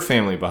leave her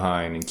family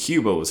behind in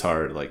Cuba was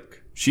hard.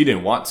 Like she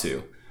didn't want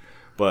to,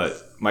 but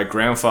my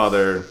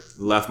grandfather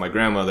left my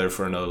grandmother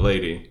for another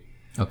lady.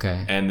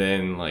 Okay. And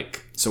then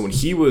so when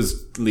he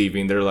was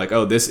leaving, they're like,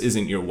 oh, this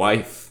isn't your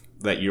wife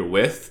that you're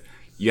with.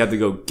 You have to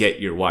go get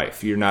your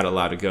wife. You're not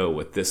allowed to go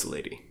with this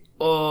lady.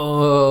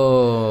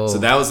 Oh. So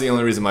that was the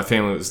only reason my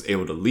family was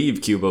able to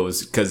leave Cuba,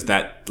 was because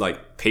that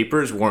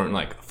papers weren't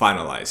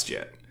finalized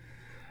yet.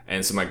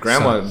 And so my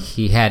grandma, So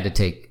he had to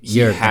take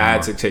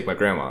to take my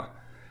grandma.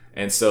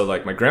 And so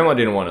my grandma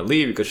didn't want to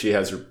leave because she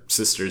has her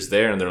sisters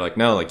there, and they're like,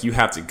 no, you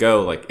have to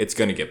go. It's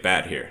going to get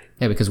bad here.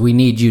 Yeah, because we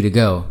need you to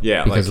go.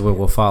 Yeah, because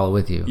we'll follow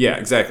with you. Yeah,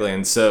 exactly.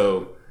 And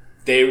so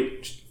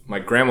my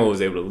grandma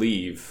was able to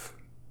leave,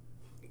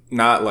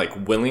 not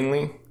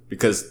willingly,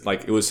 because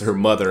it was her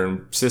mother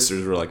and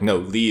sisters were like, no,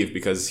 leave,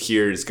 because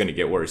here it's going to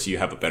get worse. You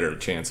have a better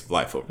chance of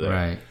life over there.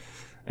 Right.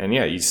 And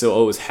yeah, you still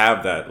always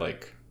have that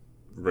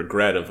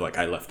regret of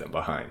I left them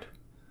behind.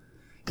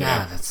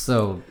 God, that's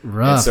so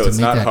rough. And so it's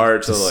not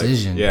hard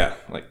decision.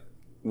 to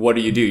what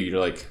do?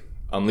 You're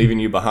I'm leaving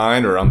you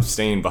behind, or I'm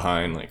staying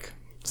behind.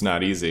 It's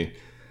not easy.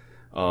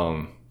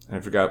 I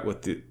forgot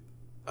what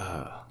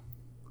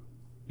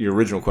your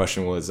original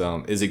question was.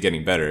 Is it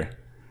getting better?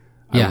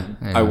 Yeah.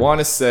 I want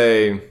to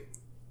say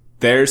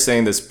they're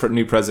saying this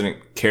new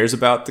president cares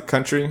about the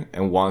country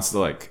and wants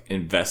to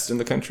invest in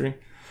the country,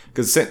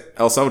 because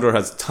El Salvador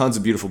has tons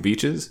of beautiful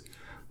beaches,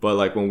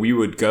 but when we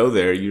would go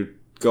there, you're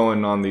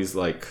going on these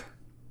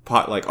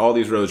all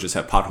these roads just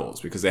have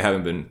potholes because they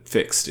haven't been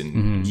fixed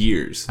in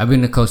years. I've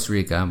been to Costa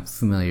Rica. I'm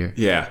familiar.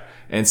 Yeah.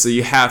 And so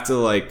you have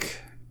to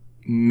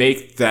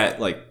make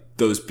that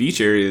those beach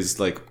areas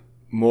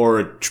more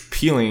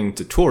appealing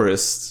to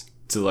tourists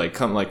to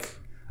come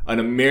an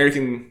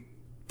American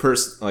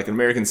person, an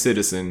American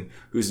citizen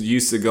who's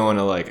used to going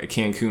to a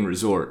Cancun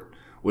resort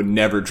would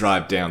never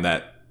drive down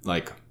that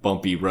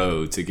bumpy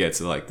road to get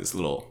to this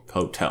little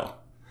hotel.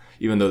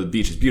 Even though the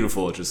beach is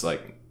beautiful, it's just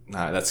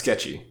nah, that's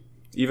sketchy.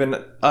 Even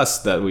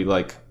us that we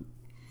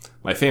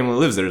my family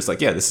lives there, it's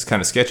yeah, this is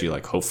kind of sketchy.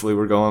 Hopefully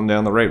we're going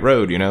down the right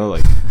road,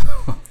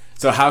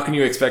 So how can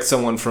you expect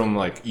someone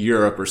from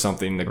Europe or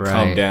something to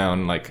come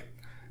down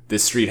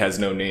this street has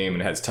no name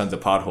and has tons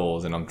of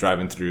potholes, and I'm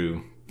driving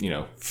through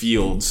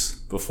fields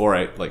before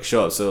I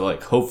show up. So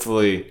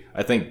hopefully,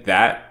 I think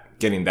that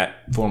getting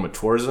that form of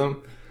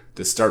tourism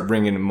to start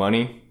bringing in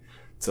money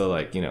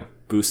to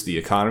boost the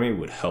economy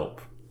would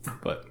help.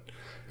 But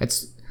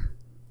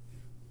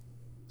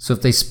so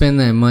if they spend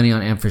that money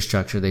on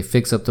infrastructure, they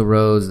fix up the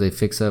roads, they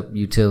fix up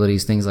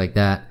utilities, things like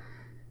that,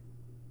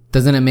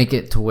 doesn't it make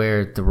it to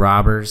where the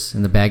robbers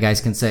and the bad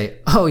guys can say,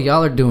 oh,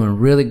 y'all are doing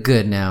really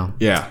good now?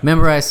 Yeah.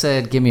 Remember I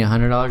said, give me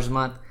 $100 a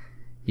month?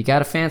 You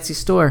got a fancy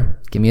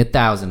store, give me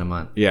 $1,000 a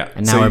month. Yeah.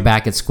 And now we're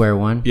back at square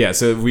one. Yeah.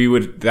 So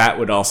that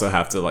would also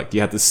have to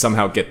you have to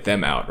somehow get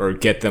them out or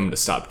get them to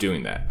stop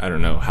doing that. I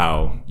don't know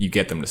how you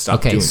get them to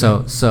stop doing that.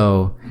 Okay,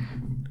 so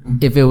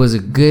if it was a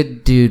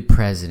good dude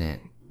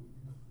president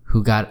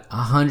who got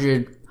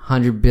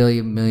 $100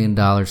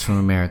 billion from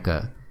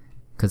America,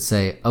 could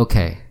say,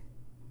 okay,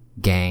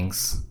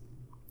 gangs,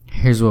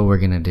 here's what we're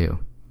gonna do.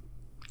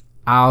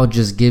 I'll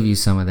just give you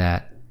some of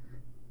that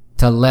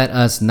to let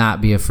us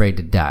not be afraid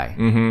to die.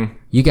 Mm-hmm.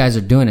 You guys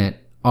are doing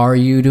it. Are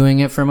you doing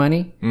it for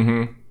money,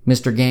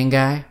 Mr. Gang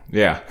Guy?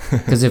 Yeah.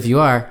 Because if you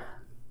are,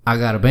 I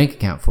got a bank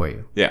account for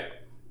you. Yeah.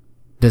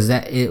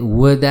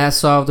 Would that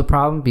solve the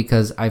problem?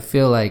 Because I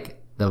feel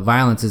like the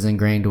violence is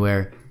ingrained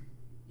where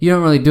you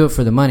don't really do it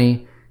for the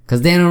money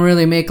because they don't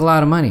really make a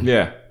lot of money.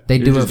 Yeah. They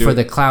do it for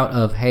the clout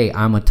of, hey,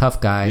 I'm a tough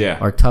guy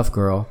or tough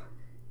girl.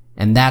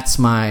 And that's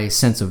my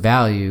sense of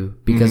value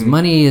because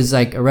money is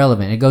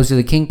irrelevant. It goes to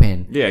the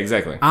kingpin. Yeah,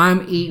 exactly.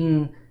 I'm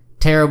eating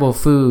terrible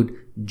food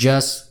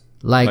just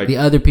like the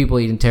other people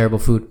eating terrible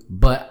food,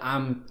 but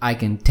I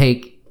can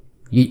take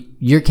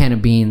your can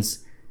of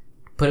beans,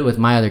 put it with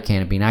my other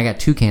can of beans. I got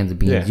 2 cans of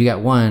beans. Yeah. You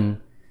got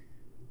 1.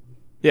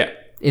 Yeah.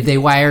 If they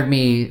wired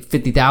me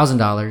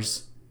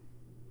 $50,000,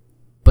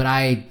 but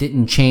I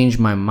didn't change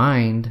my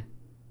mind.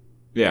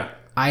 Yeah.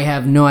 I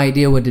have no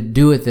idea what to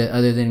do with it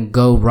other than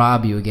go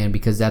rob you again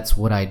because that's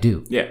what I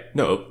do. Yeah.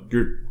 No,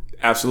 you're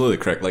absolutely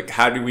correct.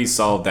 How do we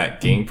solve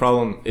that gang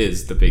problem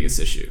is the biggest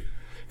issue.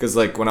 Because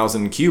when I was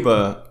in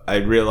Cuba, I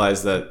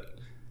realized that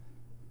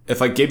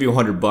if I gave you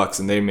 $100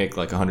 and they make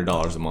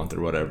 $100 a month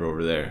or whatever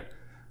over there,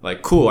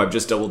 cool, I've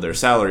just doubled their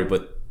salary,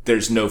 but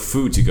there's no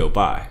food to go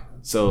buy.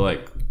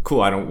 So cool,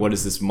 what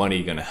is this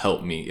money going to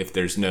help me if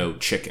there's no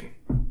chicken?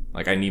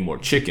 I need more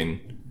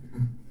chicken.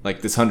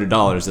 This $100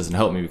 doesn't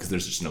help me because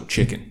there's just no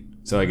chicken.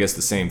 So I guess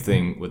the same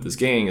thing with this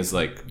gang is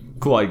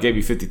cool, I gave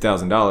you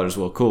 $50,000.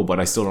 Well, cool, but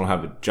I still don't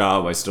have a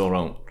job. I still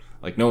don't,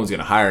 no one's going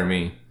to hire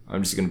me.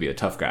 I'm just going to be a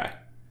tough guy.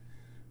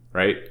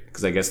 Right?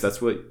 Because I guess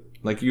that's what,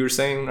 you were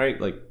saying, right?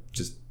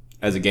 Just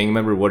as a gang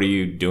member, what are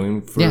you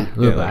doing for?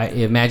 I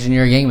imagine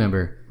you're a gang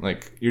member.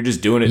 You're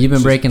just doing it. You've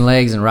been breaking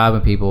legs and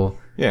robbing people.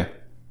 Yeah.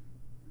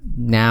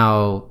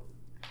 Now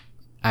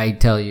I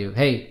tell you,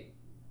 hey,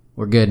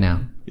 We're good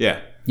now.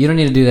 Yeah. You don't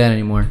need to do that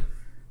anymore.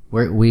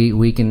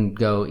 We can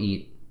go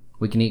eat.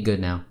 We can eat good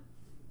now.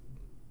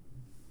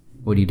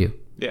 What do you do?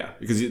 Yeah,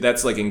 because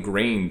that's like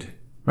ingrained.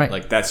 Right.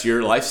 Like that's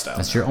your lifestyle.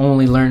 That's your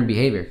only learned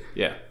behavior.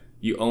 Yeah.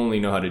 You only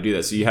know how to do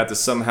that. So you have to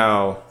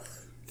somehow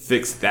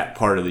fix that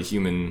part of the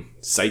human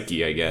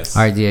psyche, I guess.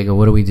 All right, Diego,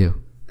 what do we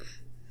do?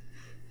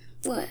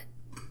 What?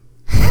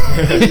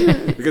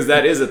 Because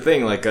that is a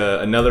thing. Like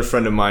another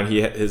friend of mine,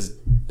 his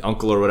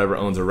uncle or whatever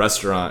owns a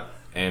restaurant,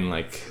 and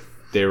like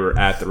they were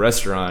at the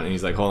restaurant, and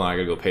he's like, "Hold on, I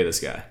gotta go pay this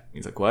guy."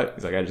 He's like, "What?"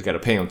 He's like, "I just gotta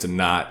pay him to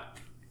not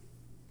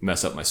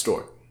mess up my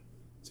store."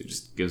 So he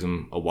just gives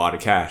him a wad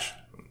of cash.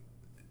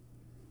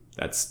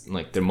 That's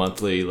like their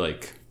monthly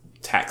like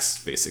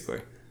tax,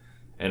 basically.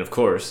 And of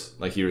course,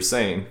 like you were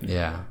saying,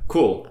 Yeah.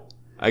 cool.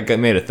 I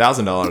made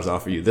 $1,000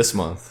 off of you this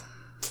month.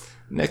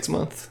 Next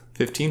month,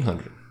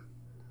 $1,500.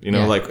 You know,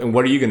 Yeah. like, and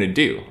what are you gonna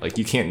do? Like,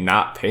 you can't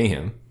not pay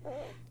him.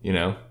 You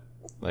know,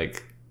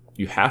 like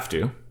you have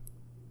to,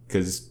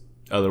 because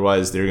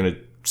otherwise they're gonna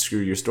screw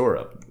your store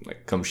up,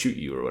 like come shoot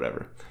you or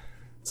whatever.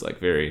 It's like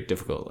very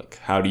difficult. Like,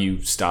 how do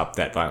you stop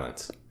that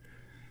violence?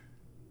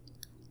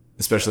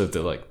 Especially if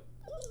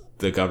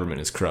the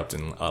government is corrupt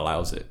and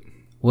allows it.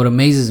 What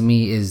amazes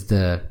me is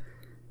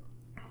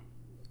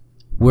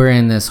we're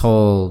in this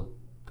whole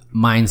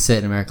mindset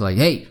in America, like,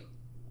 hey,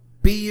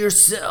 be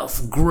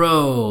yourself,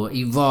 grow,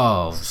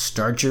 evolve,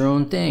 start your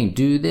own thing,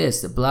 do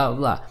this, blah, blah,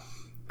 blah.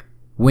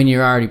 When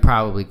you're already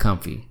probably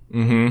comfy.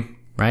 Mm-hmm.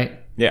 Right?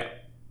 Yeah.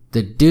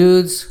 The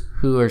dudes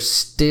who are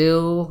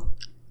still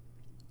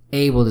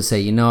able to say,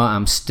 you know what,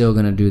 I'm still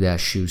going to do that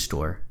shoe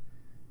store.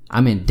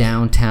 I'm in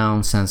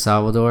downtown San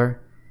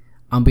Salvador.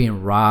 I'm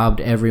being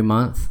robbed every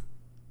month.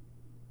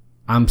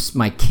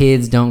 My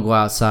kids don't go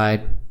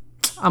outside.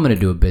 I'm going to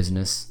do a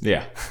business.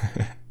 Yeah.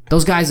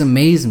 Those guys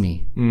amaze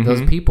me. Mm-hmm.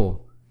 Those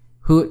people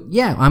who,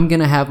 yeah, I'm going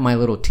to have my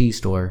little tea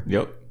store.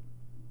 Yep.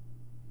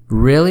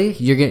 Really?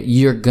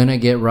 You're going to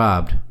get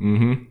robbed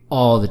Mm-hmm.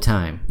 all the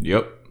time.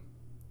 Yep.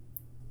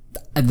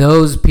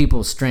 Those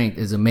people's strength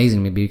is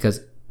amazing to me,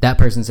 because that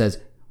person says,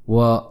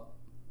 well,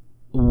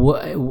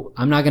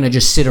 I'm not going to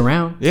just sit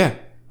around. Yeah.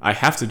 I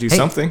have to do Hey,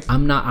 something.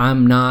 I'm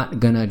not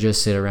going to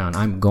just sit around.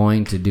 I'm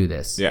going to do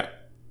this. Yeah.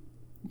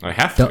 I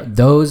have to.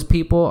 Those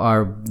people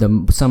are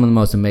some of the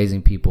most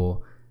amazing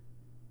people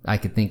I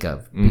could think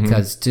of,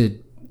 because to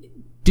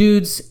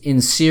dudes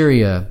in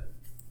Syria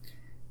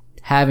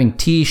having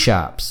tea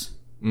shops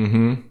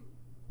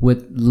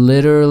with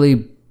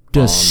literally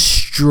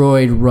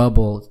destroyed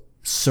rubble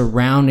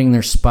surrounding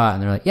their spot,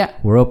 and they're like, yeah,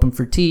 we're open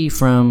for tea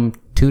from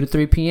 2 to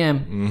 3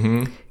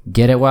 p.m.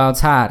 Get it while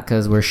it's hot,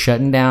 because we're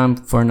shutting down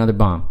for another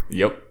bomb.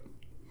 Yep.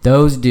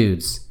 Those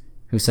dudes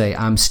who say,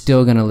 I'm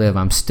still going to live,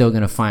 I'm still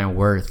going to find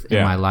worth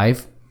in my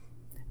life,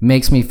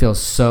 makes me feel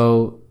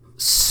so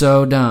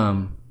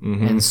dumb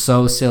and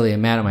so silly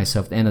and mad at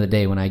myself at the end of the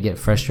day when I get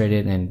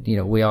frustrated, and, you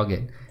know, we all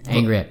get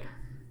angry at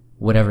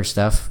whatever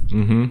stuff.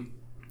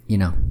 You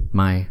know,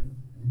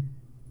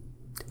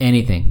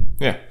 anything.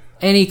 Yeah.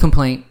 Any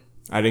complaint.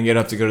 I didn't get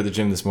up to go to the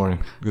gym this morning.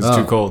 It was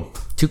too cold.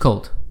 Too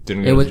cold.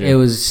 Didn't go to the gym. It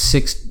was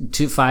 6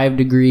 to 5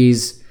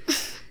 degrees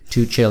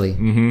too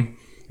chilly.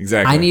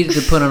 Exactly. I needed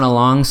to put on a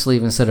long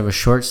sleeve instead of a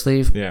short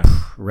sleeve. Yeah.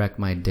 Wreck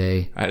my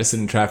day. I had to sit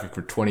in traffic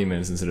for 20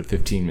 minutes instead of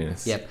 15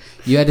 minutes. Yep.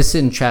 You had to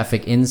sit in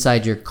traffic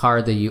inside your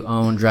car that you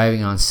own,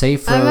 driving on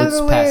safe I roads,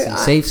 remember passing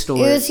safe It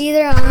stores. was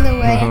either on the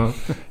way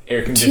Air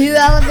to conditioning.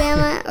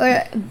 Alabama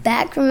or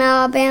back from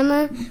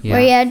Alabama, Yeah.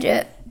 where you had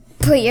to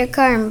put your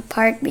car in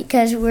park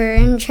because we're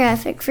in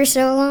traffic for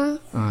so long.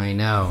 I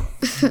know.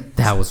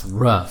 That was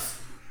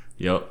rough.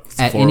 Yep. It's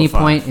At any 405.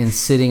 point in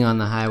sitting on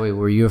the highway,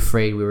 were you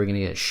afraid we were going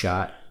to get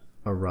shot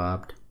or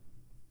robbed?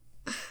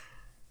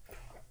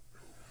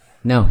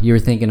 No, you were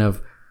thinking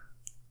of,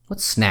 what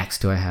snacks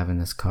do I have in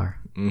this car?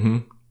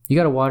 You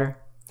got a water?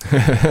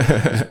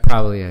 There's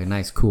probably a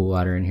nice cool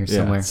water in here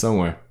Yeah,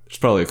 somewhere. There's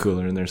probably a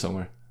cooler in there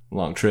somewhere.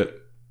 Long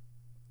trip.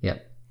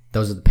 Yep.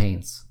 Those are the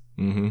pains.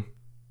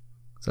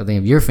 So I think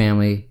of your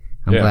family.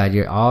 I'm glad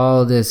you're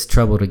all this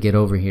trouble to get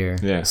over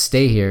here,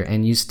 stay here,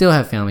 and you still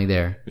have family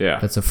there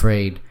that's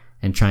afraid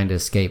and trying to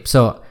escape.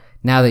 So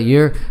now that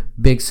you're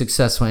big,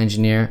 successful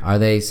engineer, are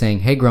they saying,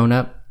 hey, grown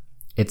up,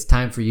 it's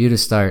time for you to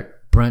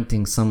start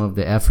brunting some of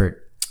the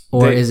effort?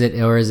 Or is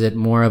it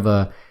more of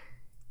a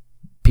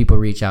people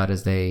reach out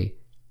as they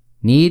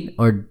need?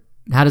 Or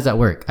how does that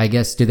work? I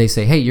guess, do they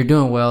say, hey, you're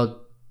doing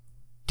well,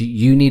 do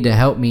you need to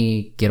help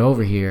me get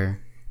over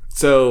here?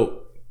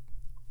 So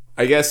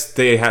I guess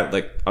they have,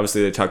 like,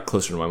 obviously they talk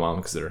closer to my mom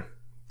because they're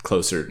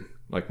closer,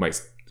 like my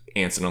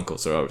aunts and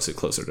uncles are obviously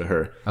closer to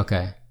her.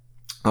 Okay.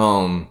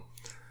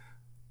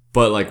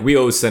 But like we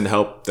always send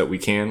help that we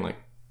can, like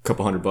a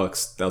couple $100,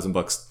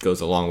 $1,000 goes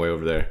a long way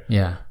over there.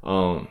 Yeah.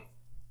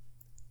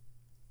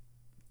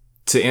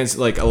 To answer,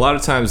 like, a lot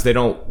of times they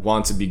don't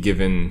want to be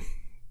given,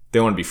 they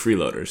want to be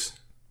freeloaders.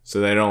 So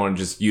they don't want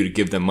just you to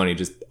give them money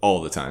just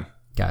all the time.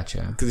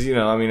 Gotcha. Because, you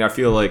know, I mean, I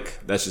feel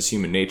like that's just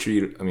human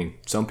nature. I mean,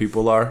 some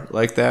people are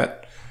like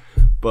that.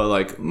 But,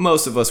 like,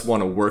 most of us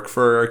want to work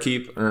for our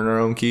keep, earn our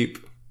own keep.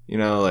 You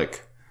know,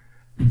 like,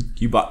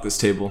 you bought this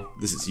table.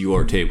 This is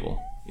your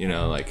table. You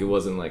know, like it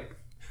wasn't like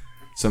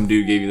some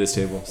dude gave you this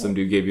table, some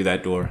dude gave you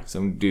that door,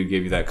 some dude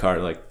gave you that car.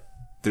 Like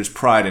there's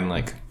pride in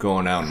like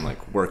going out and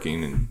like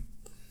working and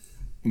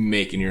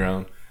making your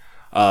own.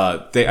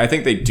 I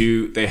think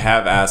they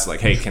have asked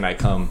like, hey, can I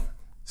come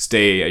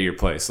stay at your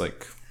place?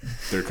 Like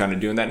they're kind of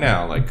doing that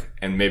now. Like,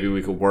 and maybe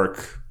we could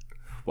work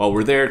while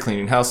we're there,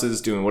 cleaning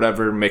houses, doing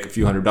whatever, make a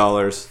few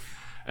 $100s,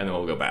 and then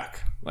we'll go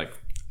back. Like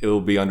it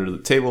will be under the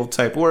table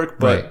type work,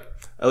 but right.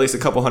 At least a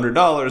couple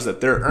 $100s that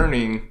they're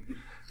earning,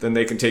 then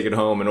they can take it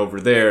home. And over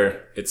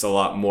there, it's a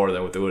lot more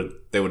than what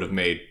they would have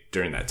made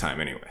during that time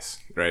anyways,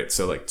 right?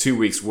 So like 2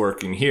 weeks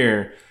working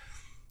here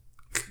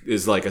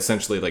is like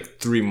essentially like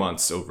 3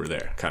 months over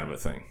there kind of a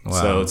thing. Wow.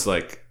 So it's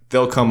like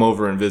they'll come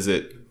over and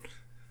visit,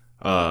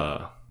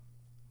 and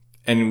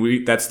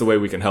that's the way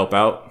we can help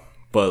out.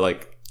 But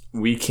like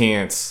we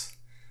can't.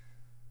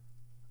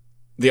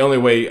 The only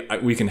way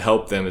we can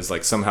help them is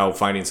like somehow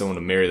finding someone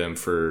to marry them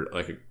for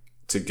like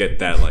to get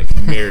that like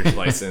marriage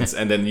license,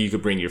 and then you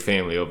could bring your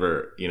family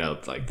over, you know,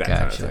 like that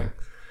kind of thing.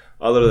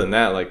 Other than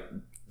that, like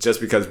just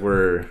because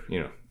we're,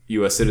 you know,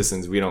 U.S.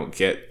 citizens, we don't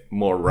get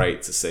more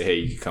right to say, hey,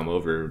 you can come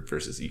over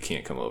versus you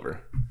can't come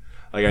over.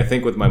 Like I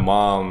think with my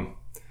mom,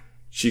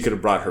 she could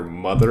have brought her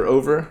mother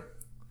over,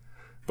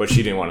 but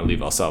she didn't want to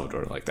leave El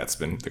Salvador. Like that's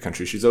been the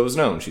country she's always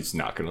known. She's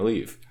not going to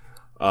leave.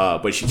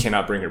 But she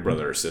cannot bring her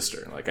brother or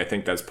sister. Like I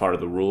think that's part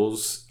of the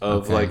rules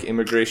of like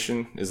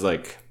immigration is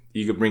like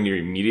you could bring your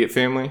immediate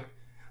family,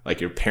 like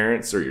your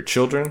parents or your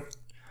children,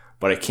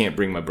 but I can't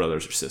bring my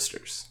brothers or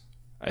sisters.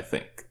 I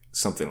think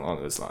something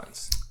along those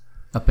lines.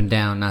 Up and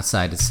down, not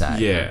side to side.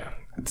 Yeah,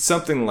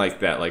 something like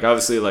that. Like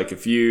obviously, like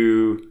if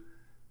you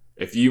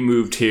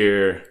moved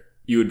here,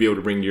 you would be able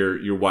to bring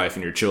your wife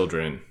and your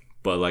children.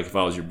 But like if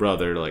I was your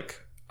brother, like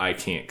I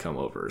can't come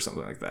over or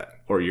something like that,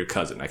 or your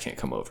cousin, I can't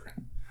come over.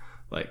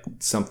 Like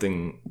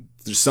something,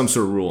 there's some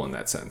sort of rule in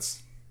that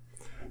sense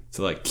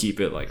to like keep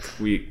it like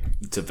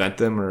to vet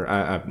them, or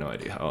I have no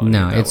idea how.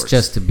 No, it's works.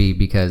 Just to be,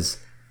 because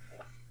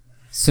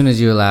as soon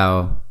as you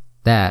allow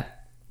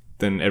that,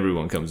 then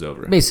everyone comes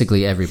over.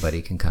 Basically,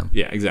 everybody can come.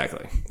 Yeah,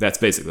 exactly. That's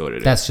basically what it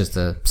is. That's just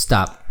a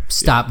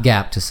stop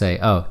gap to say,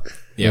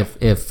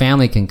 if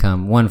family can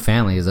come, one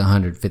family is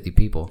 150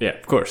 people. Yeah,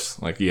 of course.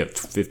 Like you have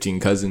 15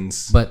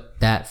 cousins, but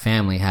that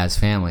family has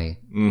family,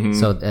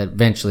 so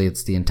eventually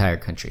it's the entire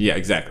country. Yeah,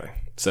 exactly.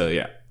 So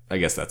yeah, I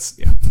guess that's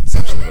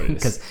essentially what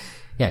it is.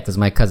 Because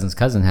my cousin's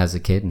cousin has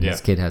a kid, and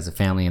his kid has a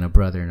family and a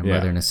brother and a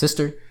mother and a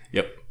sister.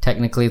 Yep.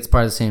 Technically, it's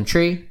part of the same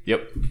tree.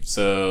 Yep.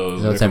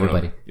 So it's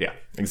everybody. Yeah,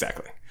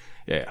 exactly.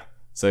 Yeah.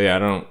 So yeah, I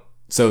don't.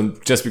 So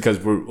just because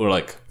we're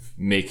like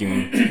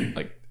making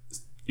like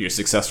you're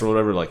successful or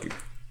whatever, like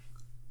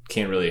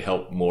can't really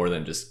help more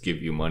than just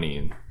give you money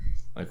and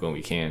like when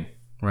we can.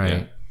 Right.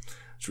 Yeah.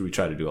 Which we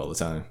try to do all the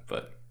time,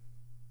 but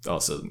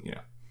also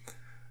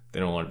they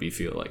don't want to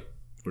feel like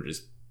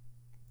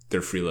they're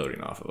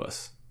freeloading off of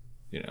us.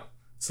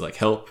 It's like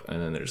help,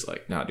 and then there's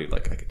like, nah, dude,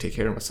 like I could take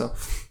care of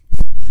myself.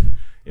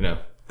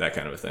 That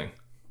kind of a thing.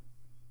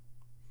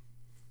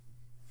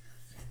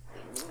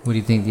 What do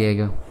you think,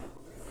 Diego?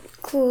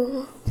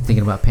 Cool. You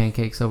thinking about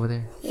pancakes over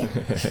there? Yeah.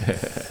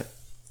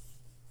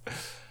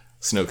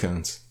 Snow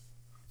cones.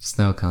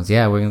 Snow cones.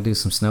 Yeah, we're gonna do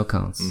some snow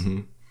cones.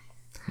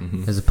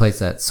 There's a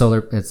place it's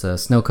a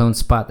snow cone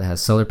spot that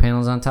has solar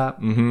panels on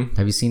top.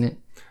 Have you seen it?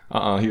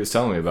 He was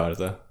telling me about it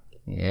though.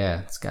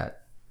 Yeah, it's got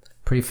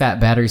pretty fat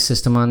battery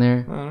system on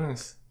there. Oh,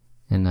 nice.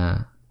 And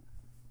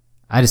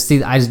I just do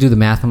the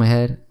math in my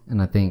head,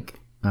 and I think,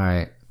 all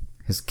right,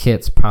 his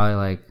kit's probably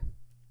like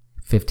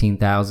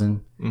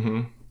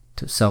 $15,000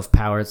 to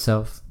self-power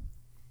itself.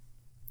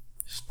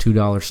 Just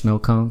 $2 snow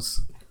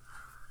cones.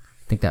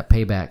 I think that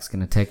payback's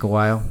gonna take a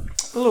while.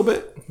 A little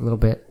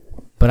bit.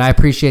 But I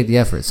appreciate the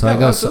effort, so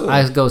No,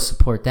 I go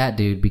support that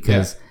dude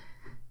because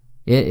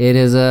it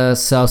is a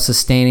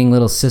self-sustaining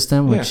little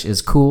system, which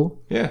is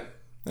cool. Yeah.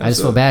 Absolutely. I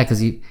just feel bad because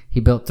he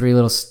built 3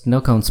 little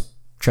snow cone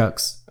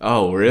trucks.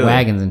 Oh, really?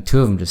 Wagons, and 2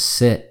 of them just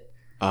sit.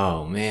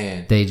 Oh,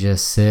 man. They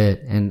just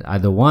sit, and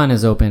the one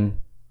is open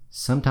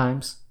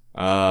sometimes.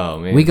 Oh,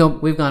 man. We've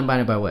gone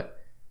by it by what?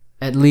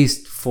 At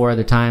least 4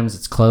 other times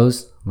it's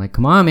closed. I'm like,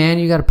 come on, man,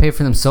 you got to pay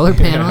for them solar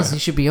panels. He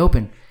should be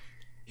open.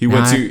 He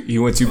went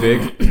too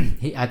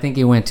big. I think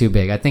he went too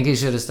big. I think he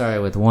should have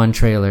started with 1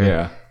 trailer.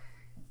 Yeah.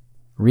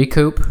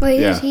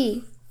 Who's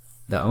he?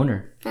 The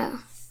owner.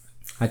 Oh.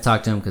 I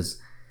talked to him because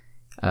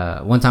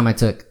one time I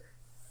took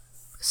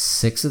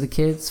 6 of the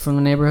kids from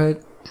the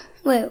neighborhood.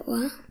 Wait,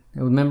 what?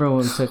 Remember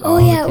when we took?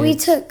 We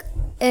took.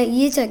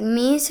 You took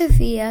me,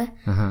 Sophia,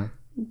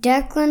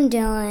 Declan,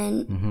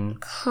 Dylan,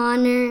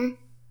 Connor,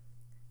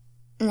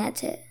 and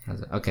that's it.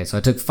 Okay, so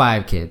I took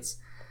 5 kids.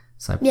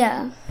 So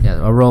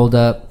I rolled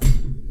up.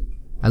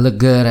 I look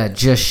good. I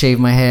just shaved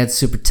my head,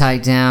 super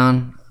tight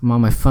down. I'm on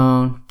my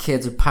phone.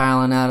 Kids are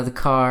piling out of the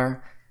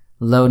car,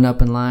 loading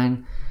up in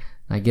line.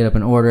 I get up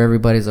and order.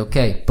 Everybody's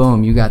okay.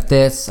 Boom, you got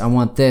this. I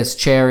want this.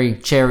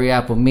 Cherry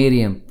apple,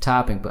 medium,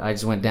 topping. But I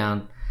just went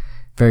down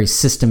very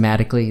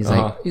systematically. He's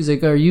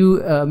like, are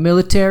you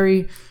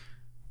military?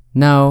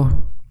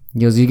 No. He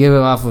goes, you give it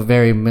off a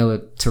very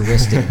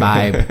militaristic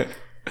vibe.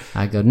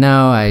 I go,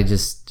 no,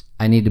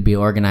 I need to be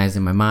organized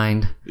in my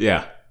mind.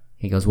 Yeah.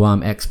 He goes, well,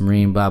 I'm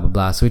ex-Marine, blah, blah,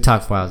 blah. So we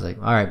talked for a while. I was like,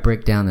 all right,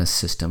 break down this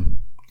system.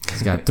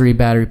 It's got 3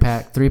 battery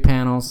pack, 3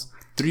 panels.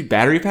 3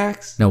 battery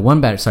packs? No,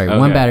 1 battery. Sorry, Okay.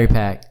 1 battery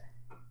pack,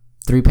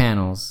 3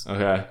 panels.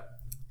 Okay.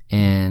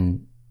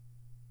 And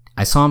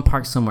I saw him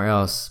park somewhere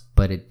else,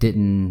 but it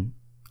didn't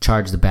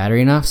charge the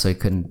battery enough, so he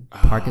couldn't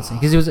park it.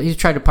 Because he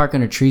tried to park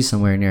under a tree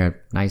somewhere near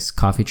a nice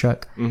coffee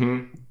truck.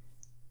 Mm-hmm.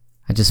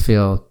 I just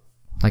feel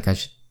like I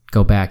should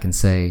go back and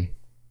say,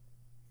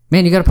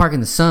 man, you got to park in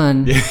the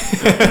sun.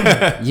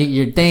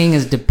 Your thing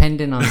is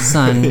dependent on the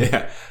sun.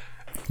 Yeah.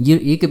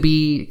 You could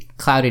be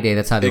cloudy day.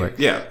 That's how they work.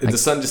 Yeah. The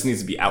sun just needs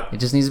to be out. It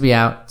just needs to be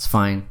out. It's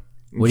fine.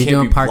 What are you can't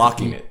doing? be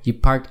blocking it. You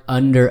parked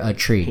under a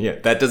tree. Yeah,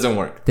 that doesn't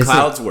work. This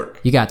Clouds is- work.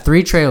 You got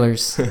 3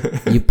 trailers.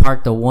 You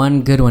parked the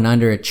one good one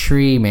under a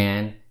tree,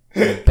 man.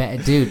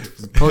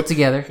 Dude, pull it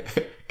together.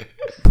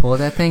 Pull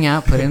that thing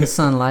out. Put it in the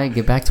sunlight.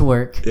 Get back to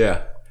work.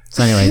 Yeah.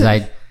 So, anyways,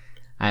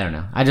 I don't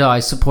know. I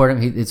support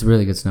him. It's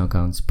really good snow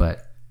cones,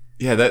 but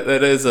Yeah,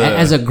 that is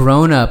as a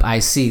grown up, I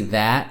see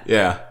that,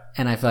 yeah.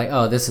 and I feel like,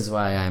 oh, this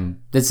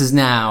is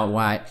now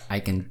why I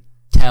can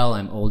tell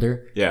I'm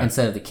older. Yeah.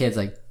 Instead of the kids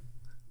like,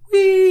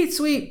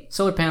 sweet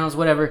solar panels,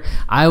 whatever.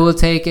 I will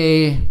take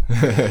a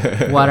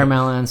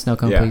watermelon snow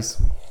cone, Yeah.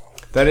 please.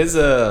 That is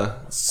a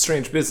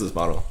strange business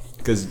model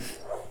because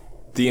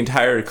the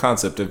entire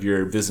concept of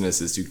your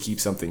business is to keep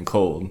something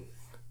cold,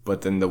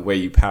 but then the way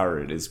you power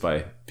it is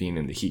by being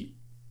in the heat.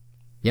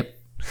 Yep.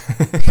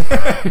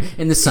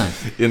 In the sun.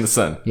 In the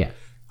sun. Yeah.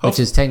 Which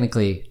is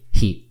technically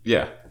heat.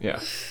 Yeah, yeah.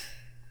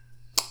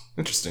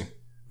 Interesting.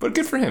 But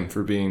good for him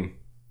for being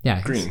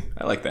Yeah. green.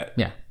 I like that.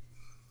 Yeah.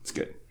 It's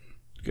good.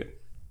 Good.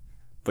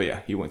 But yeah,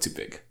 he went too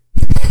big.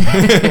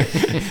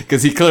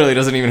 Because he clearly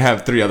doesn't even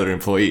have 3 other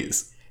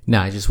employees.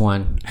 No, just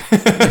one.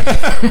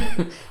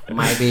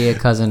 Might be a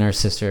cousin or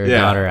sister or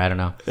Yeah. daughter. I don't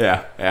know.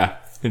 Yeah, yeah.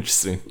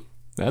 Interesting.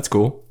 That's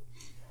cool.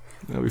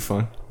 That'll be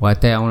fun. Well,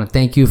 I want to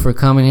thank you for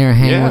coming here and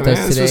hanging Yeah, with man,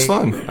 us this today. was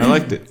fun. I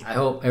liked it. I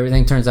hope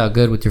everything turns out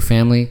good with your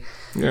family.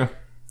 Yeah.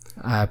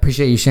 I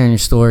appreciate you sharing your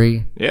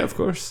story, Yeah, of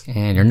course.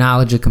 and your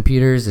knowledge of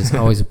computers is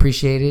always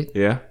appreciated.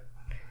 Yeah.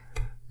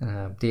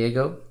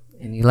 Diego,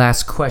 any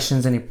last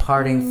questions? Any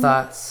parting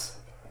thoughts?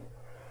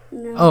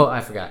 No. Oh,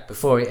 I forgot.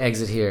 Before we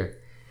exit here,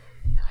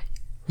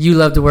 you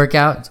love to work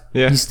out.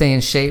 Yeah. You stay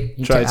in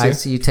shape. Try I to.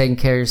 see you taking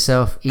care of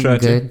yourself, eating Try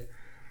to. good.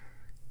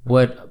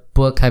 What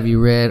book have you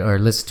read or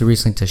listened to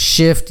recently to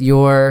shift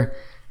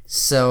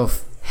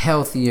yourself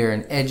healthier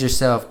and edge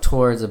yourself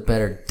towards a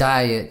better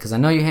diet? Because I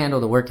know you handle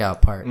the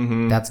workout part.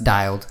 Mm-hmm. That's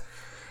dialed.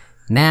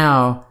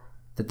 Now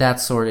that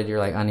that's sorted, you're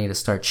like, I need to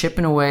start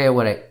chipping away at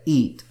what I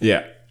eat.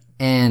 Yeah.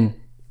 And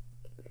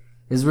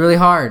it's really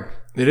hard.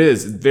 It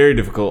is. It's very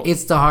difficult.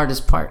 It's the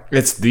hardest part.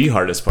 It's the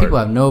hardest part. People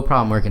have no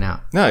problem working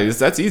out. No,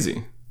 that's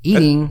easy.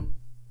 Eating,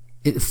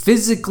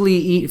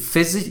 physically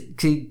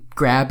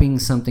grabbing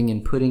something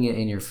and putting it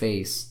in your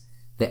face,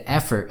 the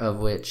effort of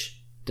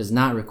which does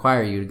not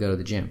require you to go to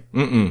the gym.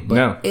 But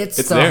No. it's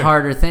the there.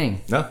 harder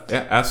thing. No,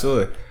 yeah,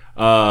 absolutely.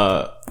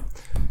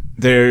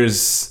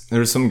 There's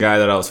some guy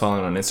that I was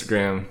following on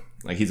Instagram.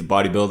 Like, he's a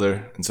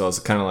bodybuilder, and so I was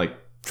kind of like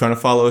trying to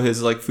follow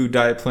his like food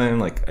diet plan.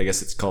 Like, I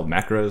guess it's called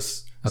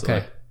macros. So, Okay.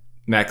 like,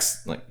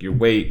 max like your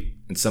weight,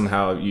 and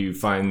somehow you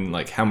find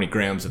like how many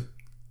grams of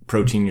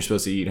protein you're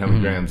supposed to eat, how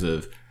many grams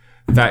of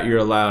fat you're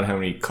allowed, how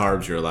many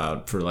carbs you're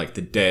allowed for like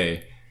the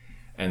day,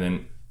 and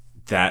then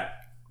that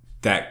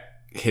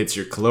hits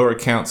your caloric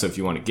count. So if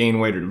you want to gain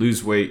weight or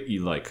lose weight,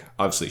 you like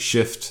obviously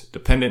shift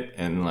dependent,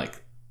 and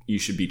like you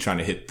should be trying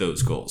to hit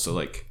those goals. So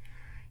like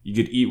you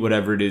could eat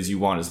whatever it is you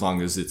want as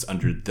long as it's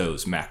under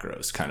those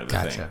macros, kind of a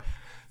thing. Gotcha.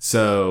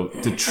 So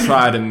to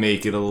try to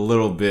make it a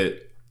little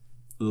bit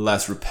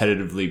less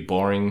repetitively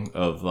boring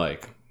of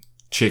like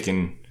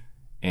chicken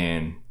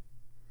and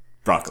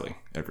broccoli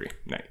every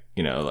night,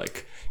 you know,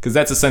 like, because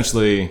that's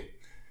essentially,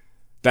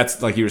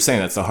 that's like you were saying,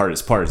 that's the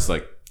hardest part. It's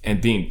like,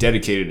 and being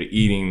dedicated to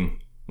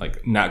eating,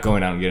 like not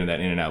going out and getting that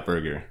In-N-Out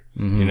burger,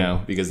 you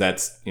know, because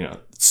that's, you know,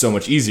 so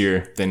much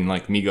easier than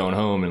like me going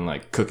home and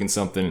like cooking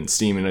something and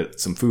steaming it,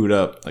 some food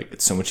up. Like,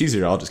 it's so much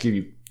easier. I'll just give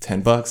you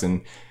 $10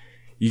 and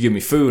you give me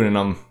food and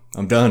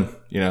I'm done.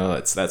 You know,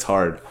 that's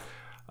hard.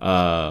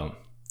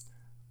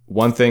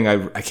 One thing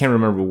I can't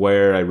remember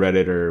where I read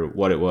it or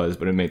what it was,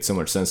 but it made so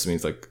much sense to me.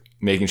 It's like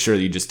making sure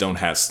that you just don't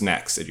have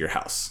snacks at your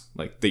house,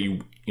 like that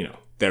you know,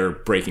 that are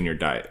breaking your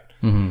diet.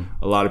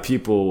 A lot of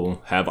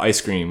people have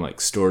ice cream like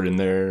stored in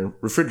their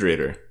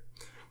refrigerator.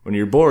 When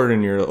you're bored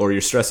and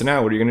you're stressing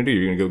out, what are you going to do?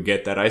 You're going to go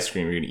get that ice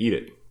cream. You're going to eat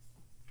it.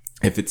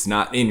 If it's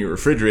not in your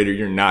refrigerator,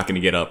 you're not going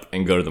to get up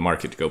and go to the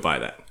market to go buy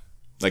that.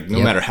 Like,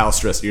 no matter how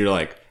stressed you're,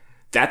 like,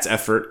 that's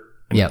effort.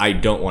 And I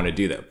don't want to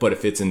do that. But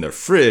if it's in the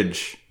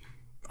fridge,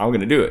 I'm going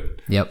to do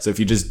it. Yep. So if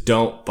you just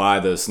don't buy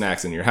those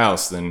snacks in your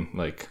house, then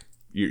like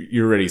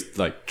you're already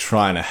like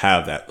trying to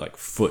have that like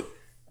foot,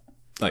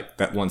 like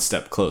that one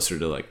step closer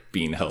to like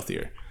being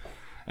healthier.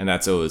 And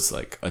that's always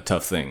like a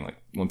tough thing. Like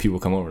when people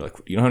come over, like,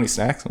 you don't have any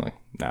snacks? I'm like,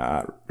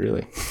 nah,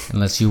 really.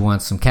 Unless you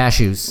want some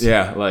cashews.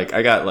 Yeah, like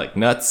I got like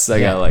nuts. I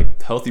Yeah. got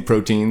like healthy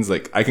proteins.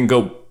 Like I can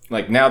go.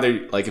 Like now they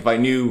like if I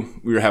knew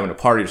we were having a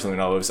party or something,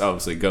 I would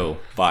obviously go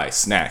buy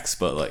snacks.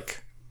 But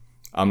like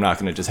I'm not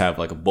gonna just have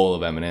like a bowl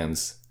of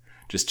M&Ms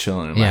just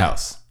chilling in my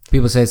house.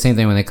 People say the same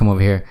thing when they come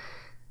over here.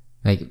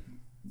 Like,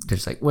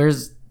 there's like,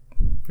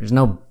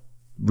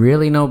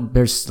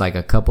 there's like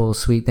a couple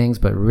sweet things,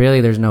 but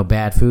really there's no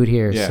bad food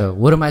here. Yeah. So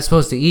what am I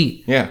supposed to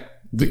eat? Yeah,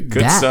 good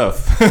that.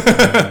 stuff.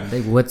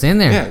 Like, what's in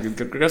there? Yeah,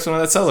 grab some of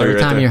that celery. Every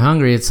right time there. you're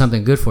hungry, it's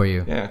something good for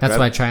you. Yeah, That's grab-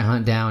 why I try and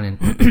hunt down.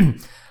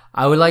 And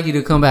I would like you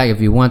to come back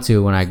if you want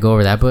to when I go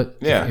over that book.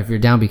 Yeah. If you're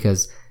down,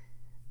 because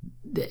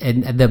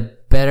and the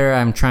better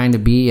I'm trying to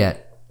be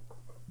at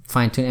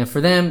fine tuning. And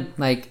for them,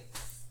 like,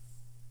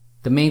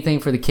 the main thing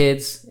for the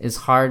kids is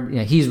hard.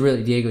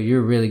 Diego,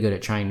 you're really good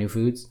at trying new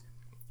foods.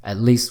 At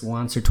least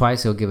once or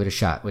twice, he'll give it a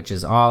shot, which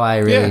is all I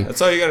really. Yeah,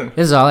 that's all you gotta.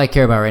 This is all I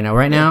care about right now.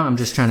 Right now, I'm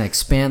just trying to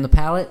expand the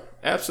palate,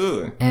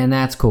 Absolutely. and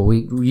that's cool.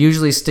 We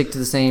usually stick to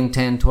the same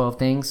 10, 12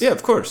 things Yeah,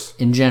 of course.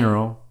 in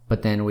general,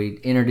 but then we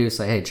introduce,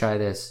 like, hey, try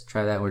this,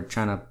 try that. We're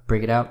trying to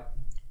break it out.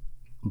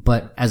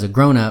 But as a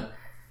grown-up,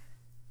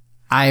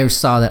 I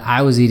saw that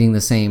I was eating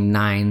the same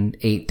 9,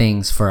 8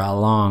 things for a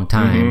long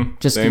time.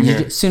 Just Same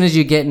here. as soon as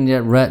you get in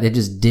that rut, it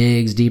just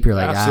digs deeper. You're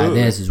like,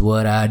 Absolutely. this is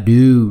what I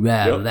do,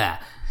 blah, Yep. blah.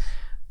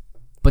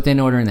 But then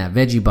ordering that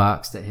veggie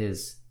box that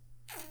his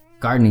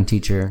gardening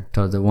teacher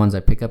told, the ones I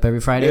pick up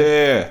every Friday,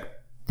 Yeah.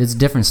 there's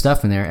different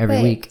stuff in there every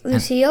Wait, week. And-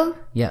 Lucille?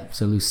 yeah,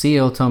 so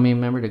Lucille told me,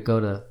 remember, to go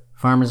to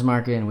farmer's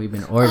market, and we've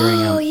been ordering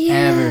them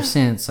ever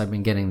since. I've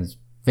been getting these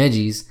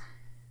veggies.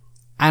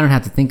 I don't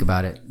have to think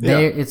about it. Yeah.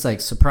 It's like,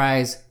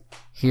 surprise,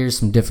 here's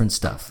some different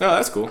stuff. Oh,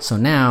 that's cool. So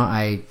now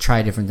I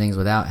try different things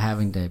without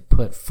having to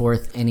put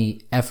forth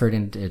any effort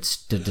into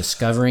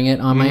discovering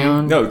it on my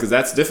own, No, because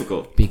that's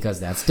difficult.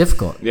 because that's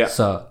difficult. Yeah.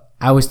 So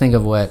I always think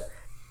of what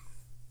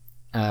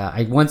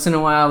I once in a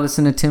while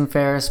listen to Tim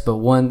Ferriss, but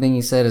one thing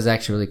he said is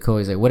actually really cool.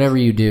 He's like, whatever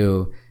you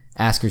do,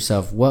 ask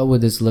yourself, what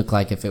would this look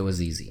like if it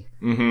was easy?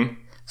 Mm-hmm.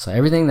 So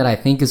everything that I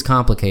think is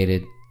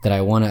complicated that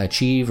I want to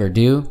achieve or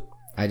do,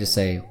 I just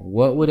say,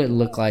 what would it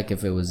look like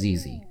if it was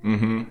easy?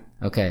 Mm-hmm.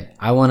 Okay,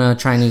 I want to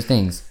try new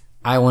things.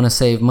 I want to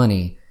save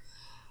money.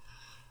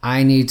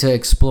 I need to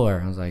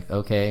explore. I was like,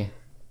 okay,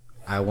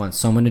 I want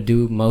someone to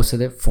do most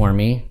of it for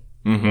me.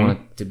 Mm-hmm. I want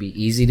it to be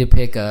easy to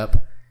pick up,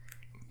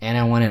 and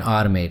I want it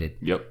automated.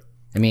 Yep.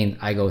 I mean,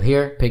 I go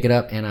here, pick it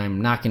up, and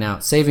I'm knocking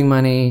out saving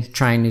money,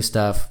 trying new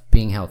stuff,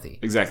 being healthy.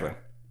 Exactly.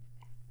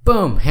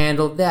 Boom,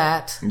 handled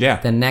that. Yeah.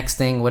 The next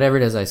thing, whatever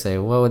it is, I say,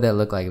 what would that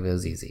look like if it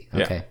was easy?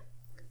 Yeah. Okay.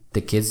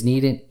 The kids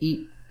need to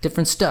eat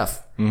different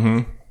stuff.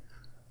 Mm-hmm.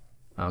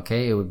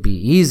 Okay, it would be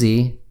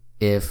easy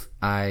if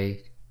I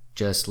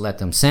just let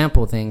them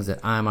sample things that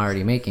I'm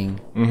already making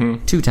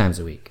 2 times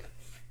a week.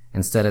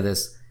 Instead of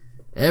this,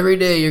 every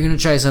day you're going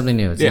to try something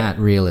new. It's Yeah. not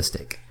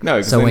realistic. No,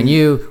 'cause So then- when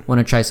you want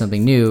to try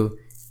something new,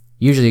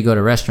 usually you go to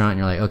a restaurant and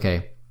you're like,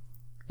 okay,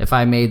 if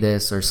I made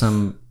this or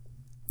some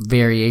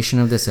variation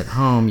of this at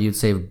home, you'd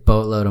save a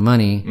boatload of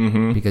money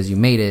because you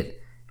made it.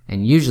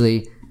 And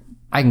usually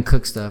I can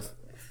cook stuff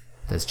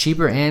that's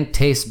cheaper and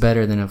tastes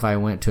better than if I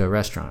went to a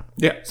restaurant.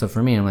 Yeah. So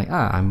for me, I'm like,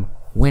 I'm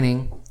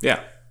winning.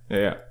 Yeah. Yeah.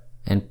 Yeah.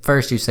 And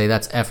first you say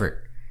that's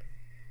effort.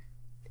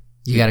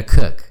 You got to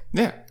cook.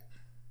 Yeah.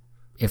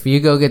 If you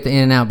go get the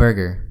In-N-Out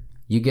burger,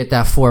 you get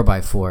that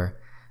 4x4.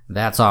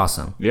 That's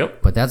awesome.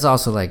 Yep. But that's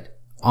also like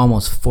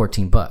almost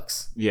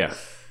 $14. Yeah.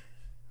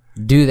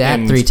 Do that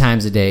And- 3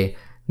 times a day.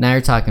 Now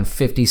you're talking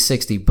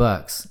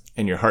 $50-$60.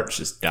 And your heart's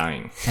just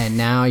dying. And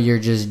now you're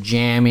just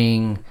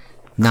jamming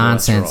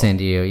nonsense Cholesterol.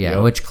 into you. Yeah,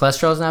 Yep. which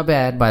cholesterol is not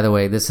bad, by the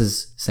way. This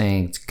is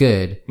saying it's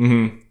good.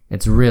 Mm-hmm.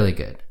 It's really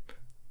good.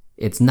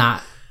 It's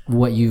not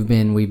what we've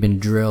been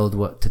drilled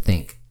what to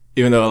think.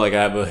 Even though like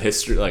I have a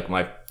history, like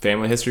my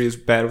family history is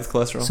bad with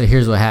cholesterol. So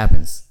here's what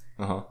happens.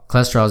 Uh-huh.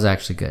 Cholesterol is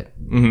actually good.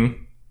 Mm-hmm.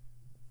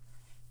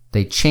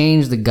 They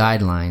changed the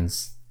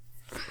guidelines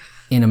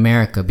in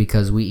America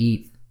because we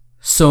eat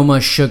so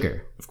much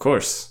sugar. Of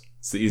course.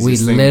 It's the We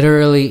easiest thing.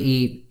 literally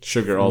eat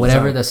Sugar all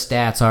whatever the the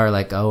time. stats are,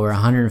 like over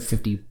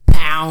 150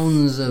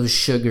 pounds of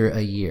sugar a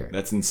year.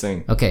 That's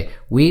insane. Okay,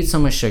 we eat so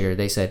much sugar.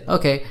 They said,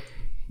 okay,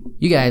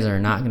 you guys are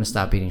not going to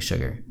stop eating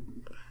sugar.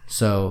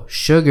 So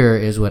sugar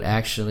is what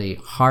actually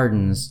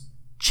hardens,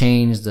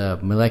 changes the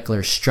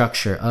molecular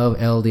structure of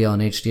LDL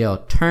and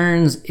HDL,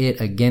 turns it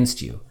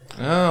against you.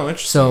 Oh,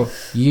 interesting. So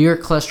your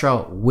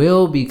cholesterol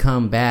will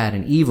become bad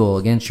and evil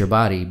against your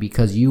body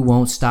because you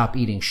won't stop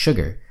eating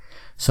sugar.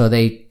 So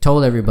they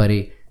told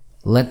everybody,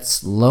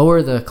 let's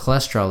lower the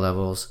cholesterol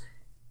levels,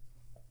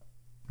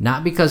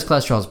 not because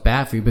cholesterol is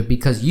bad for you, but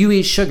because you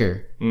eat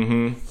sugar.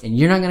 Mm-hmm. And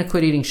you're not going to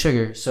quit eating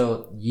sugar,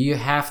 so you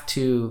have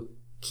to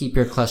keep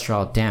your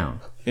cholesterol down.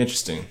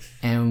 Interesting.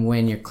 And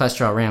when your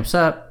cholesterol ramps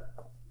up,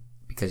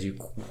 because you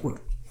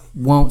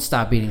won't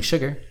stop eating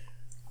sugar,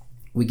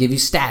 we give you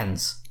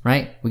statins,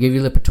 right? We give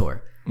you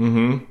Lipitor.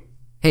 Mm-hmm.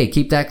 Hey,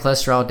 keep that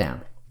cholesterol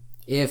down.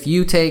 If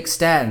you take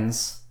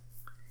statins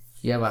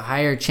you have a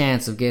higher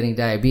chance of getting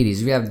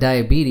diabetes. If you have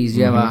diabetes,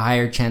 you have a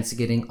higher chance of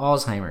getting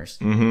Alzheimer's.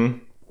 Mm-hmm.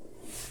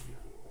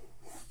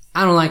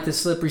 I don't like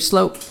this slippery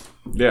slope.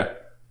 Yeah.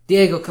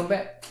 Diego, come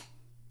back.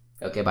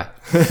 Okay, bye.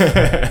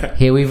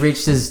 Here, we've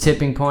reached his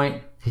tipping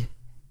point. He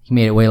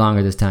made it way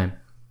longer this time.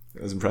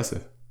 It was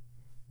impressive.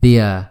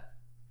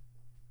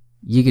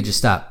 You could just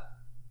stop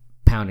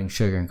pounding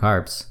sugar and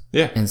carbs.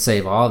 Yeah. And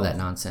save all that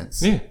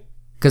nonsense. Yeah.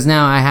 Because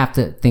now I have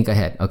to think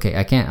ahead. Okay,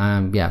 I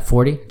can't,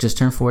 40, just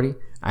turned 40.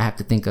 I have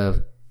to think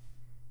of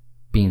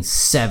being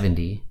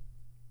 70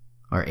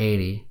 or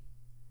 80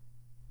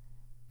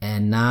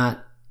 and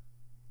not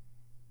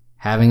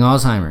having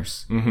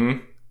Alzheimer's. Mm-hmm.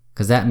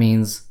 Because that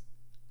means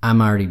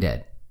I'm already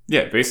dead.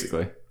 Yeah,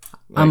 basically.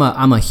 I'm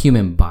a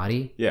human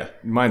body. Yeah,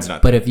 mine's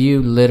not. But if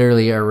you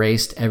literally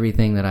erased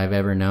everything that I've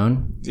ever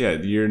known, yeah,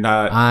 you're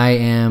not.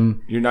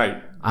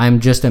 I'm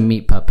just a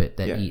meat puppet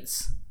that Yeah.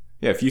 eats.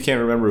 Yeah, if you can't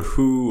remember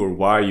who or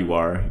why you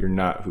are, you're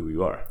not who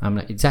you are. I'm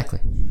not exactly.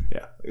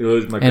 Yeah, it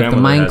was my And if the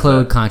grandmother mind has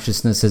clone that.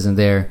 consciousness isn't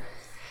there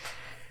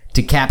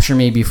to capture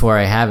me before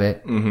I have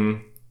it,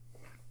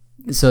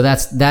 so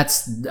that's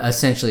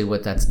essentially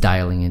what that's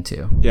dialing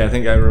into. Yeah, I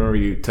think I remember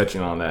you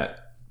touching on that.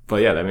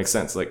 But yeah, that makes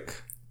sense. Like,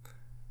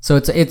 So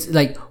it's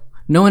like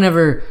no one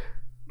ever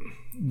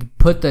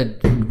put the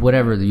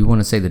whatever you want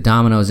to say the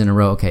dominoes in a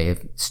row. Okay,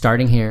 if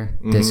starting here,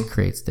 this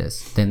creates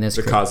this, then this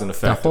the creates cause and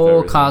effect. the of whole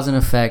everything. cause and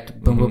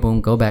effect. Boom, boom,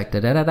 boom. Go back. Da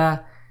da da da.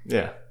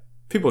 Yeah,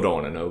 people don't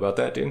want to know about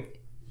that, dude.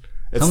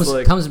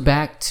 It's Comes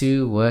back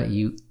to what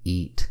you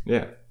eat.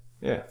 yeah,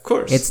 of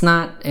course. It's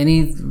not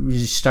any. You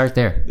just start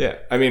there. Yeah,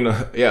 I mean,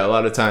 yeah. A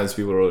lot of times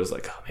people are always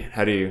like, "Oh man,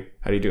 how do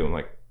you do?" I'm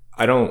like,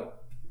 I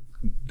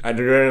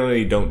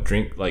generally don't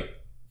drink like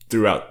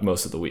throughout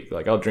most of the week.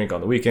 Like I'll drink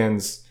on the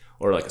weekends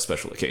or like a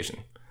special occasion.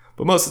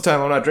 But most of the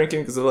time I'm not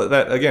drinking because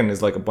that again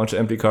is like a bunch of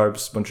empty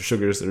carbs, a bunch of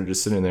sugars that are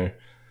just sitting there,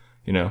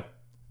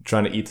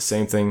 trying to eat the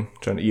same thing,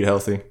 trying to eat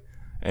healthy.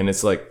 And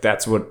it's like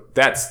that's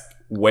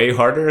way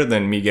harder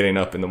than me getting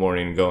up in the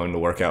morning and going to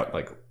work out.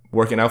 Like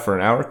working out for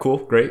an hour, cool,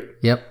 great.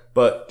 Yep.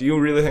 But do you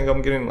really think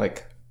I'm getting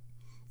like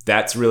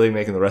that's really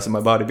making the rest of my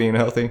body being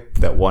healthy?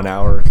 That 1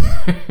 hour,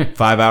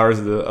 5 hours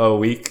a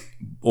week,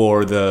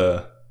 or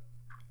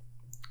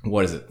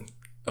what is it?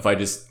 If I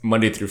just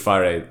Monday through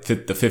Friday,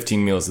 the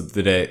 15 meals of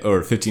the day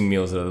or 15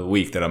 meals of the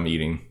week that I'm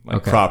eating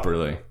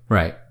properly,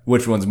 Right.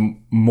 which one's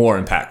more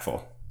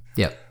impactful?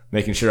 Yep.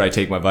 Making sure I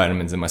take my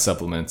vitamins and my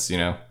supplements.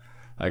 Like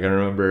I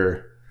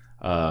remember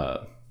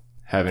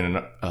having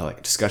a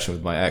discussion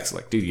with my ex,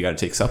 like, dude, you got to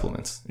take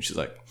supplements, and she's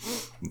like,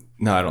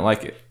 no, I don't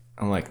like it.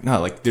 I'm like, no,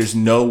 like, there's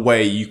no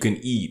way you can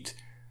eat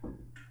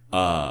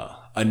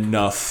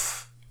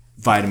enough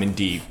vitamin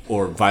D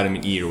or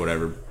vitamin E or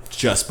whatever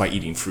just by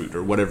eating fruit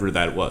or whatever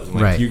that was. I'm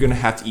like, Right. You're going to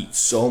have to eat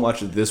so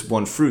much of this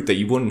one fruit that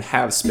you wouldn't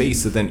have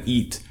space to then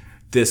eat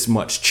this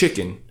much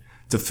chicken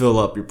to fill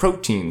up your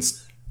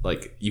proteins.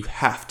 Like, you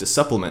have to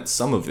supplement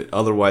some of it.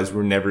 Otherwise,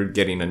 we're never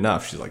getting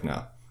enough. She's like,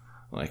 no.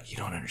 I'm like, you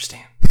don't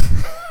understand.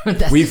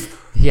 We've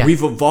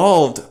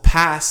evolved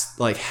past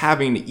like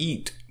having to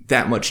eat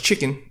that much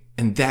chicken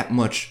and that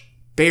much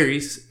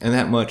berries and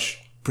that much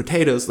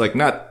potatoes. Like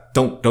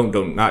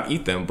don't not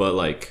eat them, but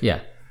like Yeah.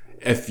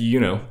 if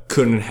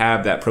couldn't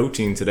have that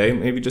protein today,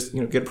 maybe just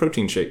get a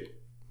protein shake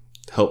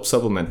to help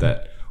supplement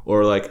that.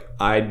 Or like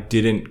I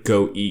didn't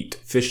go eat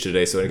fish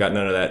today, so I got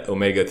none of that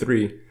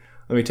omega-3.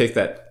 Let me take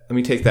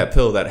that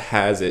pill that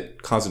has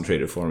it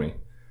concentrated for me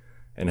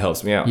and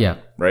helps me out. Yeah.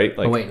 Right?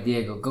 Like, Oh wait,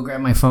 Diego, go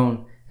grab my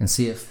phone and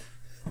see if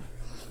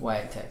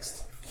Wyatt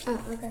text. Oh,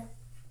 okay.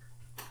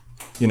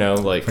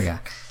 like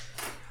Forgot.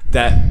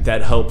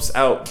 that helps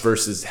out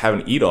versus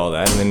having to eat all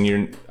that, and then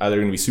you're either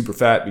going to be super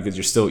fat because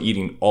you're still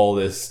eating all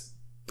these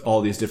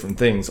different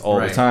things all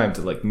Right. the time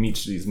to like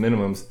meet these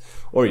minimums,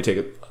 or you take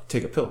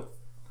a pill.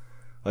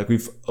 Like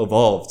we've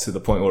evolved to the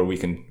point where we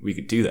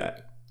could do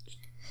that.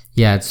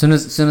 Yeah, as soon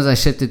as I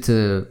shifted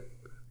to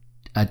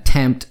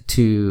attempt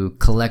to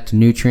collect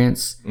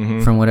nutrients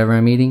from whatever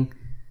I'm eating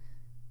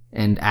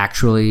and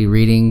actually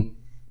reading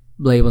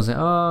labels and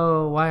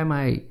why am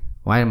I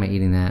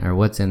eating that or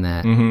what's in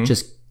that?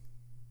 Just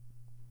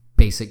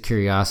basic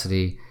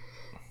curiosity.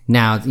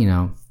 Now,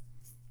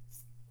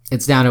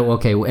 it's down to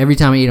okay, every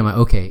time I eat, I'm like,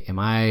 okay, am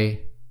I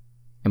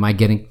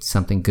getting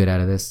something good out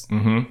of this?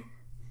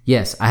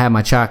 Yes, I have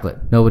my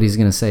chocolate. Nobody's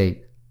gonna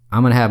say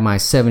I'm gonna have my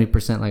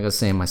 70%, like I was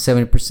saying, my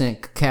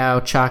 70% cacao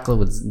chocolate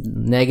with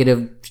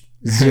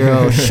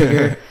 -0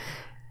 sugar.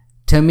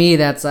 To me,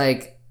 that's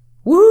like,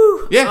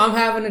 woo! Yeah. I'm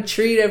having a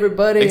treat,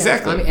 everybody.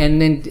 Exactly.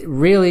 And then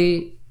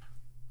really,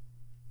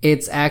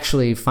 it's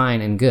actually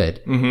fine and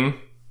good.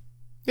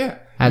 Yeah.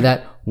 I had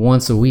that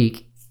once a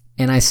week,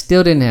 and I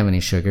still didn't have any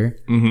sugar.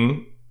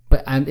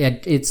 But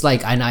it's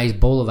like a nice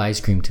bowl of ice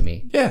cream to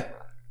me. Yeah.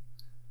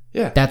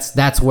 Yeah.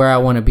 That's where I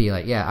want to be.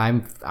 Like, yeah,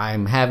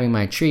 I'm having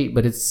my treat,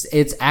 but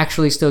it's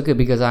actually still good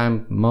because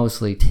I'm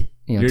mostly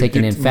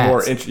taking in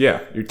fats.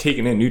 You're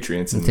taking in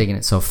nutrients. And Taking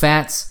it. So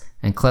fats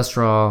and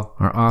cholesterol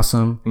are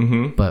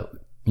awesome, but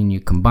when you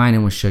combine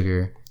them with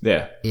sugar,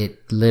 yeah.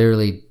 it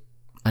literally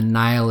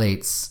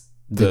annihilates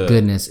the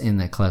goodness in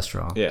the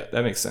cholesterol. Yeah,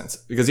 that makes sense.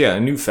 Because I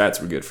knew fats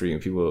were good for you,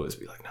 and people would always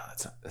be like, "No,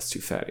 that's too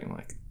fatty." I'm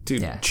like,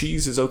 dude,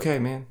 cheese is okay,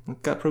 man.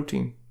 It's got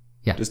protein.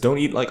 Yeah, just don't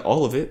eat like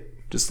all of it.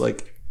 Just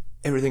like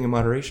everything in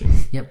moderation.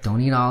 Yep,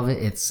 don't eat all of it.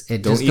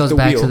 It don't just goes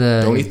back to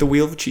the don't eat the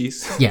wheel of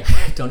cheese. Yeah,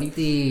 don't eat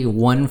the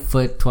 1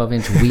 foot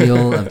 12-inch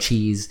wheel of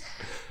cheese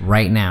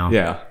right now.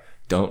 Yeah,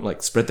 don't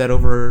like spread that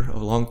over a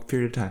long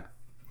period of time.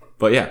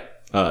 But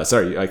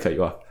sorry, I cut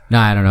you off. No,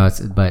 I don't know.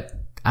 But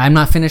I'm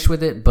not finished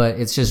with it. But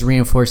it's just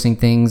reinforcing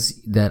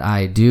things that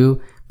I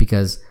do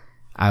because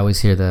I always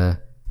hear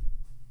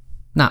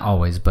not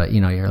always, but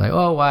you're like,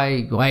 oh,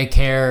 why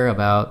care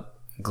about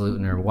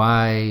gluten or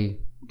why,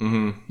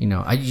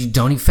 you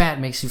don't eat fat,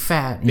 it makes you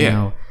fat. You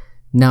know,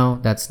 no,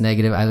 that's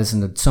negative. I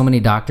listen to so many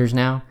doctors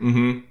now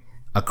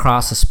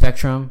across the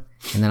spectrum,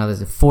 and then I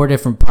listen to 4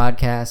 different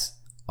podcasts,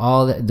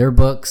 their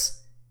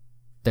books.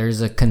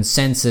 There's a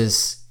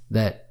consensus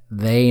that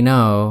they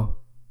know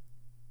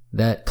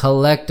that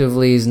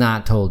collectively is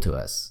not told to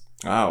us.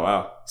 Oh,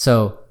 wow.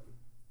 So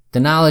the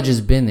knowledge has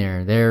been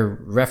there. They're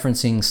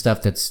referencing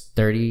stuff that's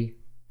 30,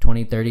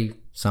 30,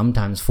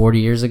 sometimes 40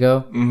 years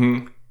ago.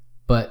 Mm-hmm.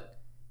 But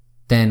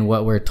then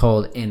what we're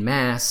told in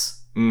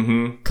mass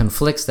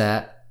conflicts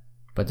that.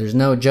 But there's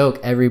no joke.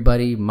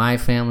 Everybody, my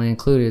family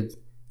included,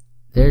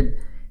 they're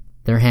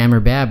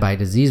hammered bad by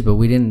disease, but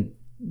we didn't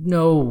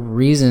no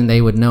reason they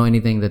would know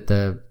anything that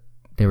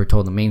they were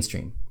told in the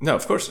mainstream. No,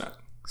 of course not.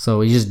 So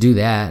we just do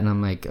that, and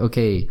I'm like,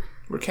 okay,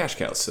 we're cash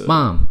cows. So.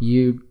 Mom,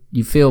 you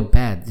feel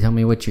bad. Tell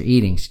me what you're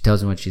eating. She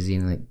tells me what she's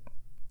eating. Like,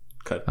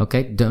 cut.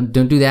 Okay, don't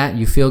do that.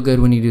 You feel good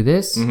when you do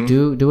this.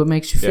 Do what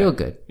makes you feel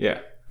good. Yeah.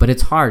 But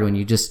it's hard when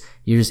you're just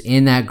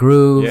in that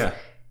groove. Yeah.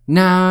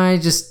 Nah,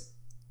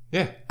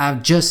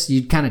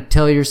 you kind of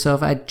tell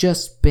yourself, I've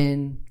just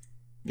been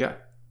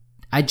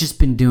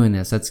doing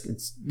this.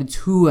 It's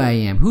who I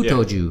am. Who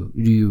told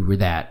you were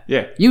that?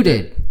 Yeah. You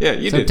did. Yeah,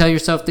 you so did. Tell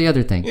yourself the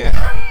other thing.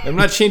 Yeah. I'm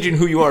not changing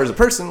who you are as a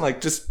person.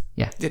 Like, just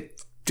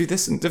do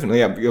this differently.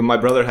 Yeah. My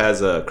brother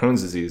has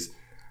Crohn's disease.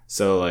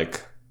 So,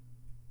 like,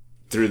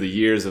 through the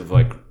years of,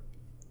 like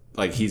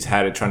he's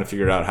had it trying to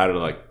figure out how to,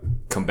 like,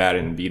 combat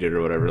it and beat it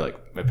or whatever.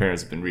 Like, my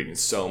parents have been reading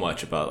so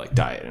much about, like,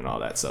 diet and all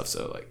that stuff.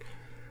 So, like,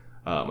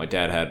 my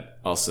dad had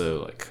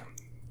also, like,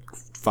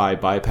 thigh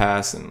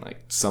bypass and,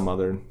 like, some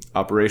other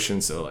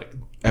operation. So, like,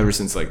 ever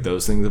since, like,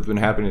 those things have been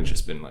happening, it's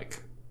just been,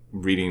 like,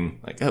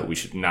 reading, like, oh, we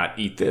should not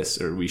eat this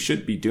or we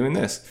should be doing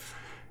this.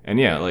 And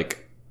yeah,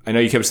 like, I know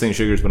you kept saying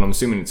sugars, but I'm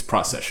assuming it's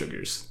processed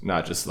sugars,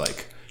 not just,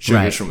 like,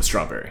 sugars from a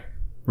strawberry.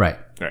 Right.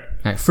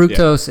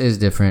 Fructose is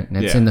different.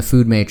 It's in the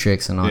food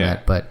matrix and all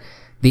that, but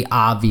the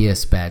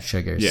obvious bad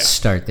sugars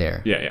start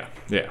there. Yeah.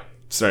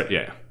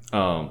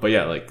 But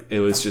yeah, like, it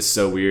was just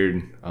so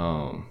weird.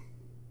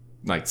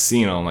 Like,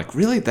 seeing all, I'm like,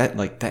 really?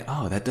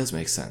 That does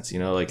make sense. You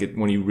know, like,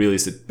 when you really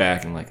sit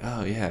back and, like,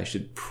 oh yeah, I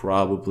should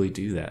probably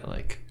do that.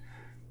 Like,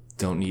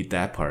 don't eat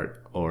that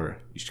part, or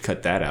you should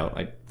cut that out.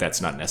 Like,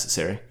 that's not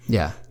necessary.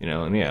 Yeah. You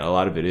know, and a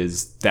lot of it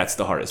is, that's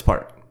the hardest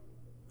part.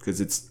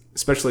 Because it's,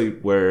 especially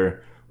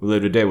where we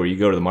live today, where you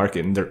go to the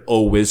market and there's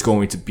always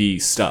going to be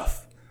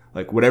stuff.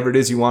 Like, whatever it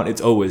is you want,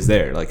 it's always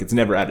there. Like, it's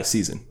never out of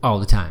season. All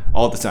the time.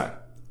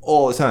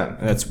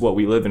 And that's what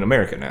we live in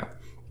America now.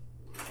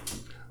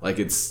 Like,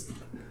 it's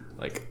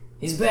like,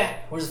 he's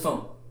back. Where's the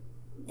phone?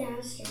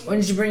 Downstairs. Why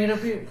didn't you bring it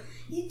up here?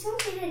 You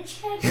told me to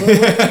check.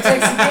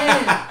 Text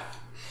again.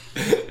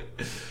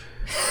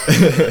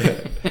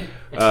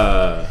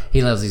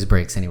 He loves these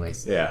breaks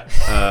anyways. Yeah.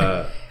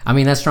 I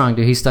mean, that's strong,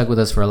 dude. He stuck with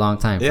us for a long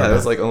time. Yeah, that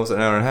was like almost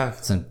an hour and a half.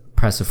 It's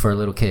impressive for a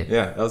little kid.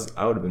 Yeah,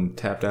 I would have been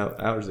tapped out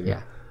hours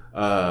ago.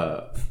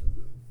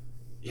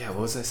 Yeah. What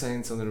was I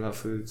saying? Something about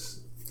foods?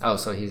 Oh,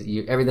 so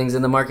everything's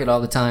in the market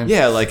all the time.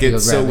 Yeah, like,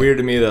 it's so weird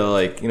to me that,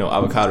 like,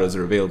 avocados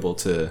are available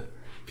to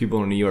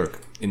people in New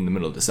York in the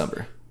middle of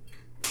December.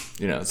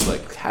 It's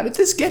like, how did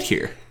this get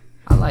here?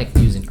 I like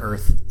using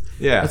earth.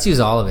 Yeah. Let's use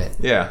all of it.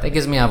 Yeah. That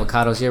gives me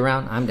avocados year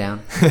round. I'm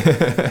down.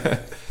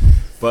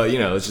 But,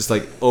 it's just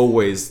like,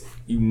 always,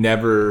 you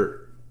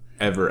never,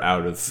 ever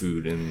out of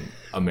food in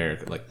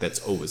America. Like, that's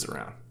always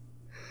around.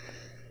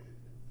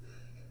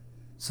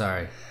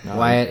 Sorry.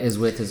 Wyatt is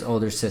with his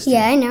older sister.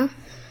 Yeah, I know.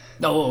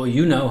 Oh,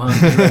 you know, huh?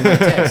 You read my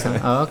text, huh?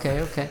 Oh,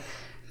 okay.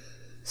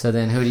 So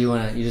then who do you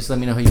want to... You just let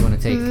me know who you want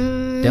to take.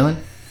 Dylan?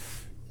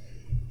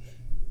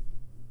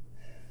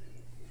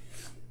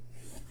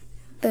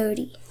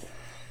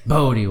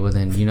 Bodie. Well,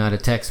 then you know how to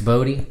text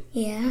Bodie?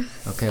 Yeah.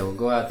 Okay, we'll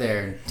go out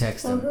there and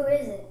text him. Who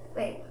is it?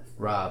 Wait.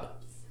 Rob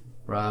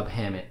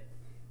Hammett.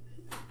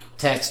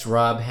 Text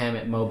Rob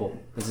Hammett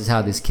mobile. This is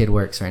how this kid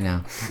works right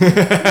now.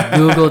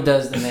 Google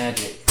does the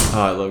magic.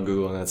 Oh, I love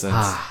Google in that sense.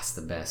 It's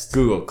the best.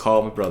 Google,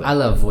 call my brother. I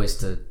love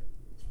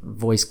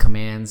voice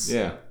commands.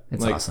 Yeah.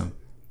 It's like, awesome.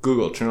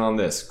 Google, turn on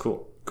this.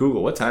 Cool.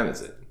 Google, what time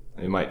is it?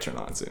 It might turn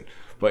on soon.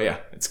 But yeah,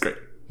 it's great.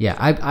 Yeah,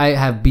 I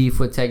have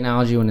beef with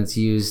technology when it's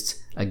used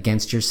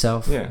against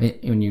yourself. Yeah.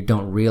 When you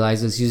don't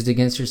realize it's used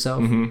against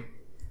yourself. Mm-hmm.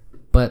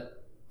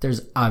 But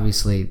there's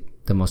obviously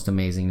the most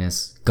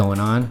amazingness going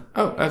on.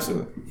 Oh,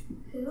 absolutely.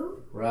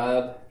 Who?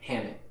 Rob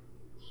Hammett.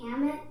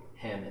 Hammett?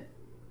 Hammett.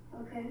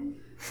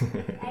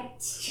 Okay. I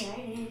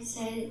tried and it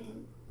said it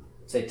didn't.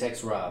 Say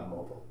text Rob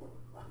mobile.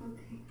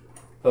 Okay.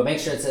 But make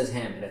sure it says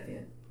Hammond at the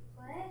end.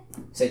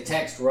 What? Say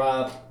text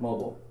Rob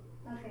mobile.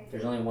 Okay.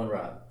 There's only one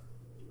Rob.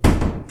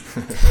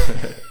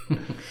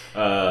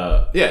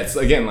 Yeah, it's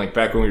again like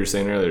back when we were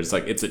saying earlier, it's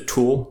like it's a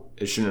tool.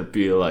 It shouldn't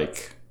be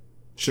like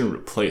shouldn't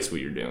replace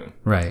what you're doing.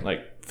 Right.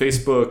 Like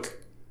Facebook,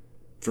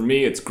 for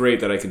me, it's great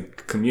that I can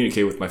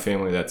communicate with my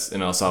family that's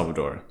in El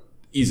Salvador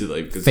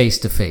easily because Face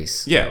to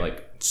face. yeah,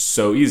 like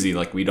so easy.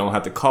 Like we don't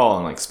have to call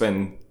and like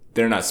spend.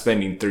 They're not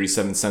spending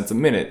 37 cents a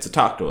minute to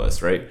talk to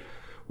us, right?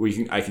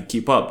 I can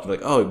keep up.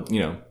 Like, oh,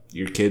 you know,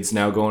 your kid's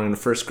now going into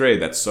first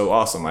grade. That's so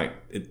awesome.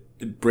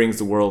 It brings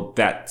the world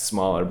that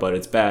smaller, but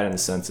it's bad in the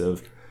sense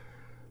of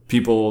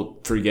people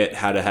forget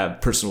how to have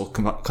personal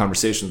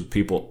conversations with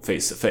people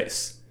face to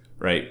face,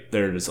 right?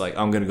 They're just like,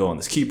 I'm going to go on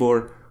this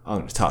keyboard. I'm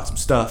going to talk some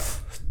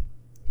stuff.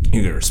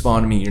 You're going to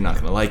respond to me. You're not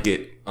going to like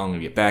it. I'm going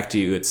to get back to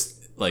you.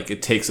 It's like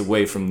it takes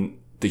away from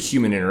the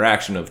human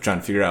interaction of trying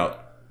to figure out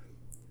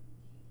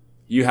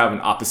you have an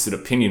opposite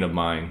opinion of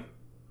mine,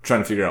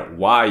 trying to figure out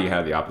why you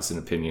have the opposite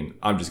opinion.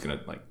 I'm just going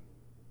to like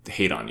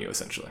hate on you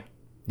essentially.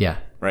 Yeah.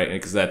 Right.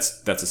 Because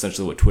that's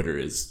essentially what Twitter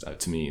is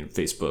to me, and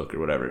Facebook or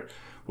whatever.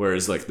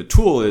 Whereas like the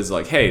tool is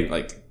like, hey,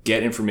 like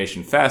get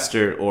information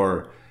faster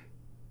or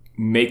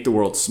make the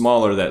world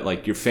smaller that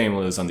like your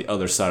family is on the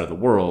other side of the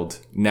world.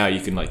 Now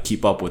you can like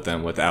keep up with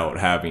them without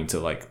having to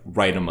like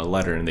write them a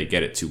letter and they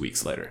get it 2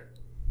 weeks later.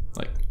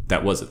 Like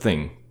that was a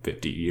thing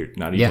 50 years,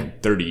 not even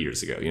 30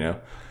 years ago, you know?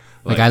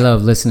 Like I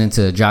love listening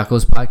to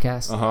Jocko's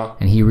podcast, Uh-huh.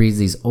 and he reads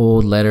these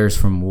old letters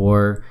from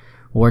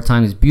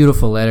wartime, these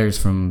beautiful letters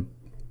from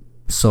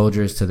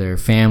soldiers to their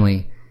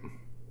family.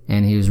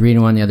 And he was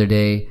reading one the other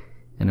day,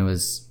 and it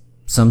was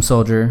some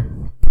soldier,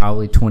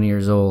 probably 20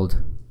 years old,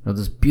 wrote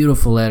this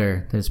beautiful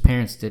letter that his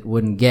parents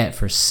wouldn't get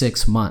for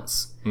 6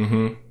 months.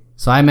 Mm-hmm.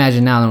 So I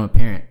imagine now that I'm a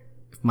parent,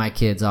 if my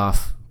kid's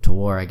off to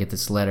war, I get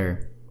this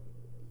letter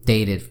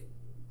dated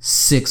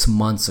 6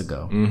 months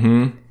ago.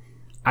 Mm-hmm.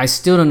 I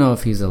still don't know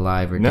if he's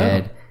alive or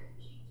dead,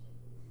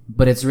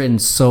 but it's written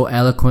so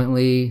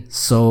eloquently,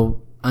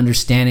 so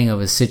understanding of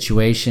his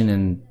situation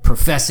and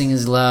professing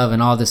his love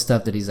and all this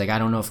stuff that he's like, I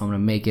don't know if I'm going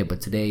to make it, but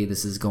today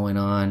this is going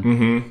on.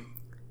 Mm-hmm.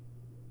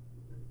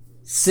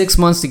 6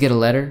 months to get a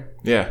letter.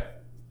 Yeah.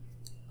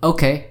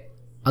 Okay.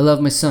 I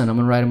love my son. I'm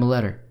going to write him a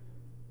letter.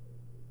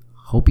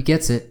 Hope he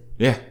gets it.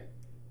 Yeah.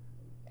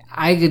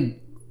 I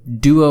could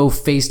duo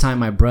FaceTime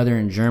my brother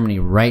in Germany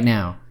right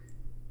now,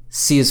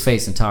 see his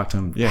face and talk to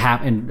him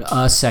in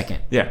a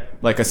second. Yeah.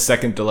 Like a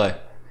second delay.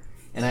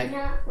 And I,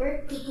 Not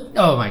working.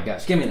 oh my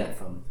gosh, give me that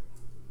phone.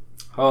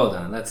 Hold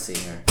on, let's see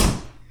here.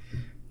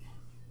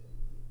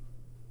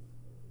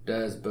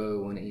 Does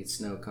Bo want to eat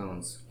snow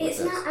cones? It's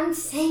not. I'm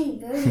saying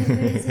boo, but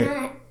it's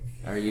not.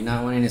 Are you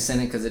not wanting to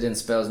send it because it didn't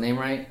spell his name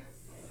right?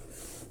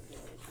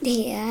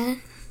 Yeah.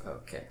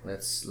 Okay,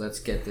 let's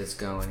get this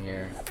going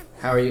here.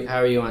 How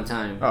are you on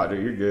time? Oh,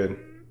 dude, you're good.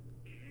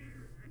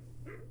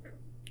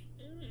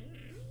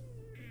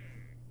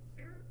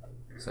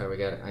 So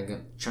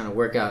I'm trying to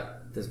work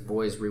out this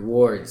boy's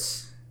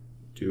rewards.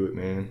 Do it,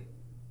 man.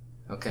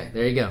 Okay,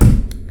 there you go.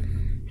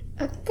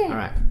 Okay. All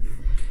right.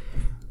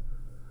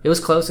 It was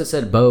close. It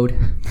said Bode.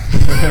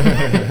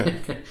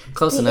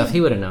 Close enough. He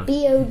would have known.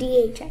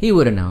 BODHI. He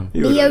would have known.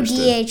 You would've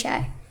understood.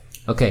 BODHI.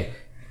 Okay.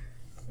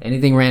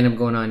 Anything random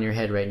going on in your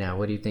head right now?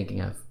 What are you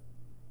thinking of?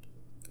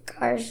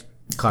 Cars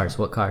Cars.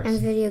 What cars? and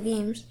video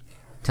games.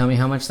 Tell me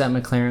how much that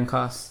McLaren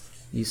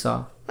costs. You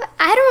saw. But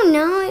I don't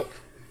know.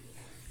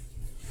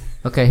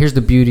 Okay, here's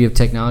the beauty of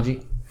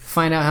technology.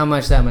 Find out how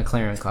much that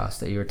McLaren cost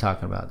that you were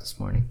talking about this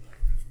morning.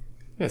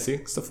 Yeah,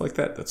 see? Stuff like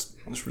that. That's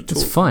really It's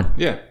cool. fun.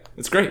 Yeah,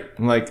 it's great.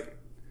 I'm like,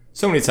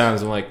 so many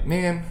times I'm like,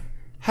 man,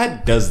 how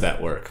does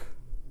that work?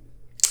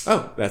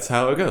 Oh, that's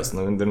how it goes.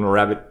 And then a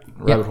rabbit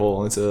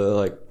hole into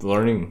like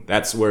learning.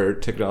 That's where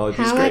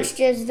technology is How great. much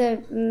does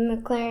the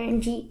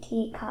McLaren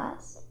GT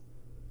cost?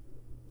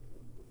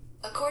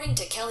 According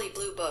to Kelly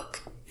Blue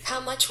Book, how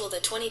much will the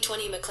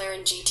 2020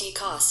 McLaren GT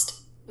cost?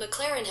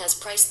 McLaren has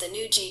priced the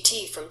new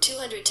GT from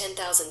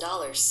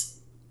 $210,000.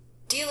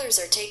 Dealers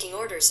are taking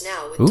orders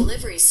now with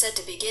deliveries set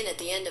to begin at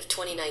the end of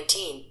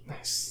 2019.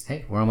 Nice.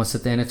 Hey, we're almost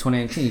at the end of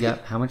 2019. You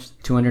got how much?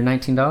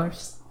 $219?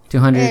 It's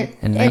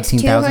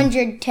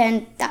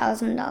 $219,000?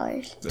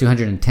 $210,000. Oh,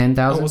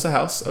 $210,000? what's a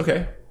house?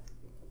 Okay.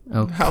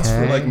 Okay. House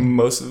for like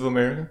most of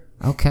America.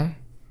 Okay.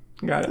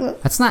 Got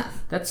it.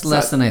 That's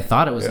less than I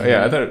thought it was.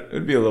 Yeah, I thought it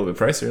would be a little bit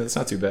pricier. That's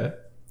not too bad.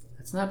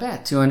 That's not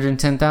bad.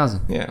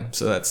 $210,000. Yeah,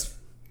 so that's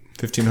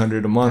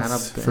 $1,500 a month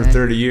Not for bad.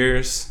 30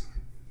 years.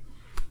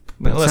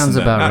 That sounds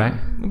about right.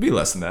 It'll be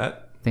less than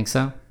that. Think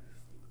so?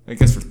 I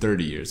guess for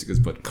 30 years,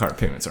 but car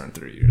payments aren't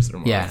 30 years. They're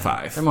more Yeah. like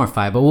 5. They're more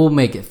 5, but we'll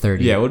make it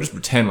 30. Yeah, we'll just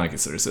pretend like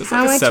it's 30. So it's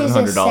How like a much is a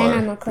 $700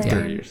 Senna for McLaren?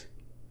 30 years.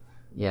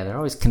 Yeah, they're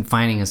always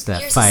confining us to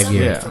that Here's 5 a summary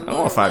years. Yeah, from I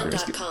want 5 years.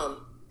 Motor1.com.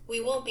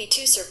 We won't be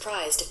too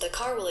surprised if the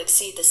car will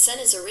exceed the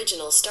Senna's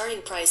original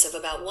starting price of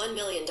about $1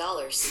 million.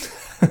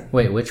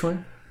 Wait, which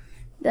one?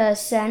 The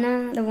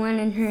Senna, the one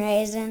in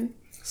Horizon.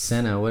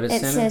 Senna. What is It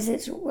Senna? says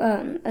it's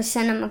a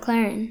Senna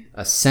McLaren.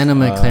 A Senna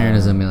McLaren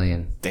is $1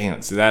 million.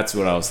 Damn, so that's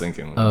what I was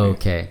thinking.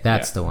 Okay,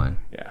 that's the one.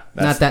 Yeah.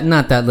 Not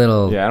that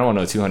little Yeah, I don't want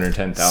no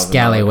 210,000.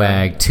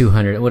 scallywag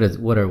 200.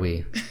 What are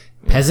we?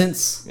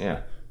 Peasants?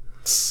 Yeah.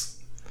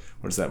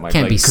 What is that? My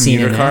Can't be seen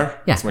commuter in car?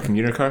 that. Yeah. It's my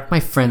commuter car. My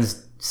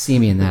friends see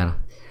me in that.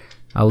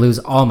 I'll lose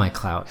all my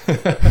clout.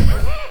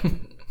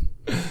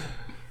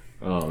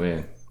 Oh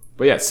man.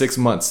 But yeah, 6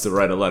 months to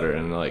write a letter,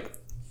 and like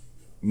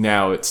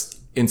now it's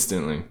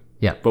instantly.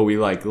 Yeah. But we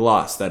like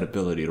lost that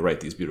ability to write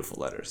these beautiful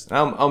letters.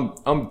 And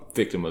I'm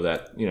victim of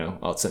that. You know,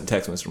 I'll send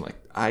text messages from like,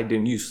 I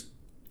didn't use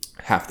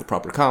half the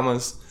proper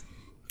commas,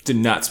 did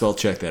not spell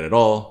check that at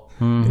all.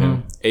 You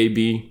know,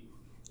 AB,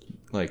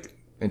 like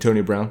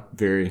Antonio Brown,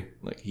 very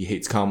like he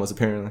hates commas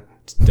apparently,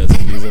 just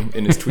doesn't use them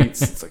in his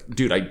tweets. It's like,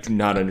 dude, I do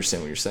not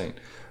understand what you're saying.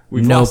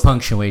 We've No lost-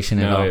 punctuation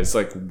at No, all. it's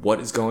like,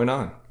 what is going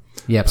on?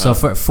 Yep. So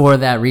for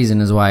that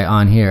reason is why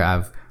on here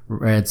I've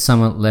read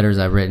some letters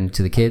I've written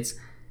to the kids,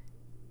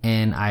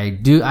 and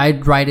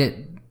I'd write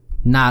it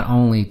not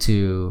only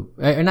to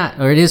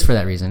or it is for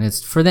that reason.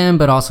 It's for them,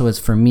 but also it's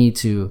for me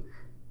to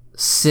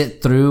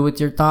sit through with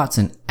your thoughts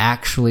and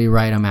actually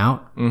write them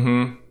out.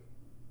 Mm-hmm.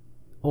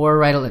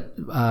 Or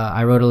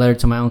I wrote a letter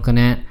to my uncle and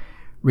aunt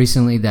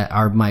recently that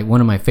are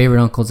one of my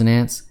favorite uncles and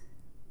aunts.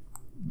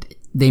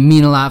 They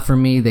mean a lot for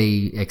me.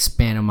 They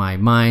expanded my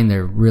mind.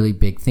 They're really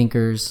big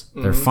thinkers.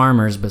 Mm-hmm. They're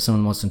farmers, but some of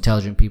the most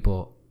intelligent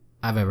people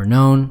I've ever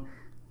known.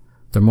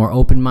 They're more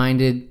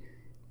open-minded.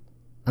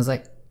 I was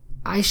like,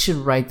 I should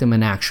write them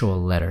an actual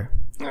letter.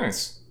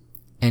 Nice.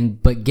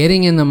 But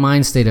getting in the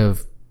mind state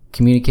of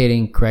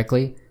communicating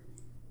correctly,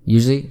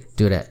 usually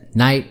do it at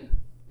night.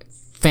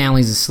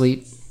 Family's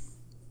asleep.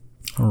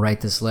 I'll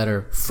write this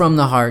letter from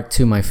the heart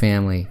to my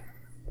family.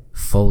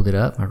 Fold it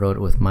up. I wrote it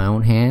with my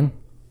own hand,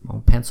 my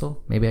own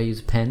pencil. Maybe I use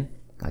a pen.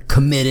 I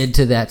committed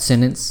to that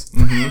sentence.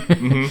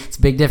 It's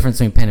a big difference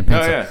between pen and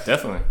pencil. Oh yeah,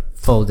 definitely.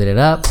 Folded it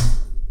up.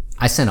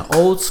 I sent an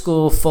old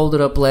school folded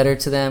up letter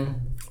to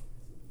them.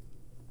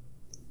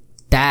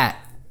 That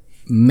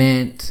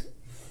meant,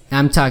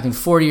 I'm talking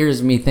 40 years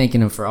of me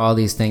thanking them for all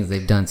these things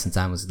they've done since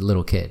I was a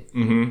little kid.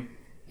 Mm-hmm.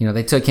 You know,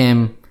 they took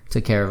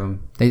care of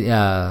him.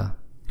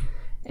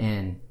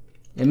 And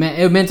it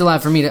meant a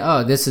lot for me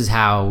to, this is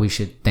how we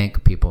should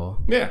thank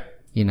people. Yeah.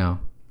 You know,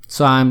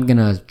 so I'm going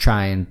to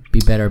try and be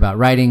better about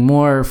writing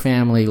more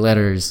family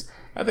letters.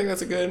 I think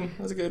that's a good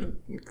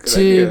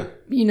idea.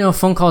 You know,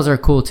 phone calls are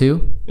cool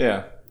too,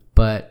 Yeah.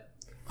 but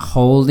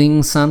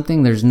holding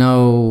something, there's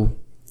no,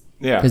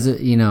 Yeah.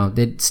 because you know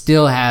it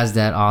still has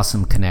that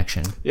awesome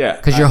connection. Yeah.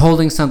 Because you're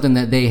holding something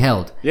that they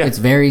held. Yeah. It's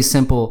very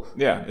simple.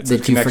 Yeah. It's that a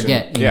you connection.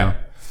 forget. You yeah. know?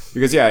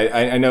 Because yeah,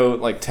 I know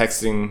like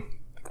texting,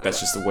 that's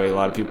just the way a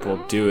lot of people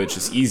do it. It's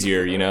just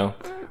easier, you know.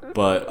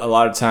 But a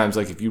lot of times,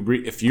 like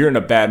if you're in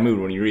a bad mood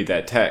when you read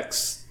that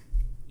text,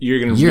 you're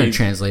gonna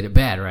translate it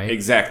bad, right?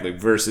 Exactly.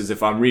 Versus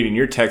if I'm reading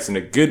your text in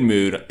a good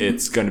mood,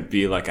 it's gonna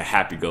be like a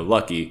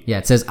happy-go-lucky. Yeah,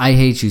 it says, "I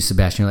hate you,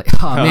 Sebastian." You're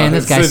like, oh man,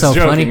 this guy's so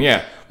joking, funny.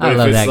 Yeah, I But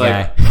love if that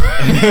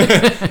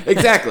it's guy. like-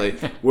 exactly.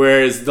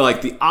 Whereas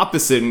like the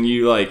opposite, and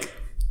you like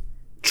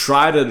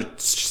try to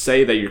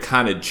say that you're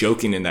kind of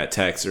joking in that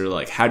text, or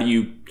like how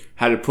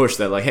to push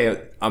that, like,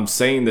 hey, I'm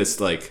saying this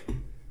like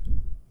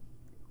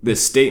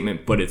this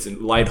statement, but it's in a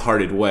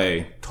lighthearted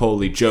way,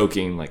 totally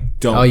joking, like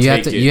don't Oh, you take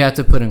have to it. you have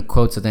to put in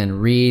quotes and then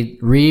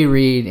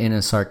reread in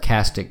a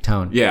sarcastic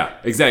tone. Yeah,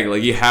 exactly.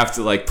 Like you have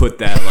to like put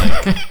that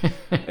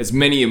like as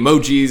many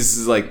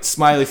emojis, like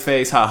smiley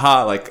face,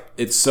 haha. Like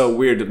it's so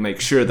weird to make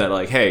sure that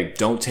like, hey,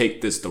 don't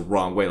take this the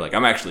wrong way. Like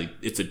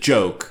it's a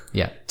joke.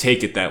 Yeah.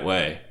 Take it that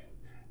way.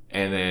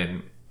 And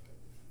then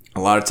a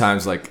lot of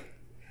times like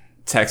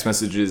text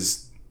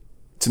messages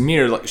to me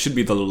are like should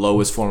be the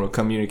lowest form of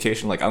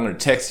communication. Like I'm gonna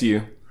text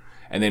you,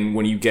 and then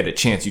when you get a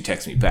chance, you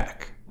text me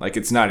back. Like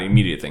it's not an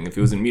immediate thing. If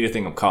it was an immediate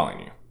thing, I'm calling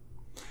you.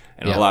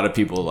 And Yeah. a lot of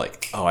people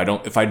like,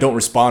 if I don't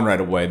respond right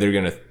away, they're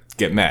gonna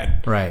get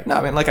mad. Right. No,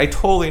 man, like I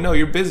totally know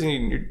you're busy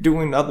and you're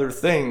doing other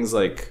things.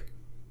 Like,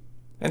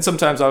 and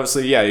sometimes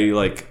obviously, yeah, you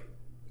like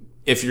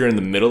if you're in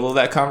the middle of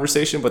that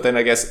conversation, but then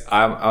I guess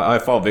I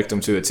fall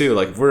victim to it too.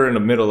 Like if we're in the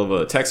middle of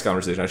a text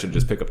conversation, I should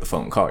just pick up the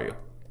phone and call you.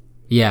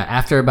 Yeah,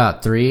 after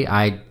about 3,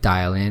 I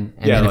dial in,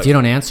 and Yeah, then like- if you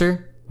don't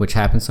answer, which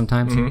happens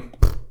sometimes,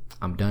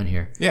 I'm done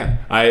here. Yeah,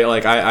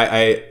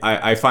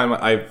 I find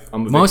I'm a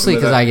victim Mostly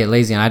of because that. I get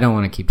lazy and I don't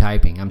want to keep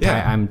typing.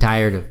 Yeah. I'm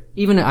tired of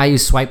even I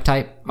use swipe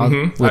type. I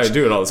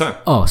do it all the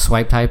time.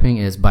 Swipe typing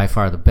is by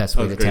far the best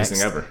way Oh, the to greatest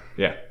text. thing ever.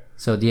 Yeah.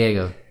 So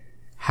Diego,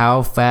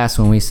 how fast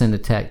when we send a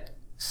text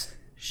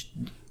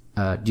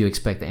do you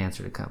expect the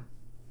answer to come?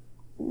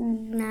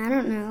 I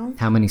don't know.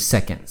 How many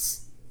seconds?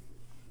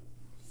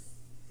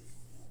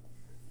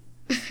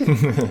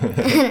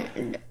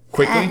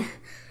 Quickly.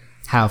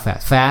 How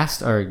fast?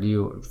 Fast, or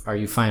are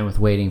you fine with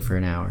waiting for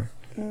an hour?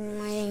 I'm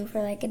waiting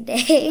for like a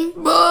day.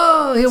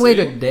 Whoa! He'll wait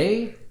a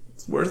day.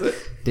 It's worth it.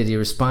 Did he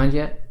respond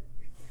yet,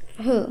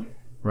 Who?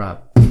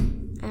 Rob? I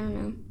don't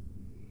know.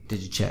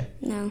 Did you check?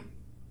 No.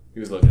 He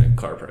was looking at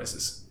car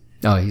prices.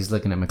 Oh, he's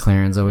looking at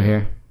McLaren's over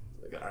here.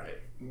 Like, all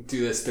right,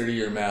 do this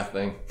 30-year math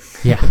thing.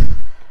 Yeah.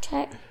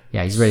 type.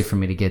 Yeah, he's ready for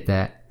me to get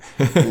that.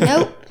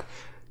 Nope.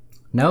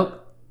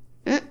 Nope.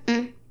 All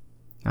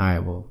right,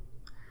 well,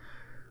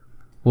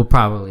 we'll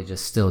probably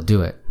just still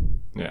do it.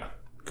 Yeah,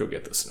 go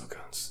get those snow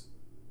cones.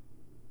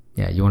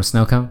 Yeah, you want a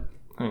snow cone?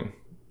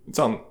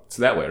 It's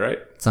that way, right?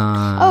 It's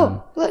on.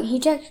 Oh, look, he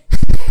checked.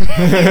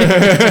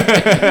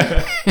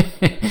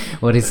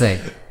 What'd he say?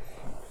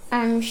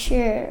 I'm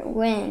sure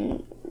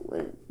when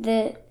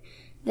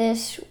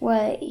this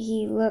what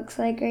he looks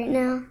like right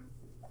now.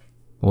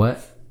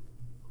 What?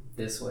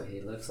 This what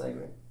he looks like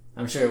right?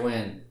 I'm sure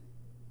when.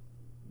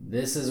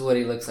 This is what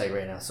he looks like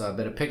right now. So I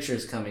bet a picture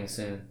is coming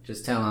soon.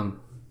 Just tell him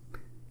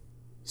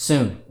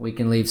soon. We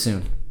can leave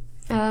soon.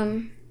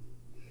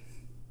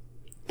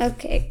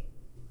 Okay.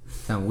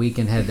 Tell him we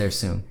can head there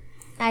soon.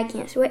 I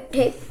can't swipe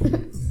tape.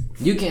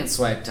 You can't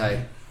swipe type.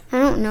 I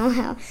don't know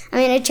how. I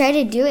mean, I tried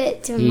to do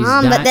it to He's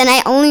Mom, but then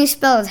I only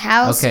spelled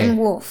house Okay. and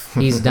wolf.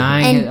 He's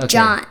dyeing And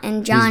John.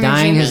 And John He's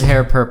dyeing and his Jimmy.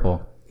 hair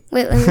purple.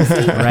 Wait, let me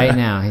see. Right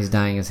now, he's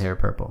dyeing his hair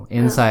purple.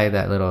 Inside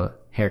that little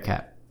hair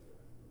cap.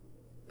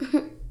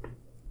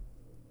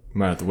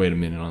 Might have to wait a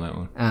minute on that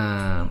one.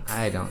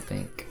 I don't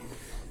think.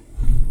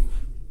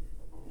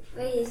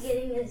 Wait, he's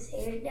getting his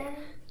hair done?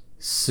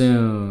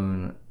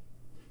 Soon.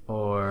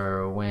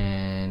 Or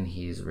when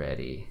he's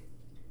ready.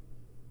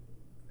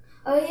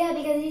 Oh, yeah,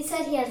 because he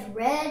said he has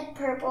red,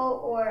 purple,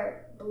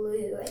 or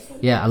blue, I think.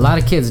 Yeah, a lot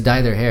of kids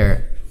dye their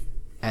hair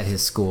at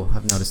his school.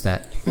 I've noticed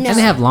that. No. And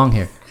they have long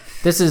hair.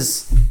 This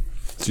is...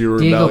 So you're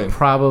Diego rebelling.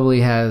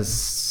 probably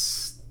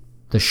has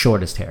the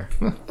shortest hair.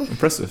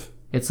 Impressive.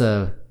 It's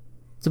a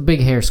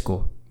big hair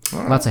school. All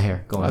right. Lots of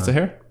hair going Lots on. of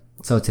hair.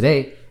 So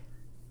today,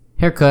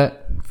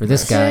 haircut for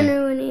this guy.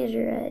 Sooner when he's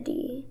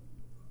ready.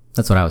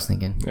 That's what I was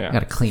thinking. Yeah. Got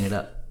to clean it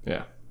up.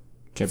 Yeah.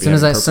 Can't As soon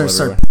as I having purple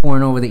start everywhere.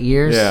 pouring over the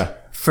ears, Yeah.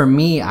 for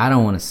me, I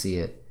don't want to see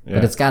it. Yeah.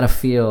 But it's got to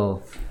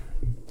feel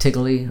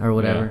tickly or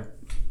whatever.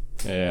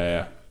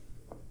 Yeah.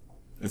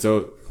 And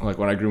so, like,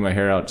 when I grew my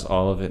hair out, just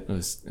all of it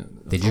was...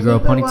 Did you grow a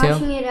We're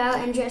washing ponytail? it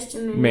out in just a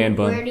minute. Man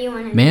bun. Where do you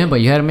want to Man,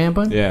 but you had a man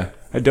bun? Yeah.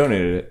 I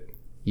donated it.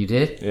 You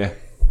did? Yeah.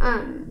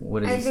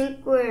 What is I this?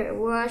 think we're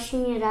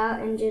washing it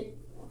out in just...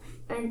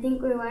 I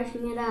think we're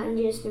washing it out in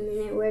just a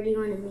minute. Where do you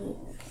want to meet?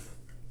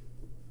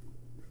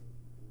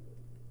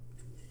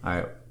 All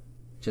right.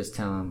 Just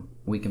tell him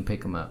we can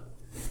pick him up.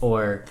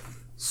 Or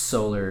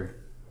Solar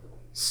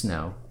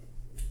Snow.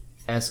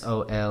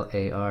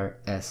 SOLARSNO.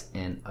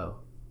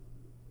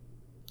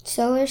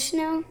 Solar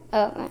snow?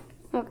 Oh,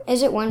 okay.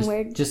 Is it one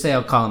word? Just say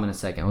I'll call him in a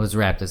second. Let's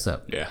wrap this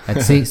up. Yeah.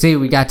 See,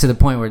 we got to the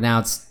point where now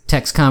it's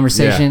text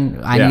conversation.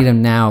 Yeah. I Yeah. need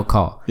him now.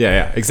 Call.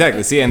 Yeah.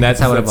 Exactly. See, and That's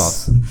how it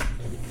evolves.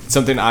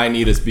 something I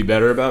need to be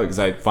better about because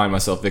I find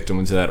myself victim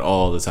into that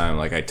all the time.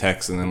 Like, I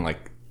text and then,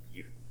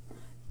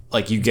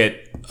 like you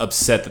get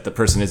upset that the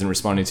person isn't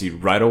responding to you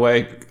right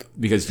away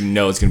because you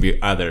know it's going to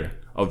be either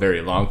a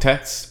very long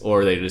text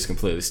or they just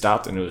completely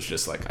stopped and it was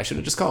just like, I should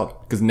have just called.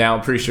 Because now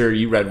I'm pretty sure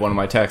you read one of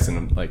my texts and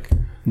I'm like...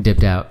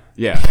 Dipped out.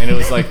 Yeah, and it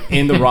was like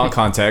in the wrong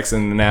context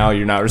and now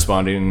you're not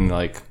responding and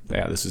like,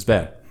 yeah, this is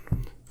bad.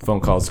 Phone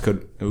calls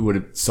would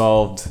have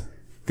solved...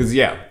 Because,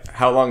 yeah,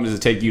 how long does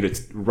it take you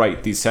to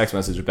write these text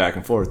messages back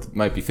and forth? It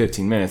might be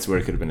 15 minutes where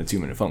it could have been a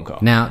 2-minute phone call.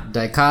 Now,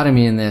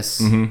 dichotomy in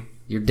this.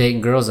 You're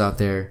dating girls out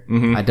there.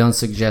 I don't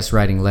suggest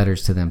writing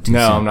letters to them too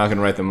No, soon. I'm not going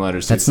to write them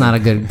letters. That's not a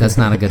good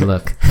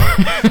look.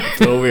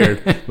 It's a little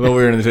weird. A little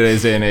weird in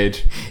today's day and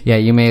age. Yeah,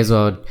 you may as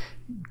well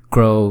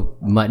grow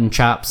mutton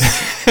chops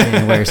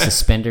and wear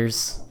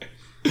suspenders.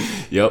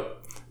 Yep.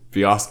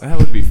 Be awesome. That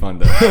would be fun,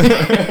 though.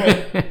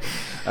 I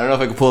don't know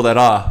if I could pull that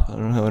off. I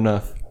don't know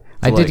enough.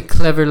 I did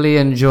cleverly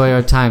enjoy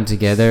our time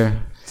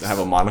together. To have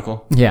a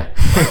monocle. Yeah.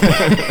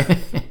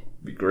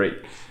 Be great.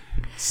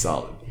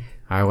 Solid.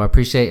 All right, well, I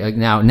appreciate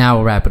now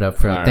we'll wrap it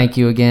up. right. Thank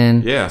you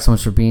again. Yeah. So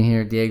much for being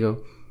here,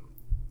 Diego.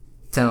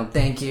 Tell him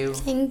thank you.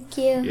 Thank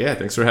you. Yeah,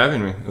 thanks for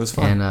having me. It was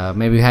fun. And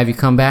maybe have you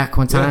come back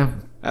one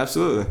time.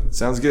 Absolutely.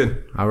 Sounds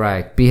good. All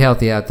right. Be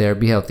healthy out there.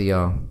 Be healthy,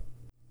 y'all.